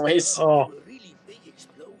 that noise. Oh.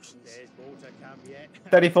 There's more to come yet.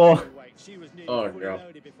 34. Oh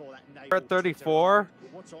god. We're at 34.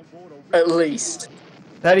 At least.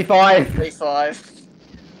 35. 35.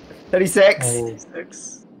 36.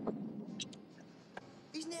 36.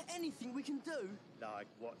 Isn't there anything we can do? Like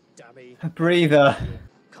what, dummy? A breather.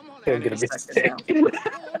 I'm gonna be sick. Nope.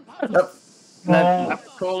 No.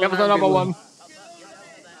 Give us another one.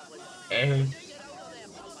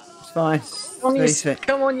 It's fine.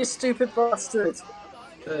 Come on, you stupid bastard.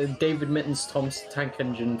 David Mitten's Tom's Tank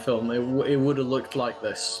Engine film, it would have looked like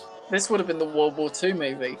this. This would have been the World War II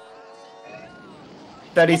movie.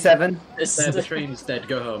 37. The train's dead,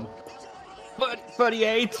 go home.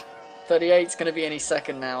 38. 38's going to be any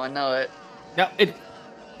second now, I know it. Yeah, it.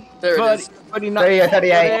 There it is. 39.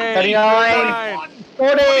 38. 39.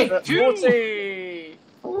 40. 40.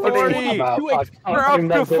 40. We're up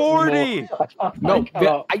to 40. No,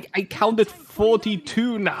 I counted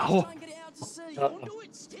 42 now.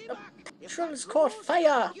 Trump's caught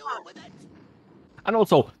fire. And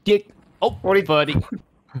also, 40.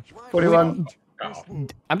 41.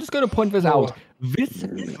 I'm just going to point this out. This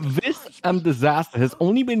disaster has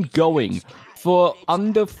only been going for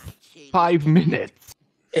under 5 minutes.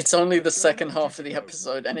 It's only the second half of the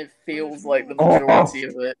episode, and it feels like the majority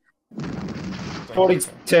of it.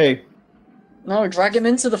 42. No, drag him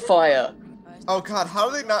into the fire. Oh god, how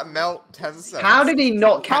did they not melt 10 seconds? How did he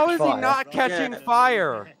not catch fire? How is he not catching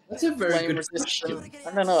fire? That's a very Flame good question. resistant.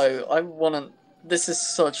 I don't know. I want to. This is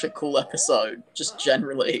such a cool episode, just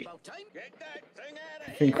generally.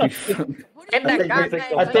 I think we fucked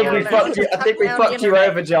you. I think we fucked you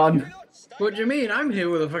over, John. What do you mean? I'm here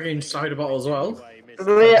with a fucking cider bottle as well.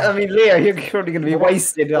 Leo, you're probably going to be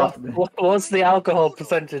wasted after this. What's the alcohol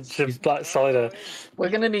percentage of black cider? We're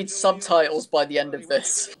gonna need subtitles by the end of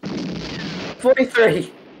this.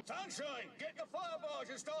 43.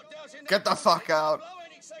 Get the fuck out.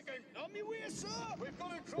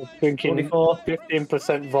 We're drinking 44.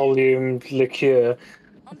 15% volume liqueur.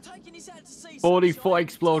 44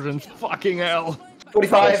 explosions. Fucking hell.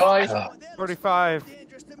 45. 45.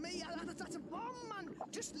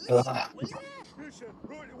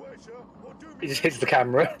 He just hits the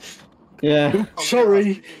camera. Yeah.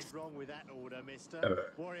 Sorry.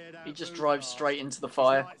 He just drives straight into the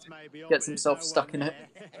fire, gets himself stuck in it.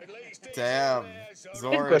 Damn.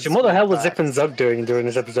 Good question. What the hell was Zip and Zug doing during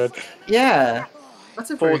this episode? Yeah.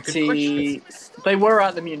 That's a very good 40. question. They were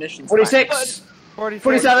at the munitions. 46.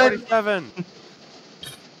 47. 47.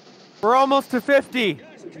 We're almost to 50.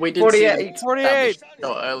 We did 48. 48.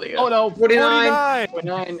 Not earlier. Oh no. 49.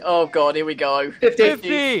 49. Oh god, here we go.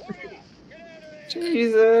 50.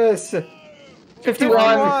 Jesus.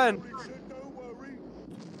 51.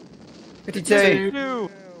 52.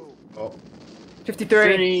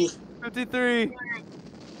 53. 53.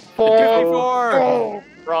 4. Oh,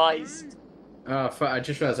 rise. Ah, fuck, I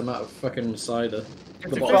just realized I'm out of fucking cider.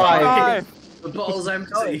 55. The bottle's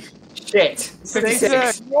empty. Shit.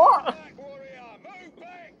 56. What?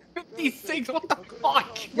 56. What the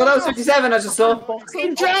fuck? Well, that was 57. I just saw.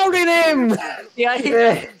 He drowned in him.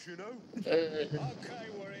 Yeah.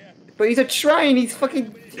 But he's a train. He's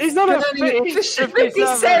fucking. He's not a fish.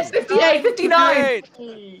 57. 58. 59.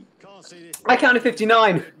 I counted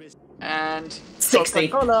 59. And 60.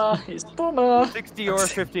 Coca-Cola is Boomer. 60 or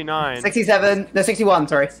 59. 67. No, 61.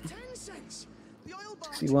 Sorry.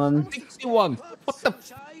 61. 61. What the?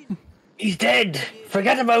 He's dead.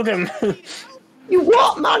 Forget about him. You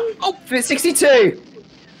what, man? Oh, 62.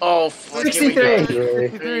 Oh, fuck. 63.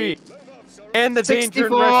 63. And the danger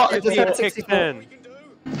 64. and rescue team kicks in.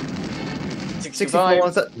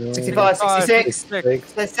 64. 65. 66.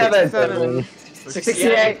 67.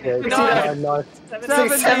 68. 69.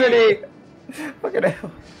 70. Fucking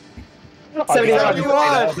hell.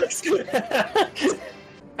 71.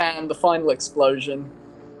 And the final explosion.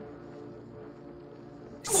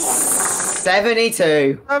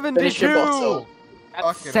 72. Finish your bottle.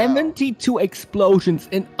 72 explosions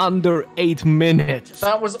in under 8 minutes.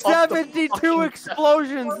 That was 72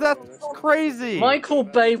 explosions. That's crazy. Michael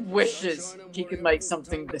Bay wishes he could make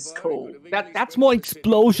something this cool. That's more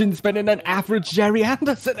explosions than in an average Jerry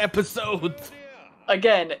Anderson episode.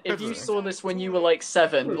 Again, if you saw this when you were like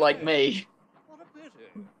 7, like me.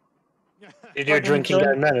 Did you drinking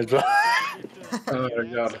down then as well? Oh my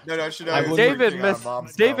god. No, should David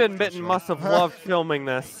Mitten must have loved filming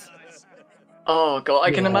this. Oh god,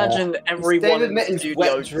 I can imagine everyone in the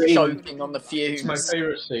studio choking on the fumes. It's my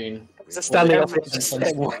favourite scene. Standing up.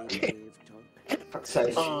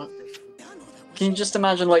 Can you just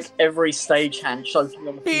imagine like every stagehand choking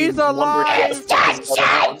on the fumes? He's alive!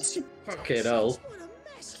 Fucking hell.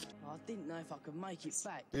 didn't know if I could make it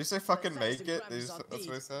back. Did you say fucking make it? That's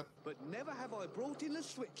what I said? But never have I brought in a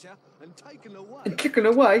switcher and taken away. Kicking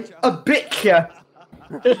away a bitcher.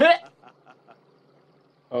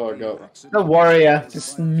 Oh god. The warrior.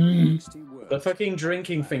 Just. The fucking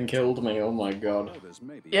drinking thing killed me. Oh my god.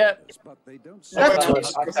 Yeah.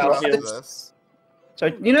 So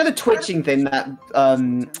you know the twitching thing that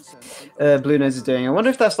Blue Nose is doing. I wonder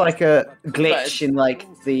if that's like a glitch in like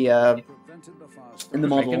the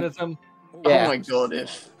model. Mechanism? Yeah. Oh my god!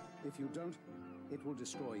 If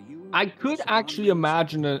I could actually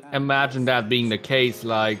imagine that being the case.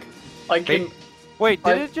 Like, I can. Wait,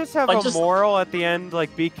 did it just have a moral at the end,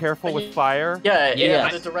 like be careful with fire? Yeah, Yeah.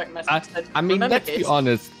 the direct message. I mean, let's be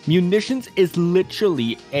honest. Munitions is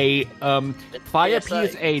literally a fire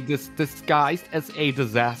PSA disguised as a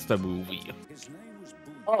disaster movie.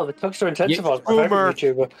 Oh, the Tugs are intensified. Boomer.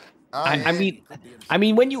 YouTuber. I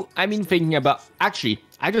mean, thinking about. Actually,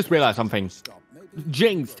 I just realized something.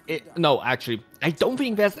 Jinxed. No, actually, I don't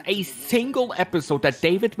think there's a single episode that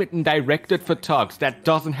David Mitten directed for Tugs that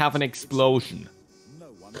doesn't have an explosion.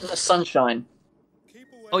 Sunshine.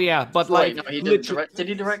 Oh yeah, but like, no, he didn't direct. Did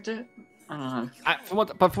he direct it? I don't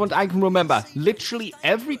know. From what I can remember, literally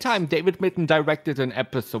every time David Mitten directed an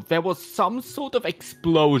episode, there was some sort of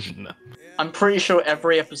explosion. I'm pretty sure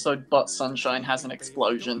every episode but Sunshine has an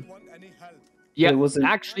explosion. Yeah, it wasn't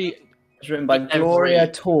actually. It was written by Gloria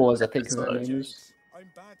Torres, I think is her name.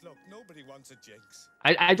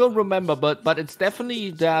 I don't remember, but it's definitely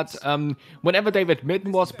that whenever David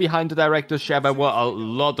Mitten was behind the director's chair, there were a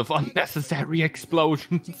lot of unnecessary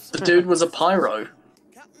explosions. The dude was a pyro.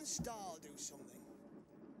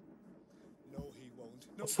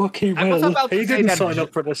 Fuck he I was will. about to He say didn't that- sign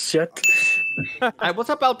up for this shit. I was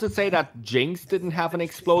about to say that Jinx didn't have an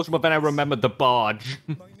explosion, but then I remembered the barge.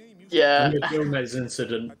 Yeah. And the Gomez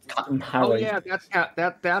incident. Oh yeah,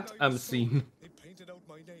 that scene.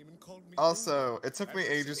 Also, it took me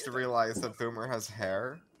ages to realize that Boomer has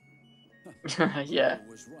hair. Yeah.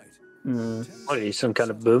 What are you, some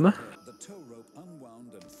kind of boomer?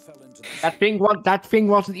 That thing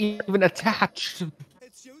wasn't even attached.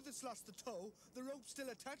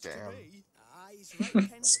 Damn.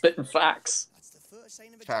 Spitting facts.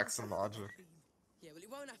 Facts and logic.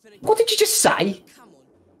 What did you just say?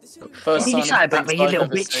 First What did you say about me, you little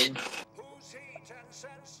I've ever bitch? seen.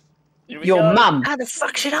 Here we Your go. mum. How the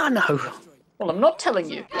fuck should I know? Well, I'm not telling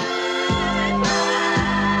you.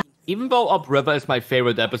 Even though Upriver is my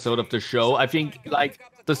favorite episode of the show, I think like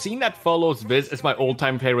the scene that follows this is my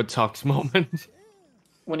all-time favorite Tux moment.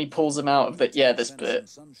 When he pulls him out of the this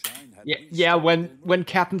bit. Yeah, when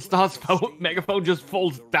Captain Star's megaphone just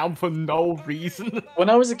falls down for no reason. When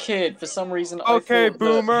I was a kid, for some reason, Okay, I thought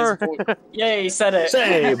Boomer. That his yeah, he said it.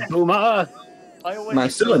 Say, boomer. I always My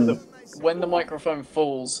son. thought that when the microphone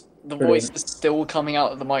falls, the Brilliant. voice is still coming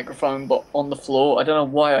out of the microphone, but on the floor. I don't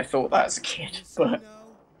know why I thought that as a kid, but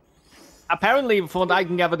Apparently, from what I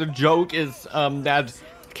can gather, the joke is that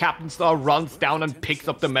Captain Star runs down and picks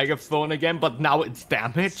up the megaphone again, but now it's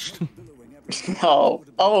damaged.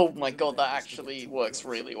 oh my god, that actually works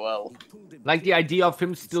really well. Like the idea of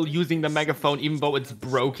him still using the megaphone even though it's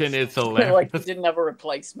broken is hilarious. Like he didn't have a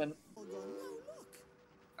replacement.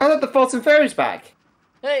 I thought the False and Fairy's back.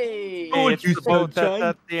 Hey! It's the boat that's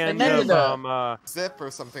at the end ended of Zip or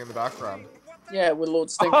something in the background. Yeah, with Lord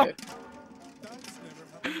Stinker.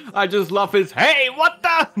 I just love his, hey, what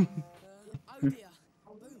the?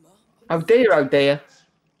 Oh dear, oh dear.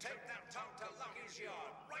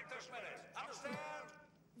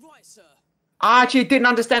 I actually didn't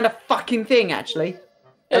understand a fucking thing, actually.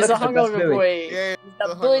 It's a That looks like hungover that's Louis. boy. Yeah,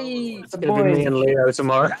 The boy. It's gonna be me and Leo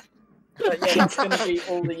tomorrow. Yeah, it's gonna be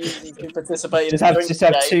all the users who participated.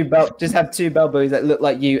 Just have two bell boys that look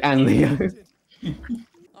like you and Leo.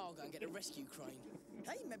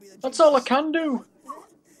 That's all I can do.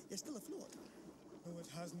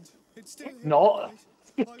 Not.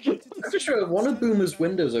 I'm pretty sure one of Boomer's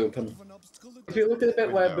windows open. If you look at the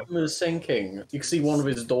bit where Boomer's sinking, you can see one of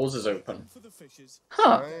his doors is open.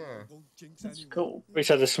 Huh. Oh, yeah. That's cool. We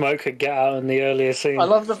said the smoke could get out in the earlier scene. I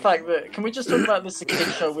love the fact that. Can we just talk about this a kid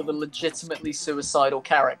show with a legitimately suicidal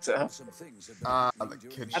character? The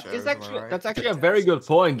kid shows, That's actually a very good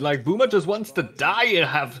point. Like, Boomer just wants to die in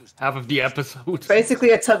half of the episode.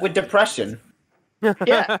 Basically a tug with depression.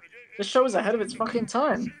 Yeah. The show is ahead of its fucking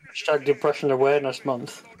time. Hashtag Depression Awareness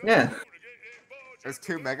Month. Yeah. There's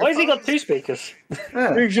two megaphones. Why has he got two speakers?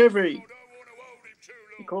 Big Jeffrey.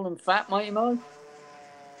 You call him fat, Mighty Mo?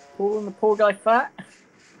 Calling the poor guy fat?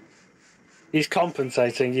 He's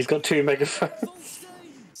compensating. He's got two megaphones.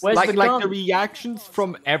 Where's like the like gun? the reactions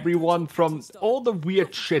from everyone from all the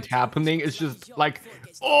weird shit happening is just like,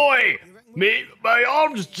 oi, me, my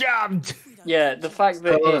arm's jammed. Yeah, the fact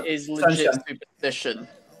that it is legit Sunshine. superstition.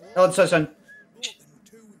 Oh, Sunshine.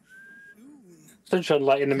 Sunshine,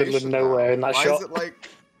 like in the middle of nowhere in that Why shot. is it like?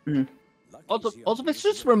 Also, this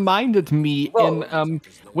just reminded me in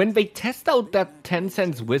when they test out that 10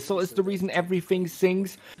 cents whistle is the reason everything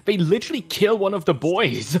sings. They literally kill one of the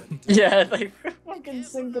boys. Yeah, they fucking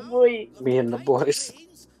sing the boy. Me and the boys.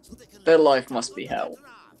 Their life must be hell.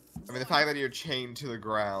 I mean, the fact that you're chained to the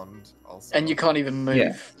ground, also. And you can't even move.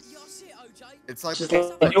 Yeah. It's like Just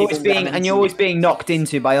And you're always being knocked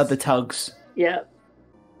into by other tugs. Yeah.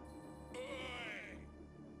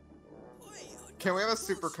 Can we have a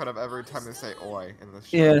supercut of every time they say "oi" in this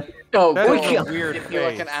show? Yeah. Oh, That is God. a weird It'd be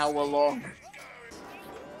like an face. hour long.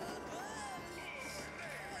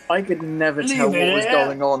 I could never tell what was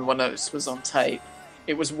going on when it was on tape.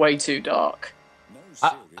 It was way too dark.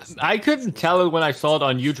 I couldn't tell it when I saw it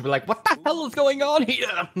on YouTube. Like, what the hell is going on here?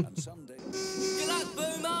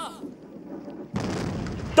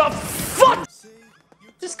 The fuck?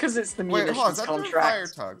 Just because it's the Wait, hold on, munitions is that the fire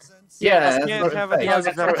contract. tug? Yeah, You can't have a he has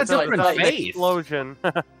a tug that's a prototype different face. explosion.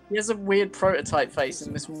 He has a weird prototype face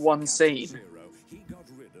in this one scene.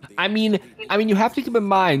 I mean, you have to keep in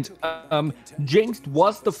mind, Jinxed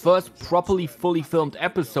was the first properly fully filmed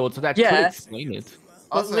episode, so that could explain it.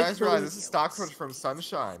 Also, I just realized this is stock footage from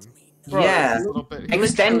Sunshine. Yeah. A little bit.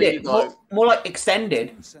 Extended. More like extended.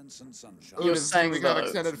 Ooh, You're this is saying we got though-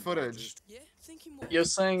 extended footage. You're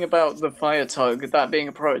saying about the fire tug, that being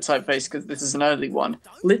a prototype face because this is an early one.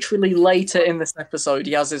 Literally later in this episode,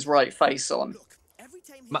 he has his right face on.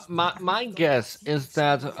 My guess is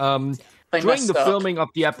that They during messed the up. filming of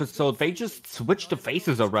the episode, they just switched the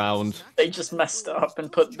faces around. They just messed it up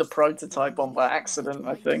and put the prototype on by accident,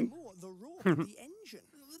 I think.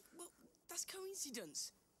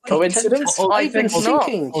 Coincidence? I I've been think not.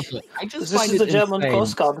 thinking. I just This find is the it German insane.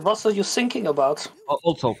 Coast Guard. What are you thinking about?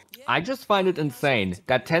 Also, I just find it insane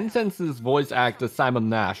that 10 Cents' voice actor Simon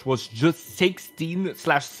Nash was just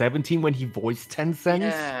 16/17 when he voiced 10 Cents.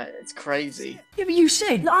 Yeah, it's crazy. Yeah, but you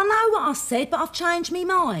said. I know what I said, but I've changed my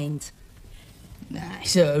mind. Nah,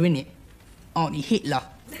 it's her, innit? Auntie Hitler.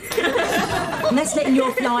 And that's letting you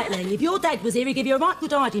off lightly. If your dad was here, he'd give you a right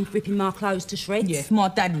good hiding for ripping my clothes to shreds. Yeah, if my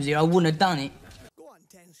dad was here, I wouldn't have done it.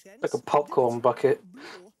 Like a popcorn bucket.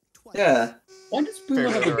 Yeah. Why does Boomer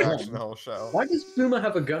have a Favorite reaction gun? the whole show. Why does Boomer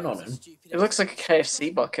have a gun on him? It looks like a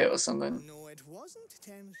KFC bucket or something.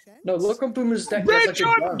 No, look on Boomer's deck. Rich, There's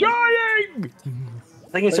like a I'm gun. dying! I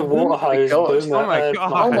think it's a Like, water hose. God. Boomer. Oh my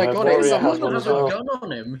God. Oh my God, it's Warrior a has Boomer one has as a well. gun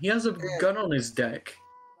on him. He has a gun on his deck.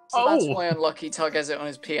 So that's Oh. why Unlucky Tug has it on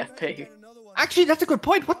his PFP. Actually, that's a good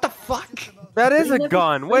point. What the fuck? That is They a never-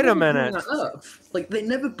 gun. they Wait a never bring minute. that up. Like, they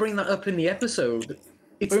never bring that up in the episode.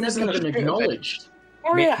 It's Boomer's never gonna been shoot a bit. acknowledged.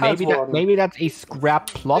 Warrior has one. Maybe that's a scrap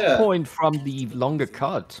plot Yeah. point from the longer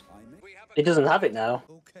cut. He doesn't have it now.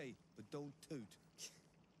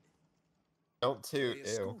 Don't toot.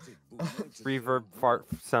 Ew. Reverb fart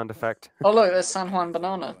sound effect. Oh look, there's San Juan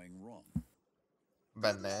Banana.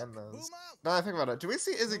 Bananas. Now I think about it. Do we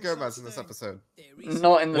see Izzy Gomez in this episode?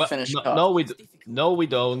 Not in the Well, finished no, cut. no, we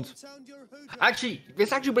don't. Actually,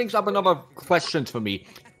 this actually brings up another question for me.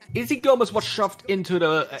 Izzy Gomez was shoved into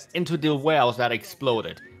the warehouse that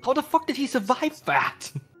exploded. How the fuck did he survive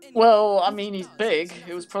that? Well, I mean, he's big.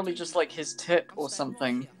 It was probably just like his tip or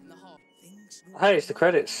something. Hey, it's the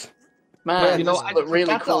credits. Man, You know, this would look really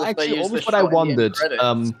that's cool if they actually used always this what I shot in the end wondered.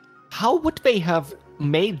 credits. How would they have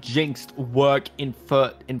made Jinxed work in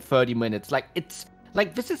 30 minutes? Like, it's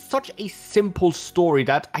like this is such a simple story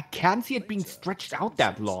that I can't see it being stretched out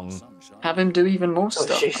that long. Have him do even more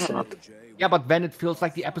stuff. she I don't know. Yeah, but then it feels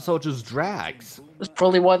like the episode just drags. That's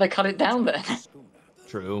probably why they cut it down then.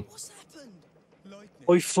 True.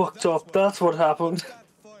 We fucked up. That's what happened.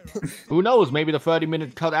 Who knows? Maybe the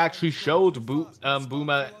 30-minute cut actually showed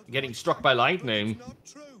Boomer getting struck by lightning.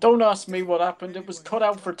 Don't ask me what happened. It was cut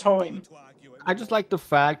out for time. I just like the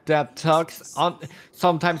fact that Tugs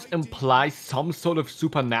sometimes imply some sort of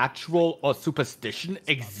supernatural or superstition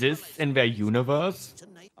exists in their universe.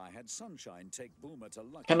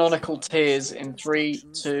 Canonical tears in 3,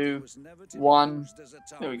 2, 1.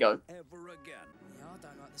 There we go. Yeah, I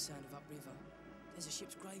don't like the sound of upriver. There's a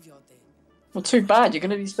ship's graveyard there. Well, too bad. You're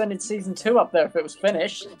going to be spending season 2 up there if it was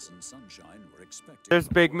finished. There's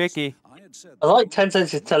Big Mickey. I like 10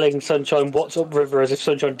 Cents is telling Sunshine what's up river as if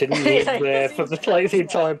Sunshine didn't live there for the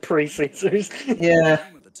entire pre-seasons. Yeah.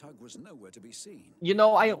 You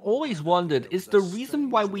know, I always wondered, is the reason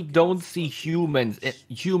why we don't see humans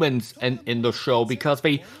in the show because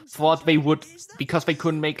they thought they would, because they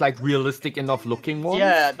couldn't make like realistic enough looking ones?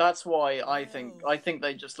 Yeah, that's why I think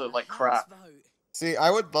they just look like crap. See, I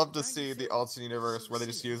would love to see the alternate universe where they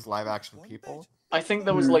just use live action people. I think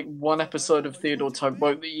there was like one episode of Theodore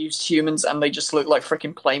Tugboat that used humans and they just look like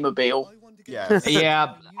freaking Playmobil. Yeah.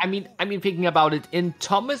 Yeah, I mean, thinking about it, in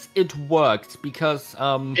Thomas it worked because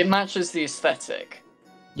it matches the aesthetic.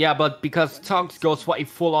 Yeah, but because Tugs goes for a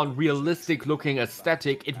full-on realistic-looking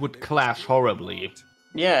aesthetic, it would clash horribly.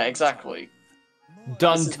 Yeah, exactly.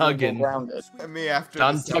 Done tugging. Me after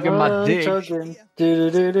Done tugging my dick.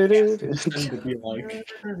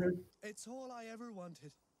 It's all I ever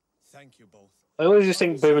wanted. Thank you both. I always just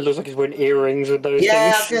think Boomer looks like he's wearing earrings with those things. I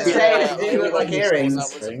was gonna say, they do look like earrings.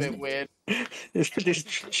 That was a bit weird. This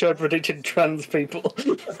show predicted trans people.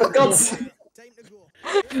 For God's sake.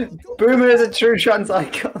 Boomer is a true trans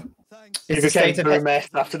icon. He became Boomette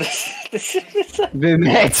after this.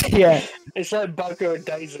 Boomette, yeah. It's like Boko and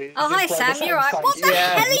Daisy. Oh, hi Sam, you're right. What the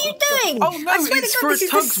hell are you doing? Oh no, it's for a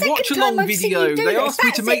Tugs watch-along video. They asked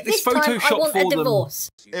me to make this Photoshop for them.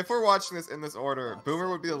 If we're watching this in this order, Boomer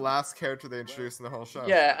would be the last character they introduced in the whole show.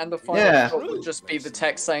 Yeah, and the final shot would just be the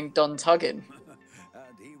text saying "done tugging."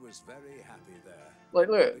 Like,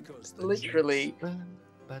 look, literally,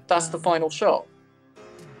 that's the final shot.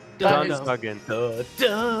 Done tugging. No,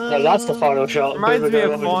 that's the final shot. Reminds me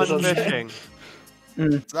of Fawn Fishing.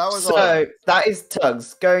 That that is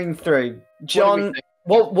Tugs going through. John,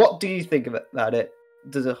 what do you think about it?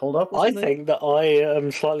 Does it hold up? I think that I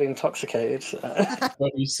am slightly intoxicated.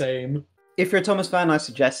 What are you saying? If you're a Thomas fan, I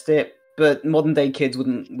suggest it, but modern day kids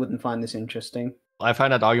wouldn't find this interesting. I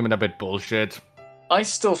find that argument a bit bullshit. I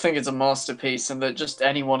still think it's a masterpiece, and that just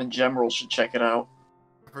anyone in general should check it out.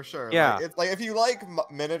 For sure. Yeah. Like, like if you like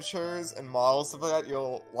miniatures and models stuff like that,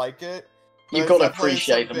 you'll like it. You've got to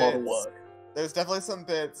appreciate the model work. There's definitely some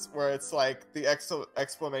bits where it's like the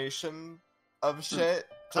explanation of shit.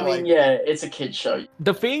 I mean, yeah, it's a kid's show.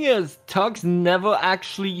 The thing is, Tugs never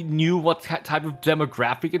actually knew what type of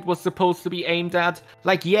demographic it was supposed to be aimed at.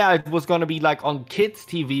 Like, yeah, it was gonna be like on kids'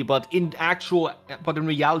 TV, but in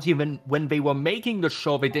reality, when they were making the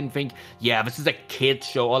show, they didn't think, yeah, this is a kid's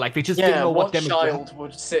show, or like they just didn't know what demographic. Child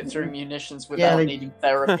would sit through Munitions without needing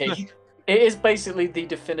therapy? It is basically the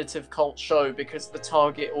definitive cult show because the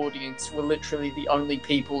target audience were literally the only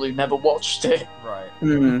people who never watched it. Right.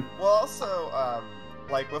 Mm-hmm. Well, also,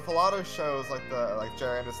 like with a lot of shows like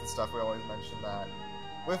Jerry Anderson stuff, we always mention that.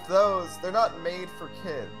 With those, they're not made for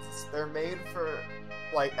kids. They're made for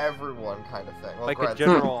like everyone kind of thing. Well, like a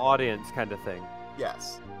general audience kind of thing.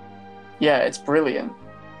 Yes. Yeah, it's brilliant.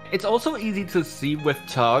 It's also easy to see with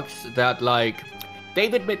Tugs that like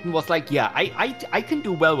David Mitten was like, yeah, I can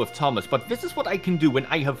do well with Thomas, but this is what I can do when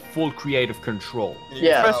I have full creative control.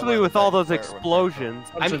 Yeah, especially with all those explosions.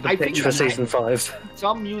 I think for season 5.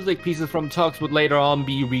 Some music pieces from Tugs would later on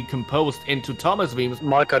be recomposed into Thomas themes.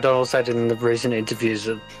 Mike O'Donnell said in the recent interviews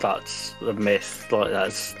that that's a myth. Like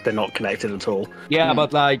they're not connected at all. Yeah,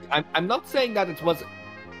 but like I'm not saying that it was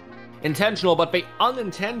intentional, but they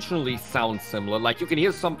unintentionally sound similar. Like you can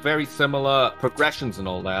hear some very similar progressions and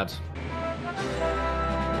all that.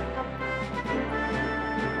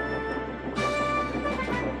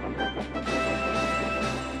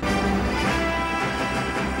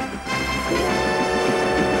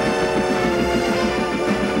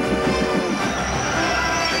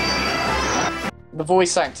 The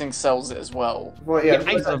voice acting sells it as well. Well,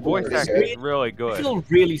 the voice acting is really good. I feel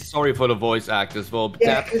really sorry for the voice actors, though.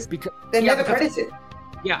 Yeah, because they're never credited.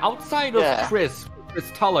 Yeah, outside of Chris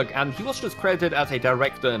Tulloch, and he was just credited as a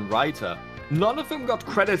director and writer. None of them got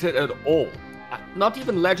credited at all. Not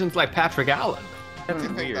even legends like Patrick Allen. I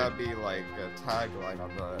think that'd be like a tagline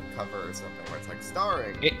on the cover or something, where it's like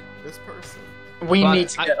starring this person. We need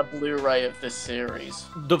to get a Blu-ray of this series.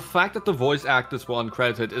 The fact that the voice actors were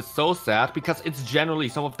uncredited is so sad because it's generally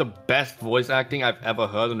some of the best voice acting I've ever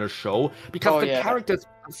heard in a show. Because the characters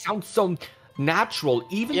sound so natural,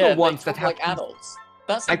 even the ones that have like adults.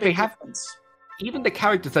 That's the big difference. Even the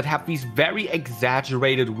characters that have these very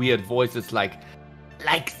exaggerated, weird voices, like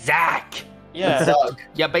Zach. Yeah.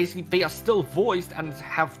 Yeah, basically they are still voiced and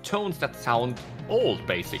have tones that sound old,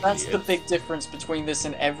 basically. That's the big difference between this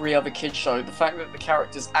and every other kid show. The fact that the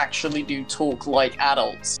characters actually do talk like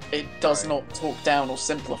adults. It does not talk down or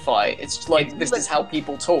simplify. It's like, this is how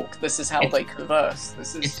people talk. This is how they converse.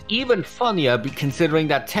 It's even funnier considering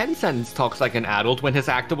that Tencent talks like an adult when his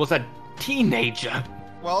actor was a teenager.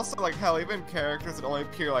 Well, also, like, hell, even characters that only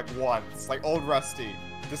appear, like, once. Like, old Rusty.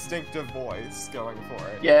 distinctive voice going for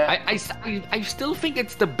it. Yeah. I still think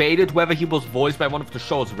it's debated whether he was voiced by one of the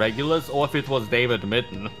show's regulars or if it was David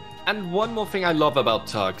Mitten. And one more thing I love about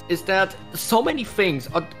Tugs is that so many things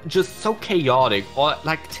are just so chaotic or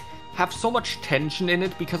like have so much tension in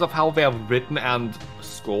it because of how they're written and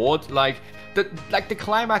scored. Like the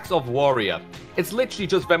climax of Warrior, it's literally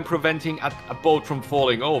just them preventing a boat from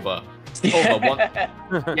falling over.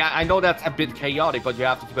 Yeah, I know that's a bit chaotic, but you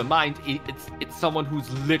have to keep in mind it's someone who's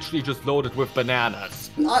literally just loaded with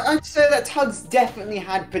bananas. I'd say that Tugs definitely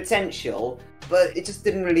had potential, but it just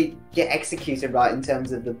didn't really get executed right in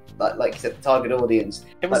terms of the like you said, the target audience.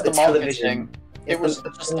 It was the television. It was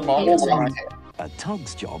just the marketing. A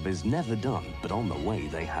Tug's job is never done, but on the way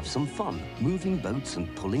they have some fun, moving boats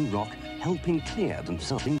and pulling rock, helping clear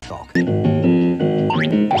themselves in dock.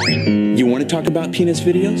 You want to talk about penis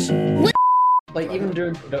videos? Like, even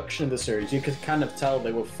during production of the series, you could kind of tell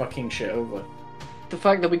they were fucking shit over. The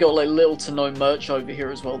fact that we got like little to no merch over here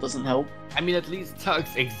as well doesn't help. I mean, at least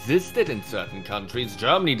Tugs existed in certain countries.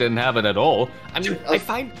 Germany didn't have it at all. I mean,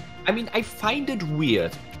 I find it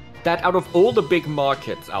weird that out of all the big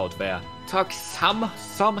markets out there, Tugs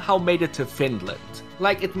somehow made it to Finland.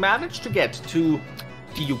 Like, it managed to get to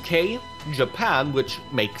the UK, Japan, which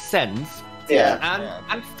makes sense. Yeah.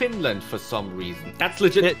 And Finland for some reason. That's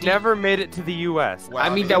legit. It never made it to the US. Well, I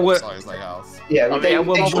mean, there were. Yeah,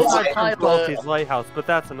 Salty's Lighthouse, but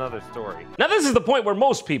that's another story. Now, this is the point where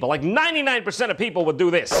most people, like 99% of people, would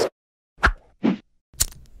do this.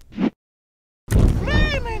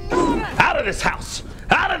 Out of this house!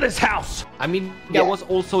 Out of this house! I mean, there was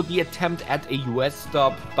also the attempt at a US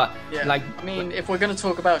dub, but like, I mean, if we're gonna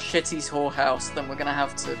talk about Shitty's whorehouse, then we're gonna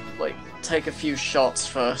have to like take a few shots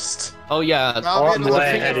first. Oh yeah, I'll be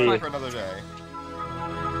able for another day.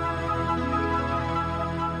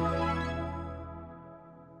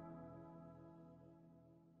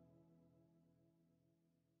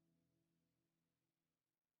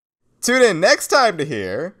 Tune in next time to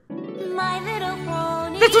hear.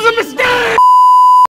 This was a mistake!